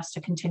ways for us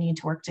to continue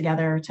to work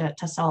together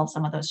to solve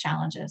some of those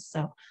challenges.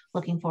 So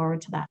looking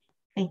forward to that.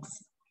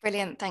 Thanks.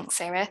 Brilliant, thanks,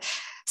 Sarah.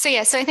 So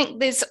yeah, so I think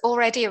there's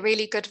already a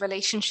really good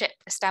relationship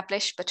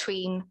established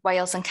between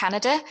Wales and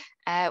Canada.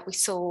 We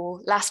saw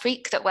last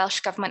week that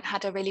Welsh Government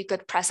had a really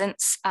good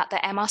presence at the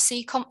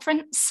MRC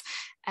conference.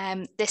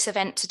 This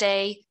event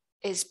today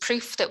is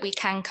proof that we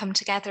can come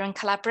together and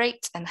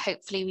collaborate, and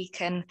hopefully we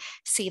can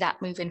see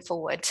that moving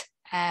forward.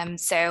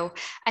 So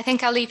I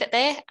think I'll leave it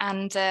there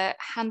and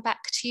hand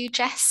back to you,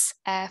 Jess,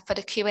 for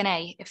the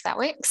Q&A, if that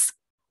works.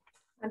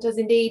 That does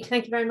indeed.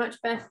 Thank you very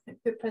much, Beth.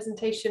 Good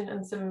presentation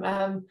and some,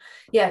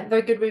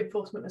 very good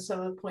reinforcement of some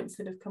of the points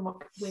that have come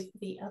up with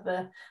the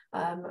other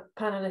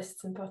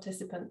panelists and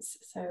participants.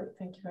 So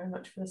thank you very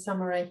much for the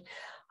summary.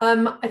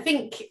 I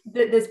think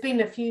that there's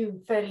been a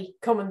few fairly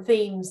common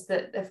themes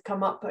that have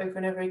come up over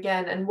and over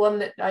again. And one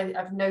that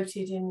I've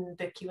noted in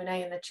the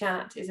Q&A in the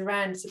chat is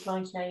around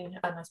supply chain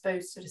and I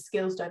suppose sort of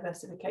skills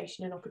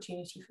diversification and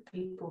opportunity for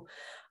people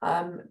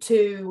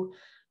to,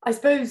 I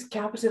suppose,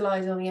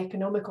 capitalise on the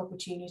economic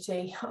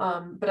opportunity,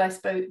 but I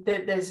suppose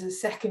that there's a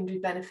secondary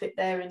benefit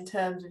there in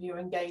terms of your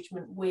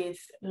engagement with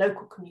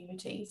local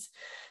communities.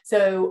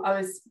 So I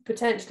was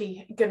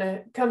potentially going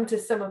to come to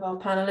some of our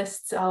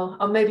panellists.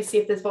 I'll maybe see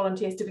if there's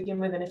volunteers to begin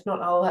with, and if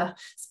not, I'll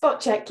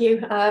spot check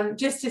you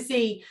just to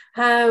see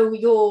how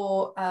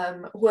you're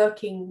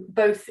working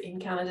both in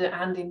Canada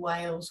and in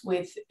Wales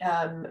with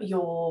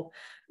your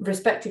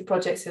respective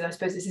projects. And I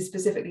suppose this is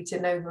specifically to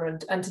Nova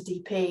and to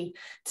DP,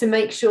 to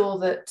make sure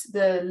that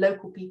the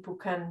local people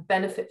can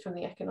benefit from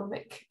the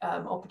economic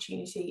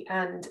opportunity,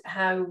 and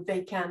how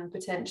they can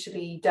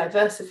potentially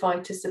diversify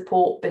to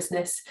support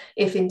business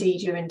if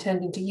indeed you're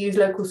intending to use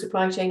local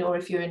supply chain, or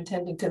if you're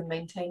intending to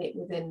maintain it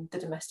within the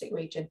domestic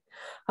region.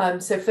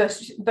 So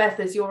first, Beth,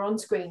 as you're on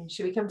screen,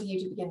 should we come to you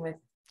to begin with?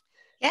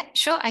 Yeah,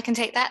 sure, I can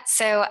take that.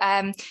 So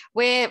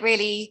we're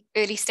really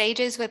early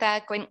stages with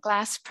our Gwent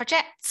Glass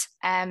project,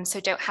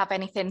 so don't have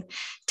anything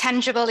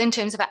tangible in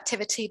terms of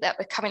activity that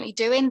we're currently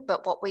doing,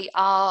 but what we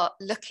are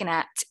looking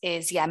at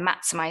is,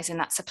 maximising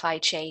that supply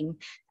chain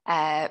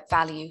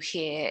value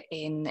here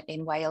in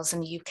Wales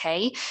and the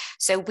UK.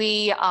 So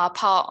we are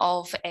part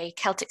of a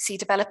Celtic Sea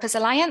Developers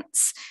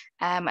Alliance,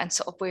 and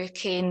sort of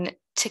working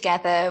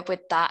together with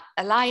that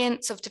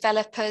alliance of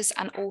developers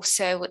and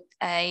also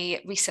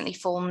a recently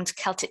formed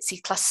Celtic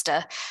Sea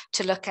cluster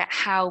to look at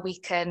how we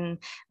can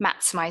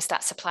maximise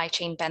that supply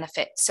chain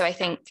benefit. So I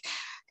think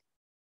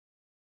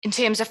in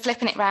terms of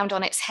flipping it round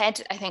on its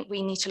head, I think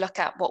we need to look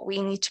at what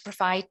we need to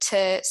provide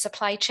to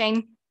supply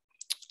chain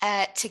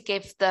to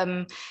give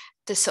them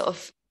the sort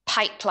of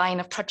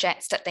pipeline of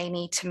projects that they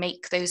need to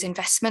make those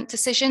investment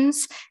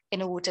decisions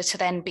in order to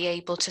then be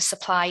able to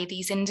supply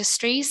these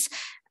industries.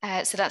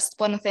 So that's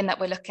one thing that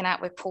we're looking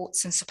at with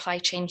ports and supply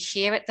chain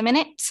here at the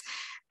minute.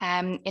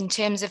 In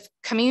terms of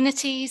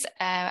communities,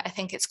 I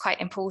think it's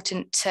quite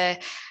important to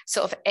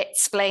sort of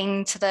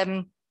explain to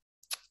them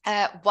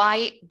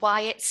why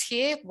it's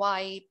here,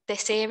 why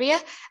this area.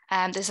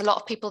 There's a lot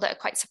of people that are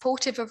quite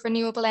supportive of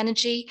renewable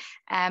energy,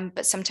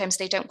 but sometimes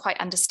they don't quite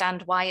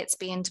understand why it's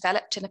being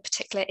developed in a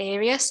particular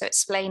area. So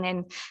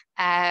explaining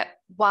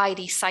why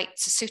these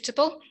sites are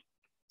suitable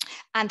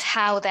and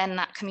how then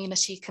that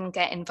community can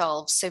get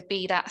involved. So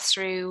be that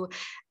through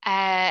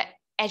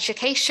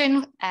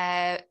education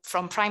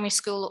from primary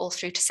school all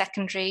through to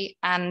secondary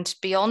and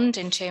beyond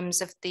in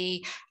terms of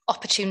the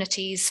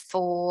opportunities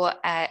for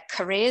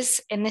careers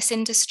in this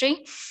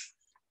industry,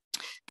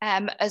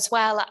 as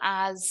well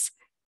as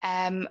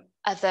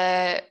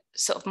other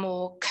sort of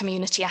more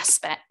community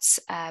aspects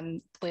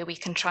where we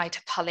can try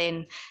to pull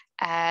in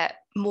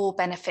more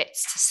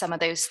benefits to some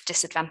of those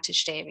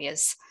disadvantaged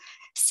areas.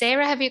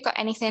 Sarah, have you got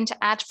anything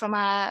to add from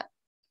our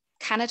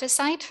Canada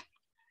side?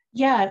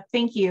 Yeah,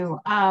 thank you.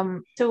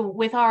 So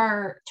with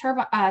our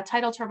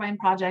tidal turbine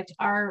project,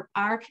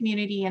 our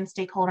community and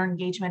stakeholder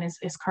engagement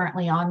is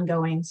currently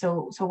ongoing.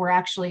 So we're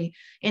actually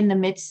in the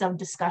midst of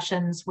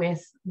discussions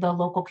with the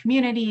local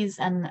communities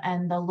and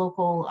the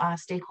local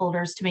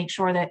stakeholders to make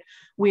sure that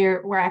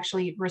we're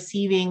actually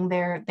receiving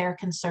their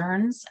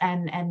concerns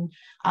and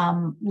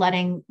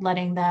letting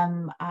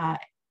them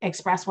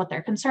express what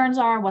their concerns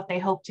are, what they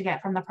hope to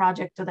get from the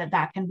project, so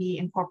that can be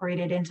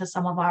incorporated into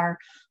some of our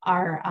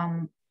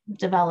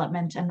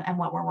development and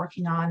what we're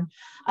working on.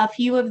 A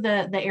few of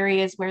the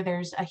areas where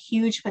there's a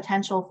huge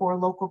potential for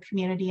local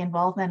community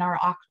involvement are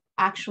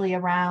actually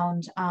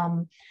around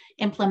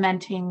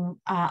implementing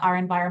our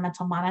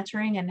environmental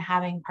monitoring and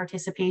having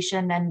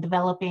participation and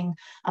developing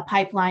a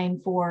pipeline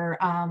for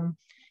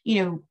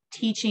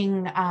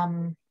teaching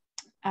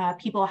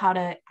people how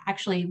to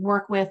actually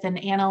work with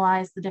and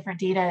analyze the different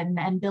data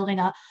and building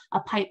a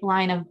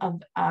pipeline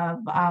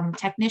of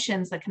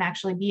technicians that can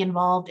actually be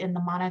involved in the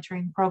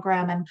monitoring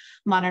program and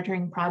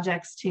monitoring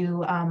projects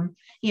to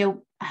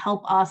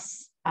help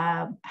us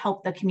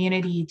help the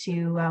community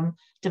to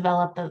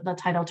develop the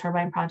tidal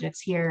turbine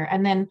projects here.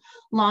 And then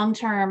long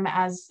term,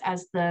 as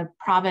the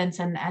province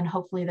and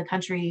hopefully the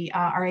country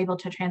are able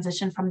to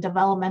transition from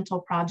developmental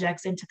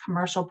projects into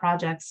commercial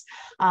projects,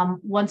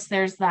 once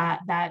there's that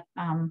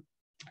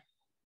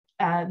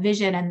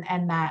vision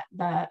and that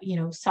the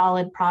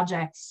solid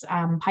projects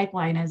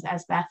pipeline,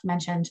 as Beth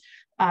mentioned,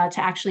 to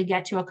actually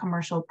get to a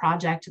commercial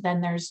project,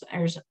 then there's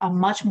a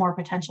much more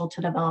potential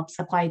to develop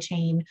supply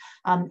chain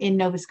in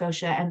Nova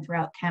Scotia and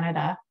throughout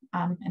Canada.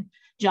 And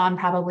John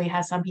probably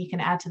has some he can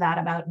add to that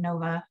about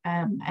Nova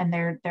and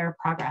their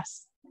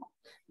progress.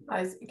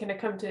 I was going to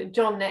come to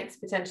John next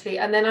potentially,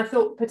 and then I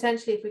thought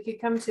potentially if we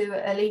could come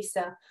to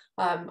Elisa,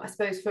 I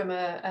suppose from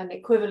an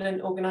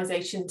equivalent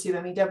organisation to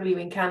MEW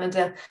in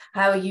Canada,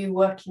 how are you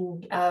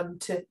working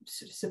to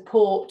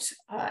support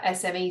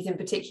SMEs in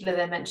particular?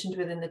 They're mentioned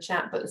within the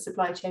chat, but the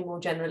supply chain more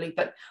generally.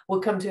 But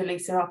we'll come to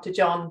Elisa after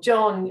John.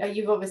 John,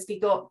 you've obviously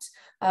got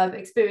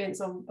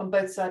experience on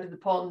both sides of the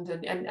pond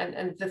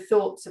and the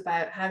thoughts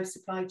about how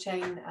supply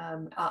chain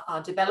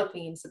are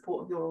developing in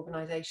support of your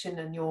organisation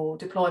and your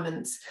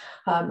deployments.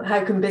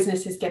 How can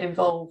businesses get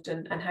involved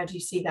and how do you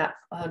see that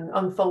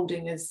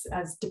unfolding as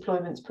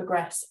deployments progress?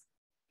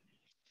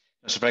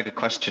 That's a very good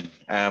question.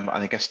 And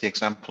I guess the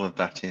example of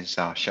that is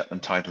our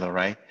Shetland Tidal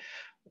Array,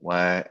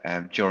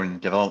 where during the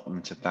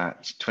development of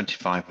that,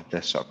 25 of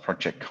the sort of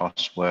project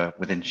costs were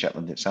within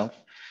Shetland itself.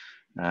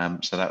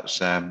 So that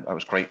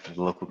was great for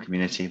the local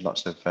community.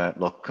 Lots of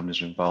local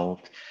companies were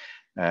involved.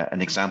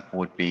 An example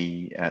would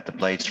be the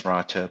blades for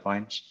our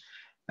turbines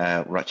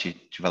were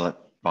actually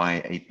developed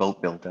by a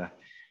boat builder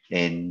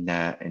in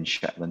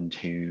Shetland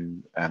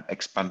who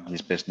expanded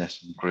his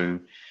business and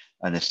grew,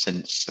 and has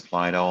since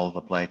supplied all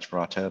the blades for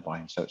our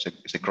turbines. So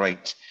it's a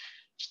great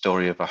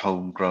story of a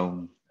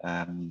homegrown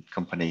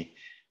company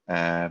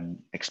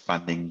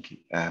expanding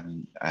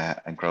and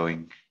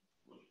growing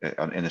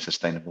in a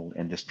sustainable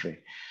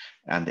industry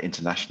and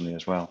internationally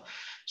as well.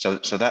 So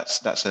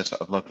that's a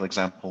sort of local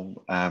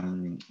example.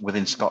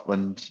 Within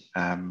Scotland,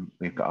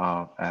 we've got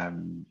our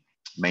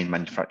main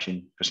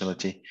manufacturing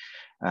facility,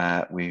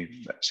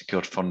 We've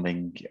secured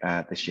funding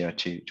this year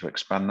to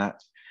expand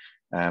that.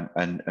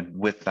 And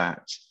with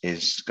that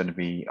is going to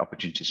be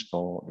opportunities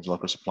for the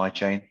local supply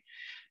chain,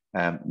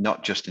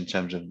 not just in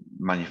terms of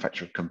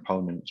manufacture of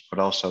components, but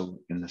also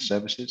in the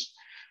services.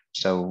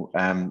 So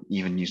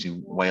even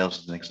using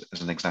Wales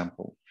as an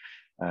example,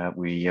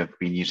 we have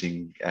been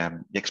using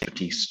the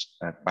expertise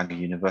at Bangor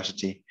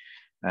University.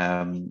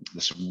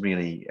 There's some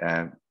really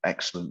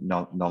excellent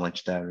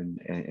knowledge there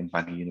in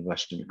Bangor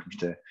University when it comes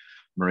to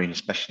marine,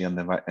 especially on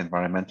the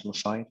environmental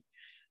side.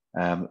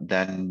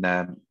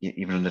 Then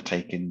even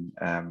undertaking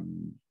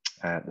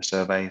the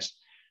surveys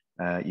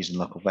using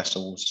local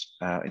vessels.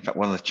 In fact,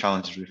 one of the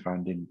challenges we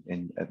found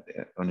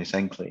on this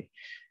Encley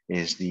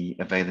is the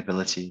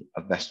availability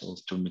of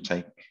vessels to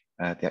undertake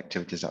the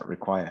activities that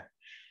require.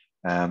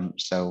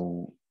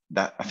 So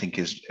that, I think,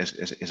 is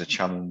a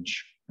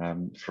challenge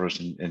for us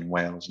in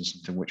Wales, and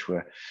something which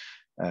we're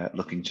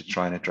looking to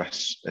try and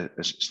address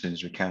as soon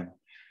as we can.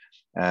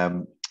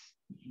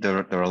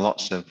 There are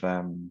lots of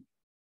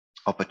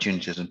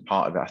opportunities, and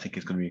part of it, I think,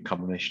 is going to be a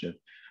combination of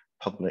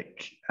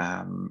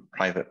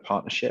public-private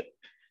partnership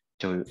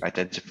to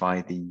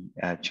identify the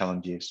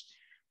challenges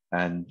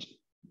and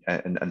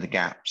the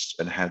gaps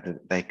and how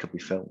they could be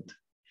filled.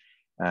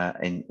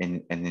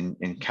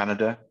 In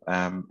Canada,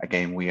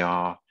 again,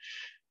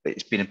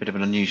 it's been a bit of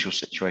an unusual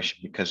situation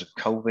because of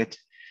COVID.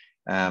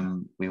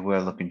 We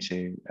were looking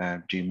to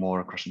do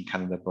more across in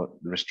Canada, but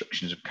the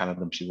restrictions of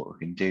Canada, and see what we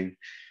can do.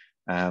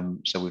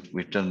 So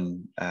we've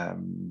done,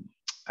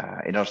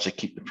 in order to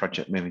keep the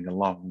project moving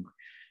along,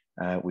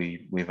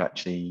 we've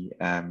actually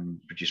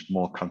produced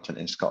more content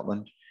in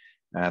Scotland,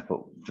 but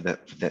for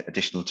the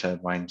additional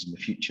turbines in the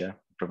future,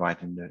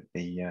 providing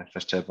the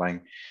first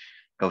turbine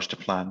goes to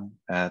plan,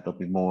 there'll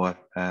be more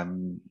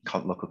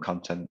local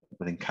content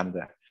within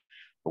Canada.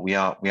 But we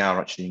are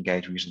actually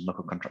engaged with using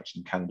local contracts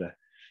in Canada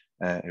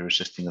who are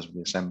assisting us with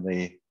the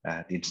assembly,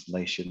 the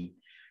installation.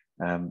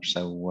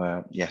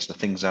 Yes, the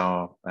things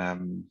are,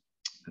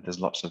 there's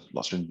lots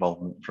of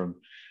involvement from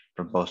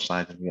both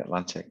sides of the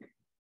Atlantic.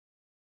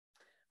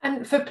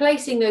 And for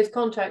placing those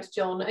contracts,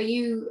 John, are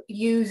you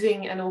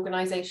using an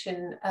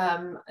organisation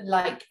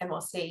like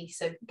MRC,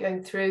 so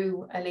going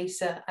through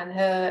Elisa and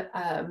her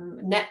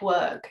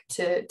network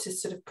to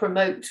sort of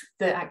promote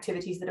the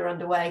activities that are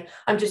underway?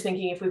 I'm just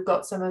thinking if we've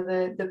got some of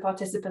the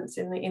participants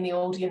in the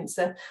audience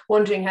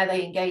wondering how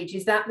they engage,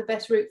 is that the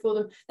best route for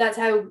them? That's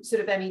how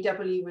sort of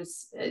MEW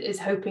is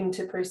hoping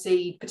to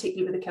proceed,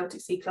 particularly with the Celtic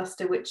Sea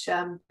cluster, which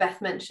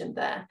Beth mentioned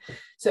there.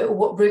 So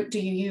what route do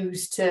you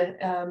use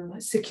to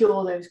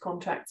secure those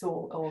contracts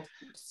or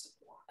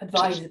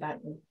advise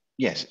about them?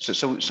 Yes,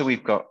 so we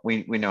know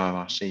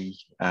MRC.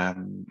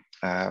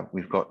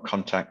 We've got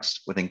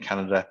contacts within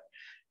Canada.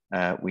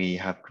 We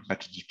have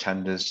competitive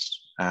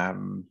tenders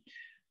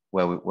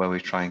where we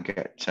try and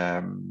get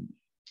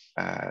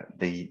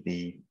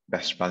the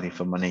best value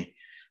for money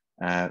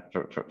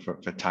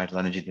for tidal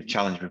energy. The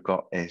challenge we've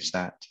got is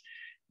that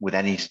with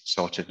any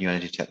sort of new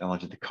energy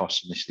technology, the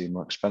costs are initially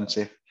more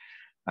expensive.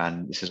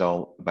 And this is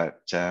all about,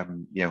 so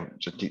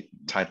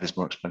tidal is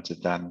more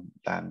expensive than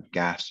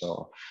gas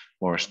or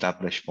more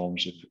established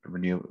forms of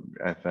renewable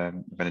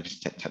energy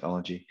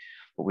technology.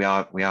 But we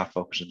are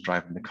focused on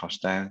driving the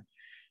cost down,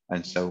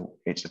 and so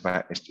it's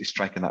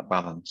striking that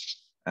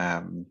balance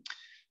to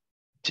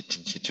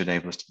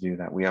enable us to do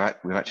that. We've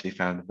actually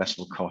found the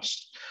vessel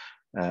costs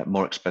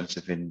more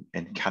expensive in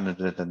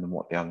Canada than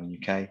what they are in the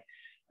UK,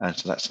 and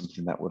so that's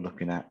something that we're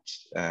looking at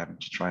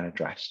to try and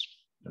address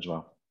as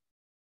well.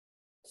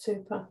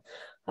 Super.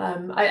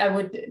 I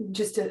would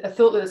just a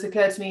thought that has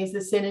occurred to me is the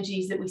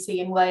synergies that we see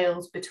in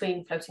Wales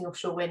between floating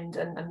offshore wind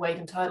and wave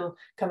and tidal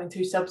coming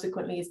through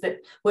subsequently, is that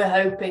we're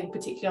hoping,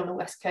 particularly on the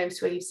west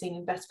coast where you've seen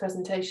in Beth's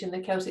presentation, the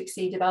Celtic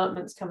Sea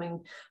developments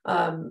coming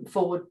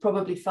forward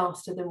probably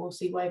faster than we'll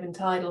see wave and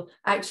tidal.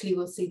 Actually,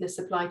 we'll see the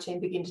supply chain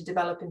begin to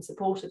develop in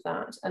support of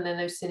that, and then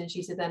those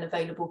synergies are then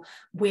available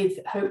with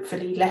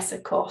hopefully lesser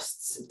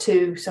costs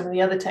to some of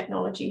the other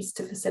technologies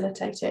to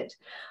facilitate it.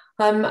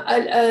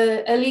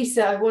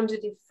 Elisa, I wondered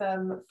if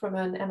from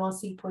an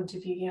MRC point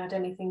of view you had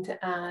anything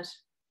to add.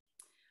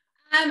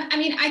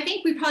 I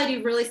think we probably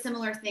do really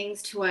similar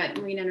things to what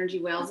Marine Energy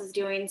Wales is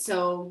doing.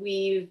 So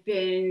we've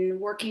been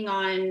working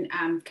on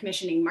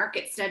commissioning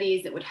market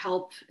studies that would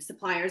help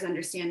suppliers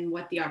understand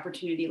what the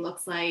opportunity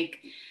looks like.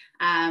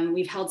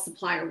 We've held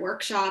supplier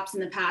workshops in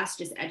the past,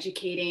 just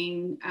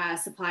educating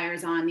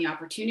suppliers on the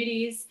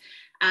opportunities.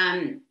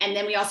 And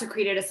then we also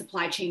created a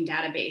supply chain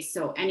database.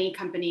 So any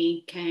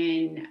company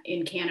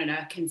in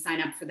Canada can sign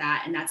up for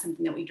that. And that's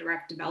something that we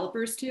direct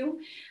developers to.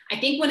 I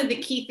think one of the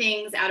key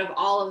things out of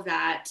all of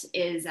that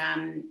is,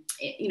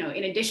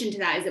 in addition to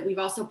that, is that we've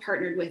also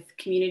partnered with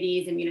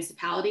communities and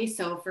municipalities.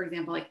 So for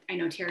example, like I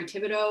know Terry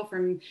Thibodeau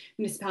from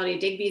Municipality of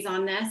Digby's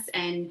on this,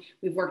 and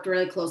we've worked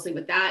really closely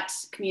with that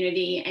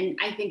community. And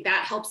I think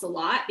that helps a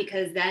lot,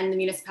 because then the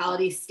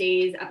municipality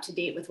stays up to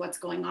date with what's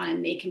going on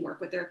and they can work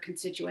with their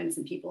constituents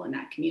and people in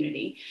that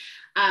community.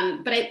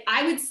 But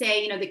I would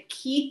say, the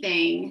key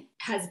thing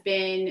has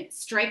been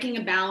striking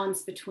a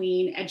balance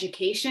between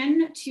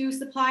education to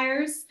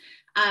suppliers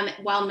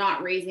while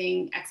not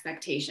raising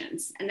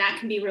expectations. And that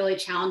can be really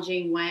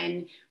challenging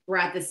when we're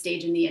at this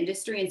stage in the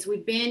industry. And so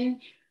we've been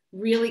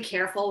really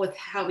careful with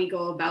how we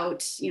go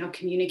about,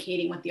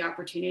 communicating what the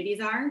opportunities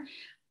are.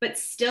 But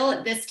still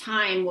at this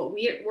time, what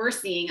we're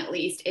seeing at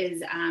least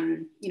is,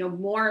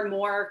 more and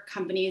more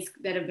companies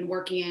that have been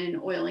working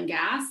in oil and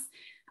gas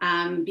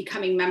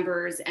becoming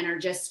members and are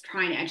just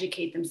trying to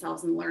educate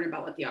themselves and learn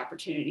about what the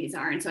opportunities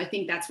are. And so I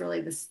think that's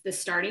really the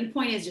starting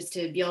point, is just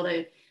to be able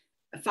to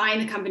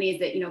find the companies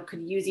that,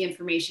 could use the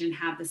information,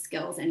 have the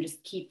skills, and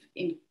just keep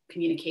in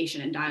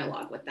communication and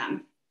dialogue with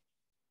them.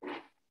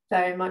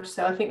 Very much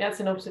so. I think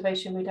that's an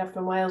observation we'd have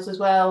from Wales as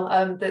well.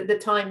 The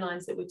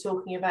timelines that we're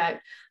talking about,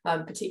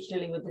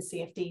 particularly with the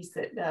CFDs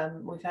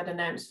that we've had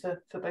announced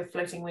for both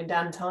floating wind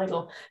and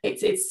tidal,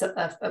 it's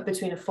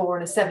between a 4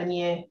 and a 7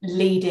 year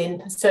lead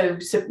in. So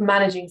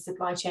managing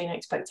supply chain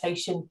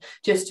expectation,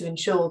 just to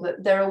ensure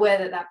that they're aware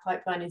that that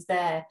pipeline is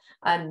there,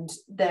 and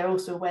they're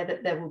also aware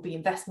that there will be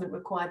investment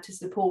required to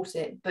support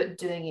it, but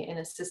doing it in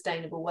a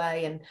sustainable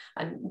way,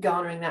 and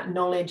garnering that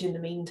knowledge in the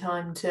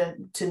meantime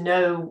to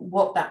know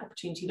what that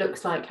opportunity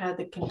looks like, how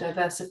they can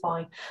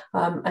diversify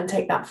and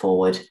take that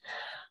forward.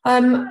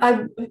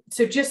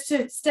 So just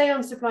to stay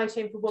on supply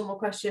chain for one more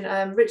question,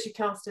 Richard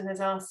Carston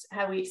has asked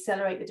how we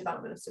accelerate the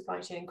development of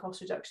supply chain and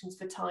cost reductions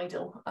for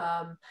tidal,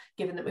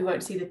 given that we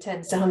won't see the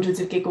tens to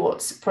hundreds of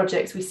gigawatts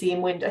projects we see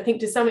in wind. I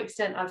think to some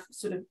extent I've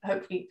sort of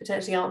hopefully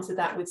potentially answered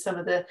that with some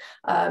of the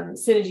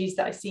synergies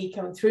that I see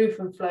coming through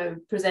from Flow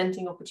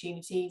presenting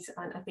opportunities,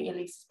 and I think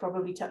Elise has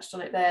probably touched on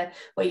it there,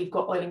 where you've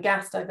got oil and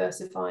gas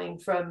diversifying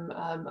from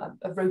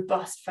a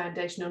robust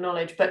foundational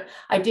knowledge. But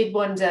I did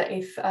wonder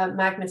if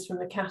Magnus from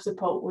the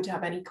Catapult would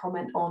have any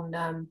comment on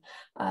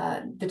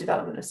the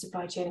development of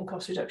supply chain and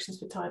cost reductions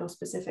for tidal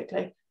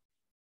specifically.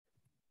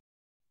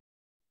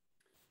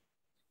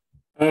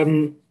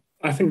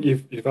 I think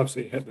you've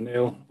absolutely hit the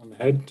nail on the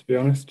head, to be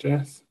honest,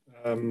 Jess.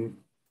 I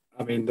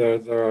mean,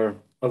 there are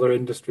other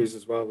industries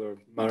as well. There are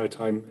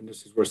maritime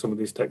industries where some of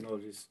these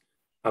technologies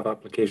have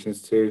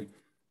applications to.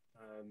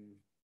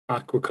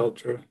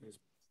 Aquaculture is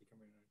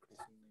becoming an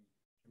increasingly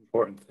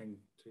important thing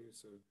too.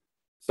 So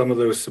some of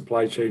those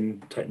supply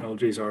chain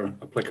technologies are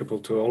applicable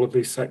to all of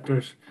these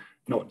sectors,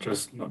 not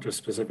just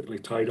specifically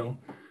tidal.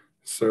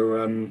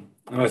 So and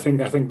I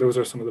think those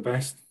are some of the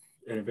best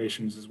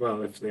innovations as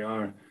well, if they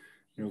are,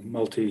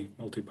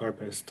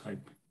 multi-purpose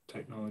type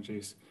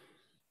technologies.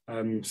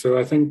 So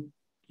I think,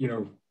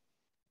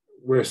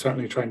 we're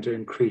certainly trying to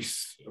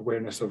increase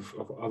awareness of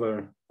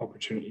other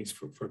opportunities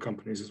for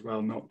companies as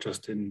well, not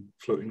just in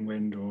floating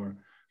wind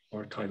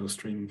or tidal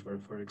stream,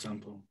 for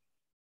example.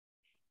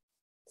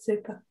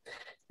 Super.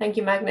 Thank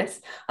you,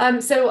 Magnus.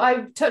 So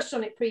I've touched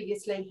on it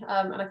previously,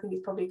 and I think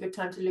it's probably a good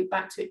time to loop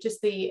back to it.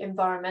 Just the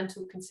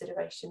environmental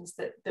considerations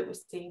that we're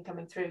seeing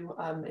coming through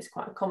is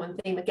quite a common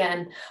theme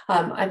again.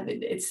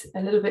 It's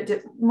a little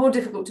bit more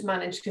difficult to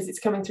manage because it's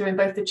coming through in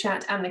both the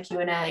chat and the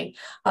Q&A.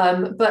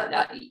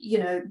 But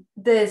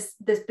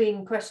there's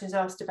been questions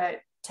asked about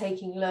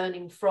taking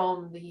learning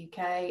from the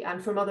UK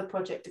and from other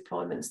project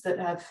deployments that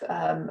have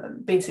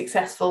been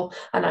successful.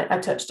 And I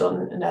touched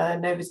on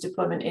Nova's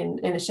deployment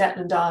in the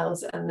Shetland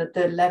Isles, and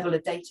the level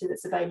of data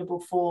that's available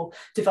for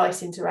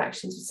device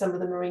interactions with some of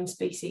the marine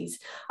species.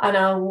 And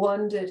I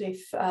wondered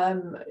if,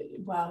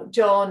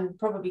 John,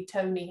 probably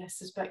Tony, I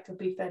suspect will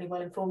be fairly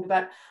well informed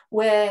about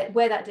where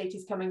that data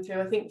is coming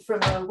through. I think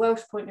from a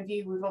Welsh point of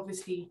view, we've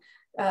obviously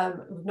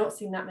we've not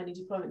seen that many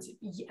deployments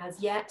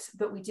as yet,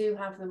 but we do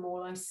have the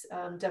Morlice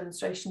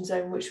demonstration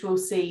zone, which will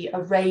see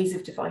arrays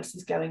of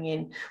devices going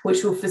in,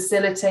 which will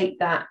facilitate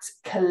that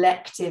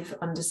collective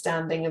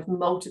understanding of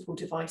multiple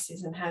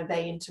devices and how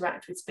they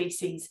interact with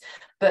species.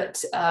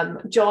 But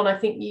John, I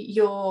think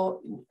your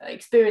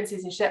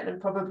experiences in Shetland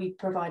probably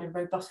provide a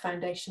robust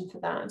foundation for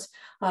that.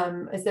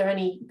 Is there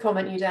any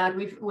comment you'd add?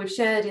 We've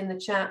shared in the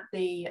chat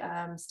the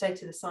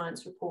State of the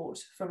Science report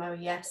from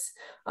OES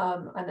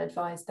and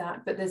advised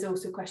that, but there's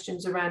also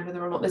questions around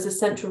whether or not there's a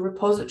central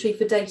repository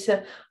for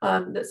data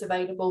that's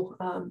available,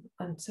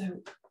 and so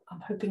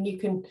I'm hoping you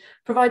can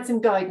provide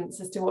some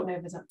guidance as to what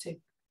Nova's up to.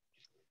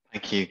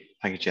 Thank you,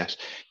 Jess.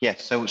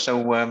 Yes,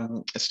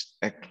 so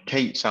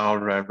Kate's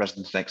our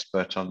resident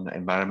expert on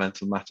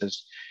environmental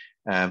matters.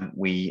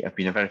 We have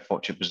been in a very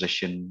fortunate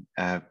position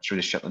through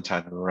the Shetland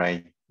Tidal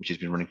Array, which has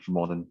been running for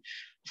more than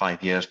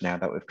 5 years now,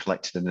 that we've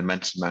collected an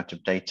immense amount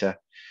of data.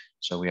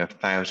 So we have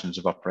thousands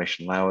of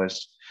operational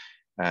hours.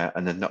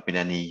 And there's not been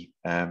any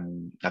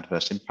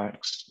adverse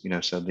impacts,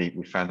 so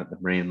we found that the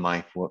marine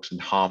life works in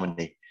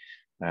harmony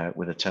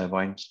with the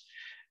turbines.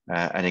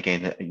 And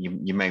again,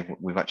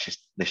 we've actually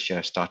this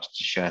year started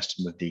to share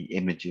some of the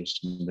images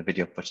and the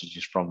video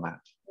footages from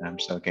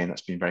that. So again,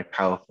 that's been very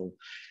powerful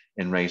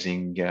in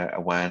raising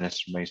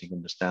awareness and raising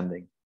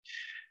understanding.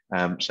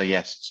 So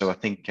yes, so I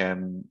think, I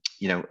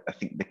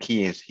think the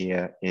key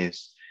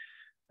is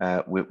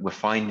we're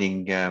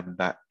finding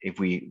that if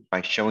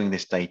by showing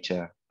this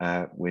data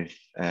with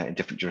in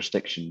different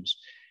jurisdictions,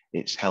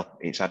 it's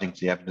adding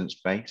to the evidence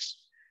base,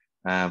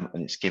 and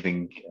it's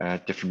giving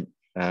different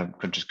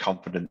countries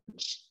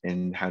confidence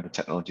in how the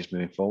technology is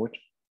moving forward.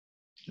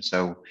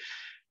 So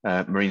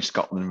Marine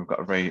Scotland, we've got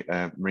a very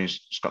Marine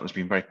Scotland's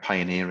been very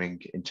pioneering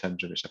in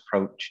terms of its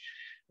approach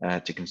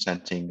to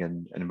consenting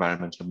and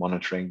environmental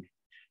monitoring.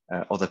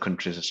 Other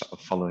countries are sort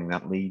of following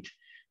that lead.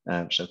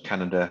 So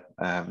Canada,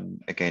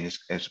 again,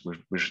 has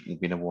recently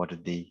been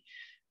awarded the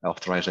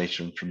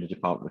authorization from the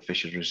Department of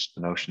Fisheries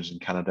and Oceans in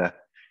Canada.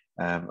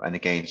 And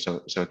again,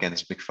 so again,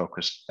 there's a big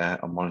focus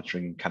on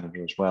monitoring in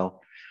Canada as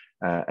well.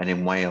 And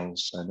in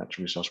Wales,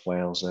 Natural Resource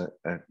Wales,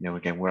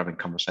 again, we're having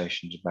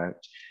conversations about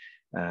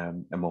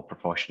a more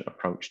proportionate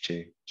approach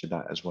to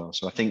that as well.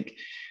 So I think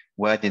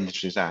where the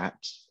industry is at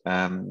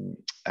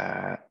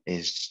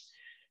is,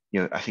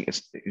 I think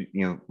it's,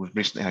 we've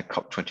recently had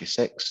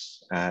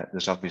COP26.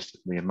 There's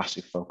obviously a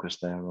massive focus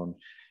there on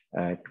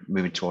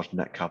moving towards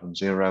net carbon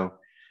zero.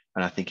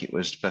 And I think it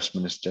was First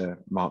Minister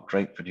Mark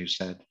Drakeford who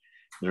said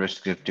the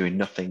risk of doing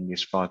nothing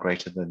is far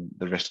greater than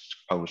the risks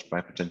posed by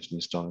potentially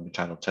installing a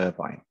tidal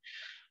turbine.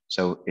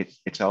 So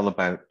it's all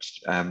about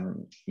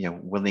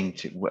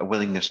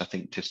willingness, I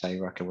think, to say,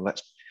 okay, well,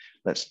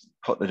 let's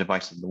put the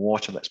device in the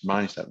water, let's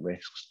manage that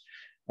risks.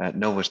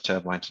 Nova's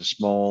turbines are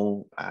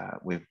small.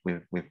 We've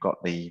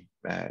got the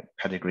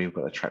pedigree, we've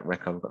got the track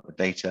record, we've got the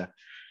data.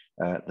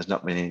 There's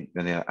not many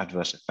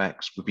adverse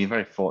effects. We've been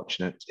very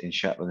fortunate in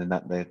Shetland in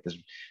that there's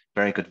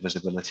very good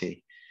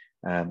visibility.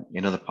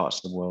 In other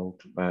parts of the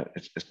world,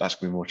 that's going to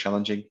be more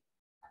challenging.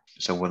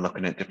 So we're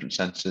looking at different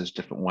sensors,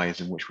 different ways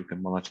in which we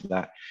can monitor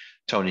that.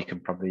 Tony can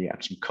probably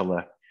add some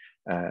colour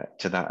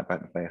to that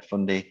about the Bay of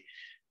Fundy.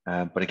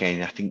 But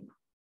again, I think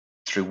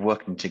through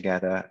working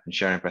together and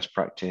sharing best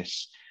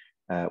practice,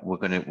 we're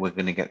going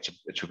to get to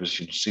a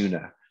position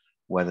sooner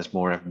where there's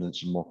more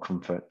evidence and more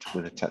comfort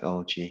with the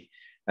technology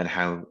and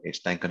how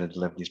it's then going to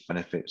deliver these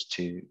benefits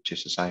to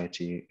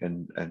society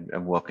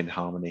and work in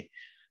harmony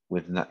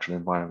with the natural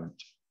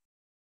environment.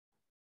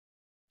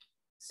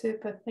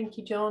 Super, thank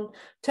you, John.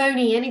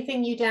 Tony,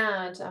 anything you'd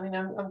add? I mean,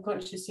 I'm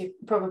conscious you're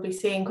probably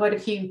seeing quite a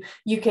few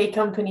UK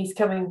companies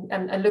coming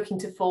and looking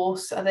to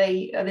force. Are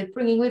they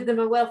bringing with them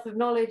a wealth of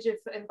knowledge of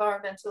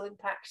environmental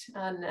impact,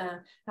 and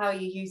how are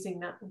you using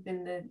that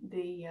within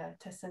the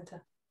test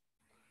centre?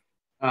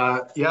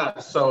 Yeah,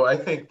 so I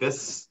think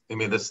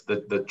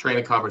the train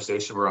of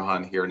conversation we're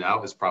on here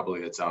now is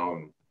probably its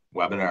own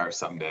webinar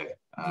someday.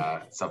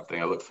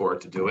 Something I look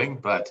forward to doing,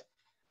 but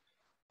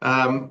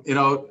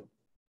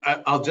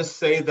I'll just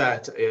say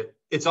that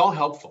it's all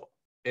helpful,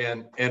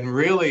 and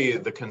really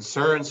the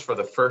concerns for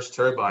the first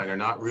turbine are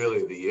not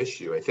really the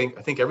issue. I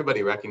think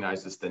everybody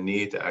recognizes the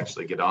need to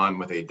actually get on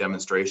with a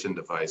demonstration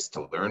device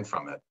to learn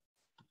from it.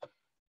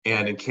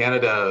 And in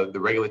Canada, the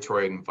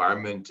regulatory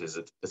environment is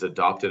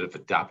adopted an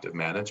adaptive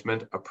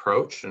management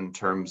approach in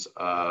terms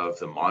of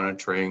the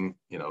monitoring,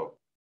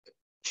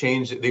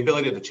 the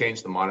ability to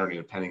change the monitoring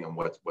depending on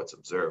what's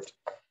observed.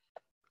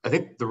 I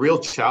think the real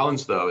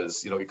challenge, though,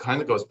 is, it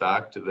kind of goes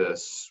back to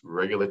this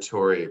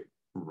regulatory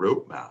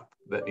roadmap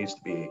that needs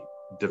to be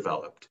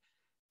developed.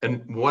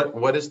 And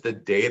what is the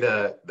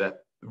data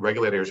that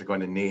regulators are going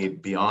to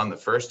need beyond the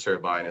first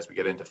turbine as we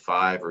get into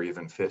 5 or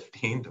even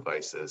 15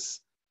 devices?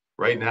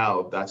 Right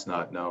now, that's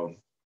not known.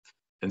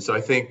 And so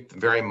I think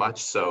very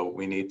much so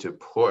we need to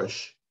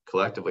push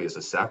collectively as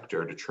a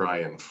sector to try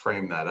and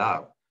frame that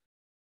up,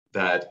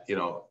 that,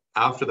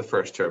 after the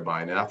first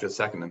turbine and after the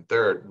second and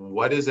third,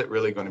 what is it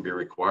really going to be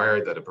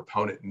required that a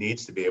proponent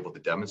needs to be able to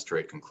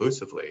demonstrate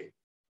conclusively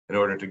in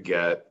order to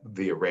get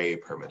the array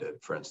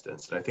permitted, for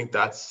instance? And I think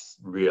that's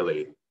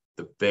really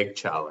the big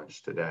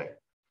challenge today.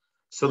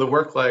 So the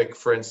work, like,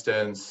 for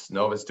instance,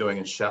 Nova's doing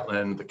in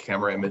Shetland, the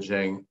camera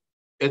imaging,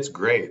 it's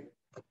great.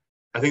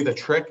 I think the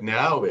trick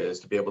now is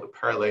to be able to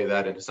parlay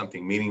that into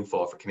something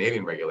meaningful for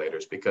Canadian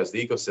regulators, because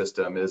the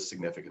ecosystem is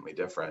significantly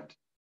different.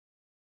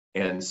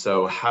 And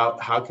so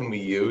how can we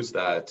use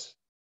that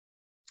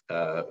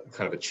kind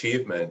of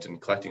achievement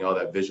and collecting all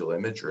that visual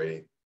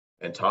imagery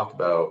and talk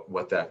about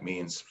what that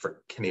means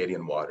for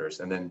Canadian waters,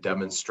 and then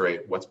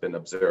demonstrate what's been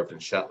observed in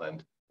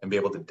Shetland and be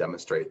able to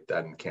demonstrate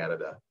that in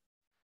Canada?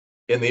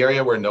 In the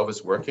area where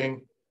Nova's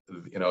working,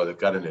 they've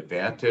got an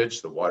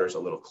advantage. The water's a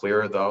little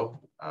clearer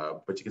though,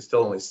 but you can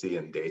still only see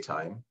in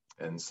daytime.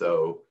 And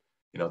so,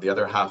 the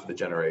other half of the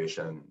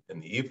generation in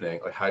the evening,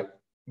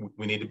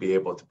 we need to be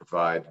able to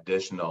provide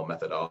additional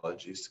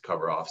methodologies to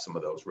cover off some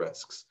of those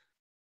risks.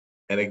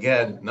 And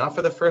again, not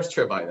for the first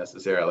turbine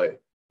necessarily,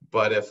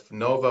 but if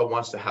Nova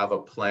wants to have a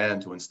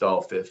plan to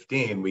install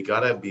 15, we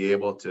got to be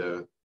able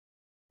to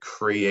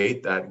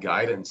create that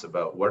guidance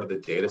about what are the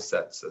data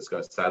sets that's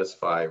going to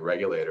satisfy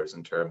regulators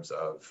in terms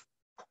of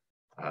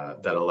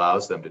that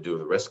allows them to do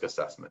the risk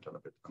assessment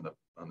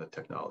on the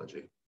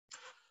technology.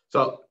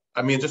 So,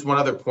 just one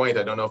other point,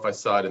 I don't know if I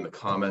saw it in the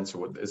comments,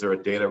 or is there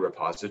a data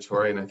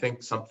repository? And I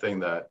think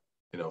something that,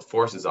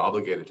 Force is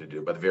obligated to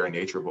do by the very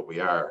nature of what we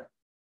are,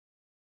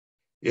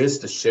 is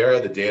to share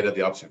the data,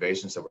 the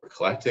observations that we're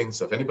collecting.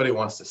 So if anybody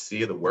wants to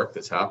see the work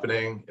that's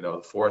happening, you know,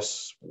 the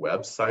Force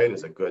website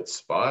is a good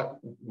spot.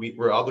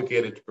 We're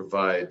obligated to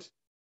provide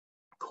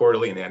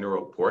quarterly and annual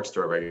reports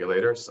to our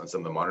regulators on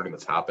some of the monitoring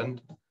that's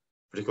happened,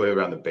 particularly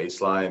around the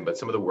baseline, but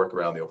some of the work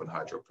around the Open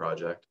Hydro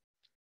project.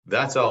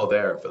 That's all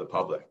there for the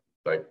public.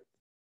 Like,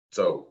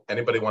 so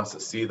anybody wants to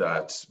see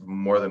that,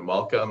 more than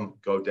welcome.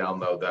 Go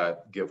download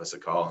that, give us a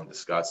call and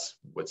discuss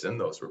what's in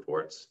those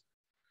reports.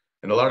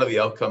 And a lot of the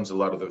outcomes, a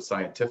lot of the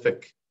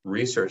scientific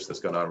research that's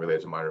going on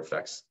related to minor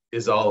effects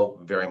is all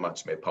very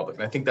much made public.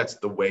 And I think that's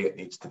the way it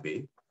needs to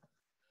be.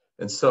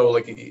 And so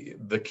like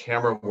the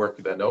camera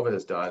work that Nova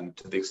has done,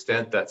 to the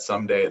extent that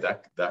someday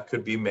that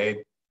could be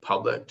made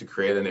public to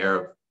create an air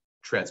of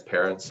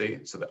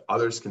transparency so that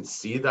others can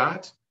see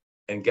that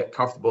and get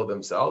comfortable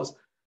themselves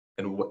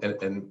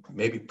and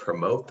maybe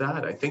promote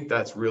that, I think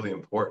that's really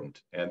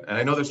important. And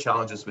I know there's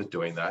challenges with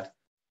doing that.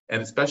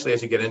 And especially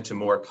as you get into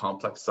more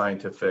complex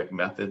scientific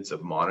methods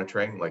of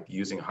monitoring, like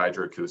using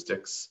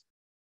hydroacoustics,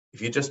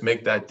 if you just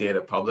make that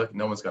data public,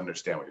 no one's going to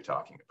understand what you're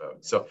talking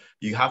about. So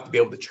you have to be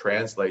able to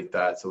translate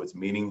that so it's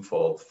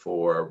meaningful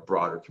for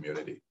broader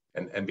community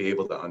and be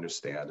able to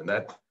understand. And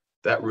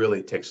that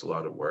really takes a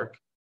lot of work.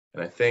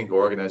 And I think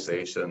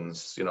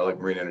organizations, you know, like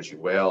Marine Energy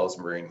Wales,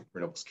 Marine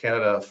Renewables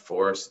Canada,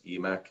 Force,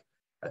 EMEC,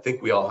 I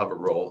think we all have a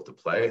role to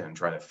play in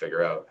trying to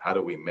figure out how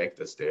do we make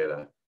this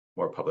data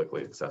more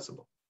publicly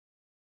accessible.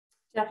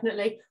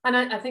 Definitely. And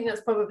I think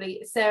that's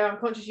probably, Sarah, I'm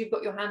conscious you've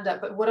got your hand up,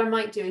 but what I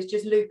might do is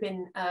just loop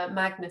in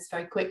Magnus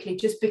very quickly,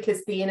 just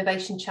because the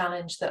innovation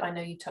challenge that I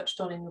know you touched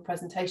on in your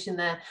presentation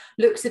there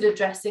looks at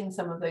addressing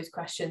some of those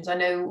questions. I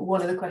know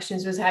one of the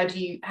questions was how do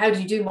you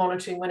do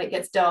monitoring when it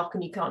gets dark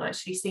and you can't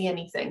actually see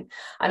anything?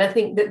 And I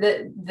think that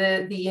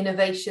the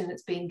innovation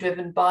that's being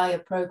driven by a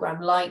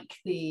program like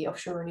the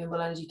Offshore Renewable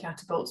Energy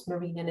Catapults,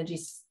 Marine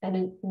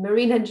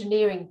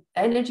Engineering,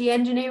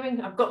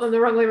 I've got them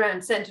the wrong way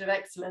around, Centre of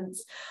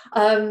Excellence,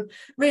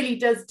 really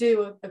does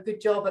do a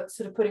good job at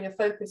sort of putting a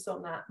focus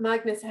on that.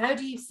 Magnus, how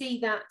do you see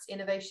that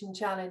innovation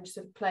challenge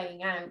sort of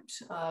playing out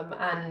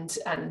and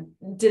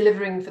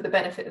delivering for the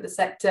benefit of the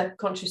sector?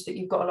 Conscious that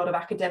you've got a lot of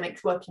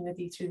academics working with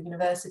you through the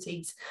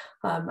universities.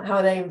 How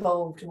are they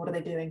involved and what are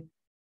they doing?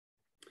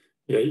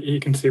 Yeah, you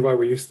can see why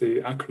we use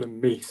the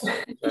acronym MEIS.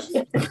 Yes.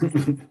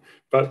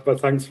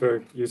 but thanks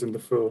for using the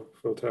full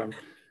term.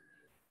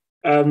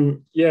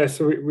 Yeah,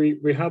 so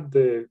we had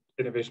the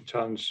Innovation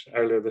Challenge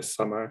earlier this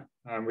summer,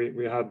 and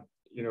we had,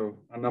 you know,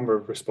 a number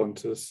of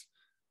responses.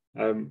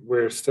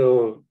 We're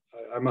still,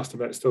 I must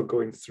admit, still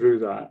going through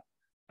that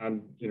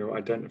and, you know,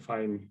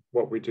 identifying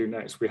what we do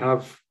next. We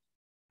have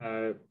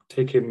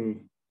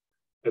taken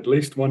at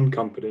least one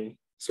company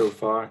so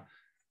far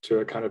to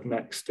a kind of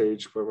next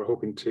stage where we're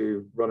hoping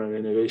to run an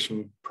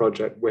innovation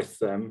project with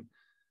them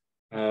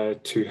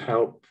to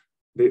help.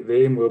 The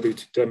aim will be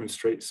to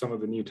demonstrate some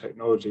of the new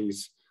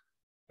technologies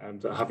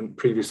that haven't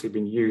previously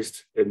been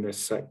used in this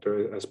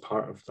sector as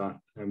part of that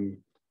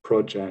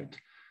project.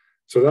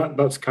 So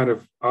that's kind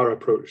of our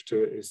approach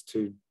to it, is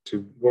to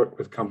work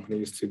with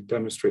companies to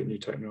demonstrate new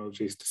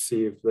technologies to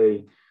see if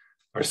they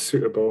are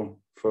suitable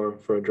for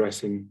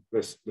addressing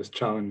this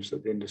challenge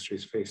that the industry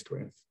is faced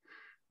with.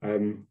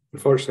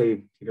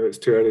 Unfortunately, you know, it's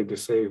too early to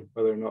say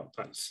whether or not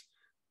that's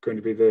going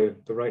to be the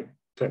right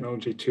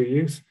technology to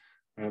use,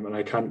 and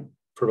I can't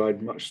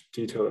provide much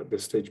detail at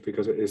this stage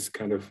because it is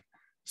kind of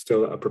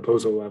still at a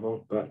proposal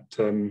level, but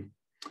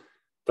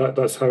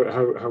that's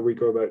how we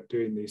go about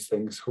doing these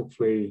things.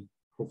 Hopefully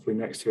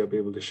next year I'll be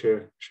able to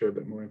share a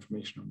bit more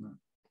information on that.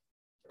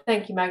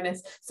 Thank you,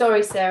 Magnus.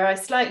 Sorry, Sarah, I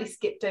slightly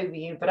skipped over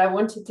you, but I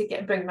wanted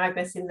to bring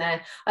Magnus in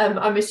there.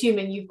 I'm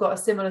assuming you've got a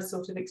similar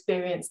sort of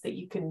experience that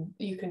you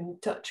can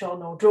touch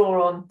on or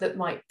draw on that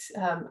might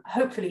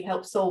hopefully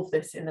help solve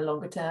this in the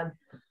longer term.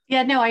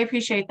 Yeah, no, I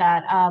appreciate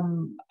that.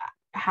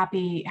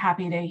 Happy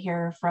to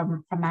hear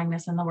from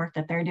Magnus and the work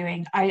that they're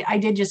doing. I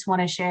did just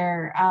want to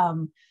share,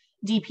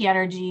 DP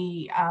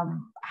Energy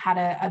had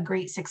a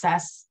great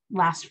success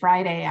last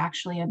Friday,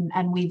 actually,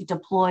 and we've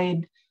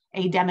deployed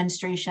a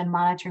demonstration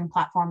monitoring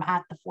platform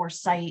at the Force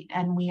site,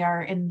 and we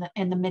are in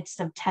the midst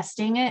of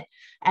testing it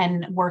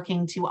and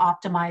working to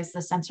optimize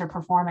the sensor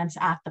performance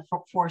at the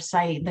Force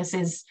site. This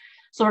is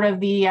sort of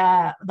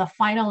the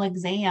final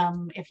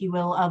exam, if you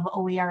will, of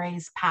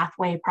OERA's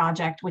Pathway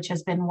project, which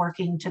has been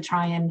working to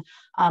try and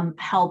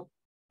help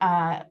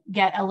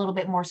get a little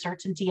bit more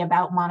certainty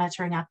about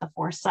monitoring at the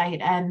Force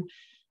site. And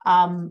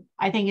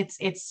I think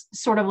it's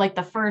sort of like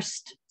the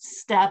first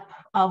step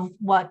of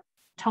what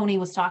Tony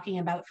was talking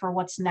about for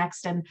what's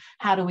next and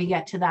how do we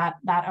get to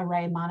that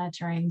array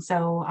monitoring.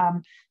 So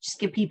just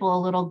give people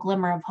a little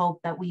glimmer of hope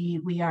that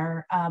we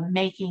are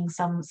making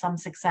some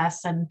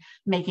success and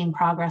making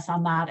progress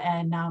on that.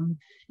 And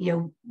you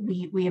know,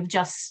 we have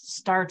just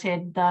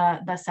started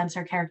the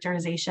sensor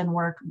characterization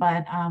work,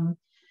 but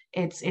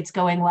it's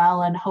going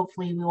well, and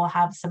hopefully we will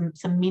have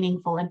some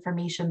meaningful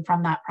information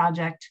from that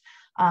project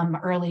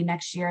early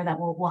next year that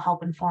will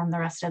help inform the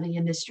rest of the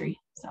industry.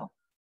 So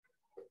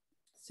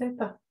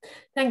super.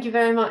 Thank you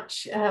very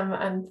much,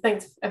 and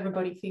thanks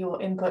everybody for your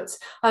inputs.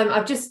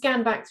 I've just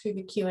scanned back through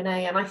the Q&A,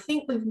 and I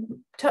think we've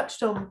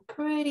touched on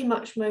pretty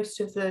much most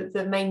of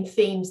the main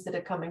themes that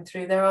are coming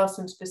through. There are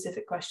some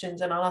specific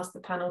questions, and I'll ask the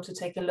panel to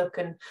take a look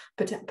and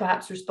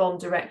perhaps respond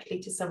directly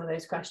to some of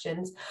those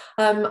questions.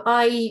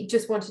 I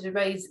just wanted to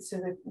raise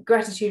sort of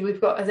gratitude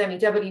we've got as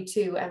MEW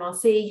to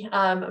MRC,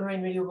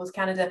 Marine Renewables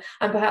Canada,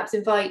 and perhaps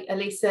invite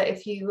Elisa,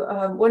 if you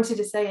wanted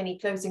to say any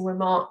closing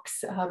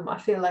remarks. I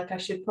feel like I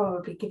should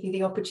probably give you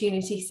the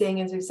opportunity,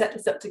 seeing as we've set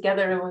this up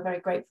together, and we're very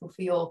grateful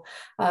for your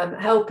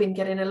help in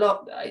getting a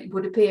lot, it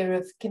would appear,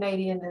 of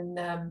Canadian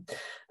and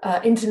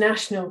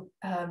international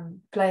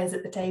players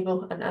at the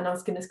table and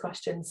asking us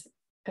questions.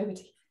 Over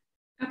to you.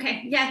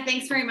 Okay, yeah,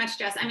 thanks very much,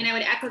 Jess. I mean, I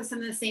would echo some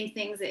of the same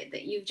things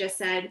that you've just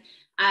said.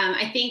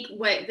 I think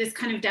what this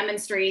kind of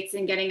demonstrates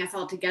in getting us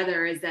all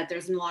together is that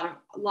there's a lot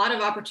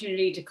of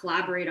opportunity to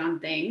collaborate on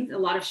things, a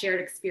lot of shared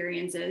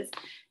experiences.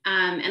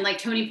 And like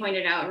Tony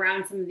pointed out,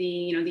 around some of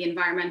the, the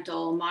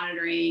environmental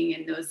monitoring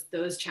and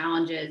those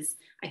challenges,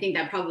 I think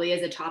that probably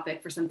is a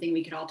topic for something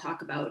we could all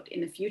talk about in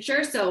the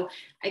future. So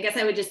I guess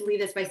I would just leave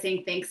this by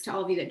saying thanks to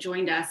all of you that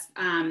joined us.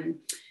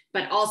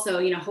 But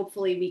also,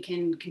 hopefully we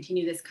can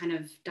continue this kind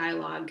of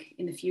dialogue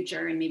in the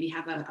future and maybe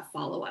have a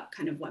follow-up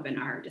kind of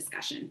webinar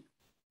discussion.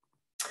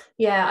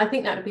 Yeah, I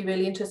think that would be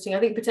really interesting. I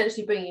think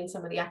potentially bringing in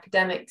some of the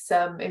academics.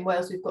 In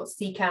Wales, we've got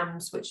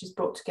CCAMS, which is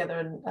brought together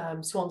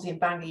in Swansea and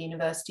Bangor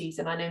universities,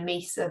 and I know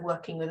MEIS are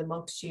working with a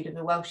multitude of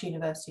the Welsh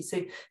universities.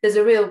 So there's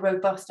a real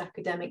robust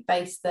academic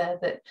base there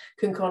that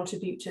can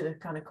contribute to the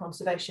kind of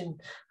conservation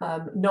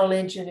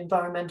knowledge and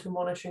environmental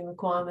monitoring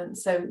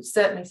requirements. So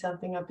certainly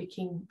something I'd be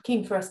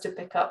keen for us to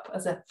pick up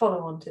as a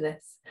follow-on to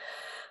this.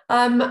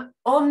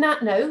 On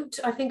that note,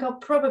 I think I'll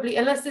probably,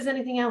 unless there's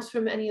anything else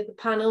from any of the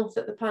panels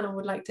that the panel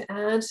would like to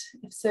add,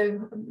 if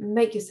so,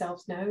 make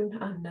yourselves known,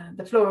 and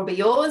the floor will be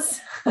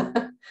yours.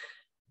 I'm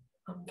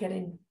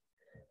getting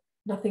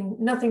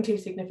nothing too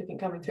significant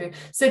coming through.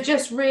 So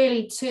just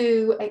really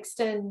to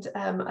extend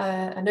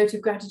a note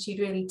of gratitude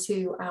really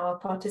to our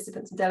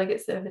participants and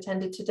delegates that have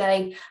attended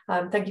today.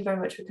 Thank you very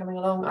much for coming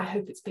along. I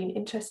hope it's been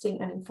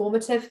interesting and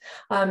informative.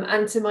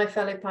 And to my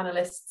fellow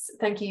panelists,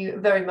 thank you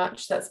very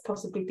much. That's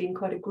possibly been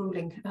quite a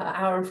grueling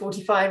hour and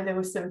 45. There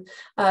were some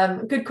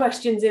good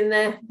questions in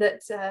there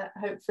that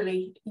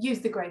hopefully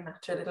used the grey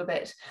matter a little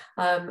bit,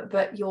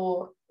 but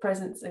your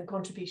presence and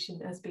contribution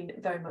has been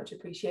very much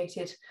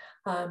appreciated.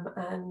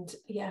 And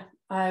yeah,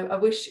 I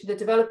wish the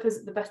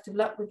developers the best of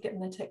luck with getting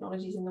their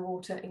technologies in the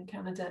water in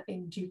Canada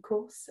in due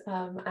course,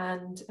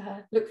 and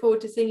look forward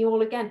to seeing you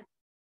all again.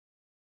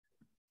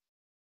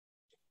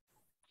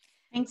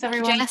 Thanks,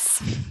 everyone.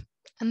 Jess,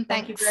 and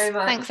thank you very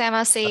much. Thanks,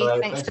 MRC.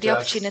 Right, thanks for the Jess.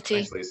 opportunity.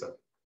 Thanks, Lisa.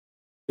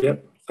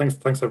 Yep,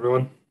 thanks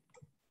everyone.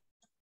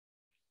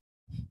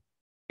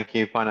 Thank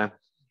you. Bye now.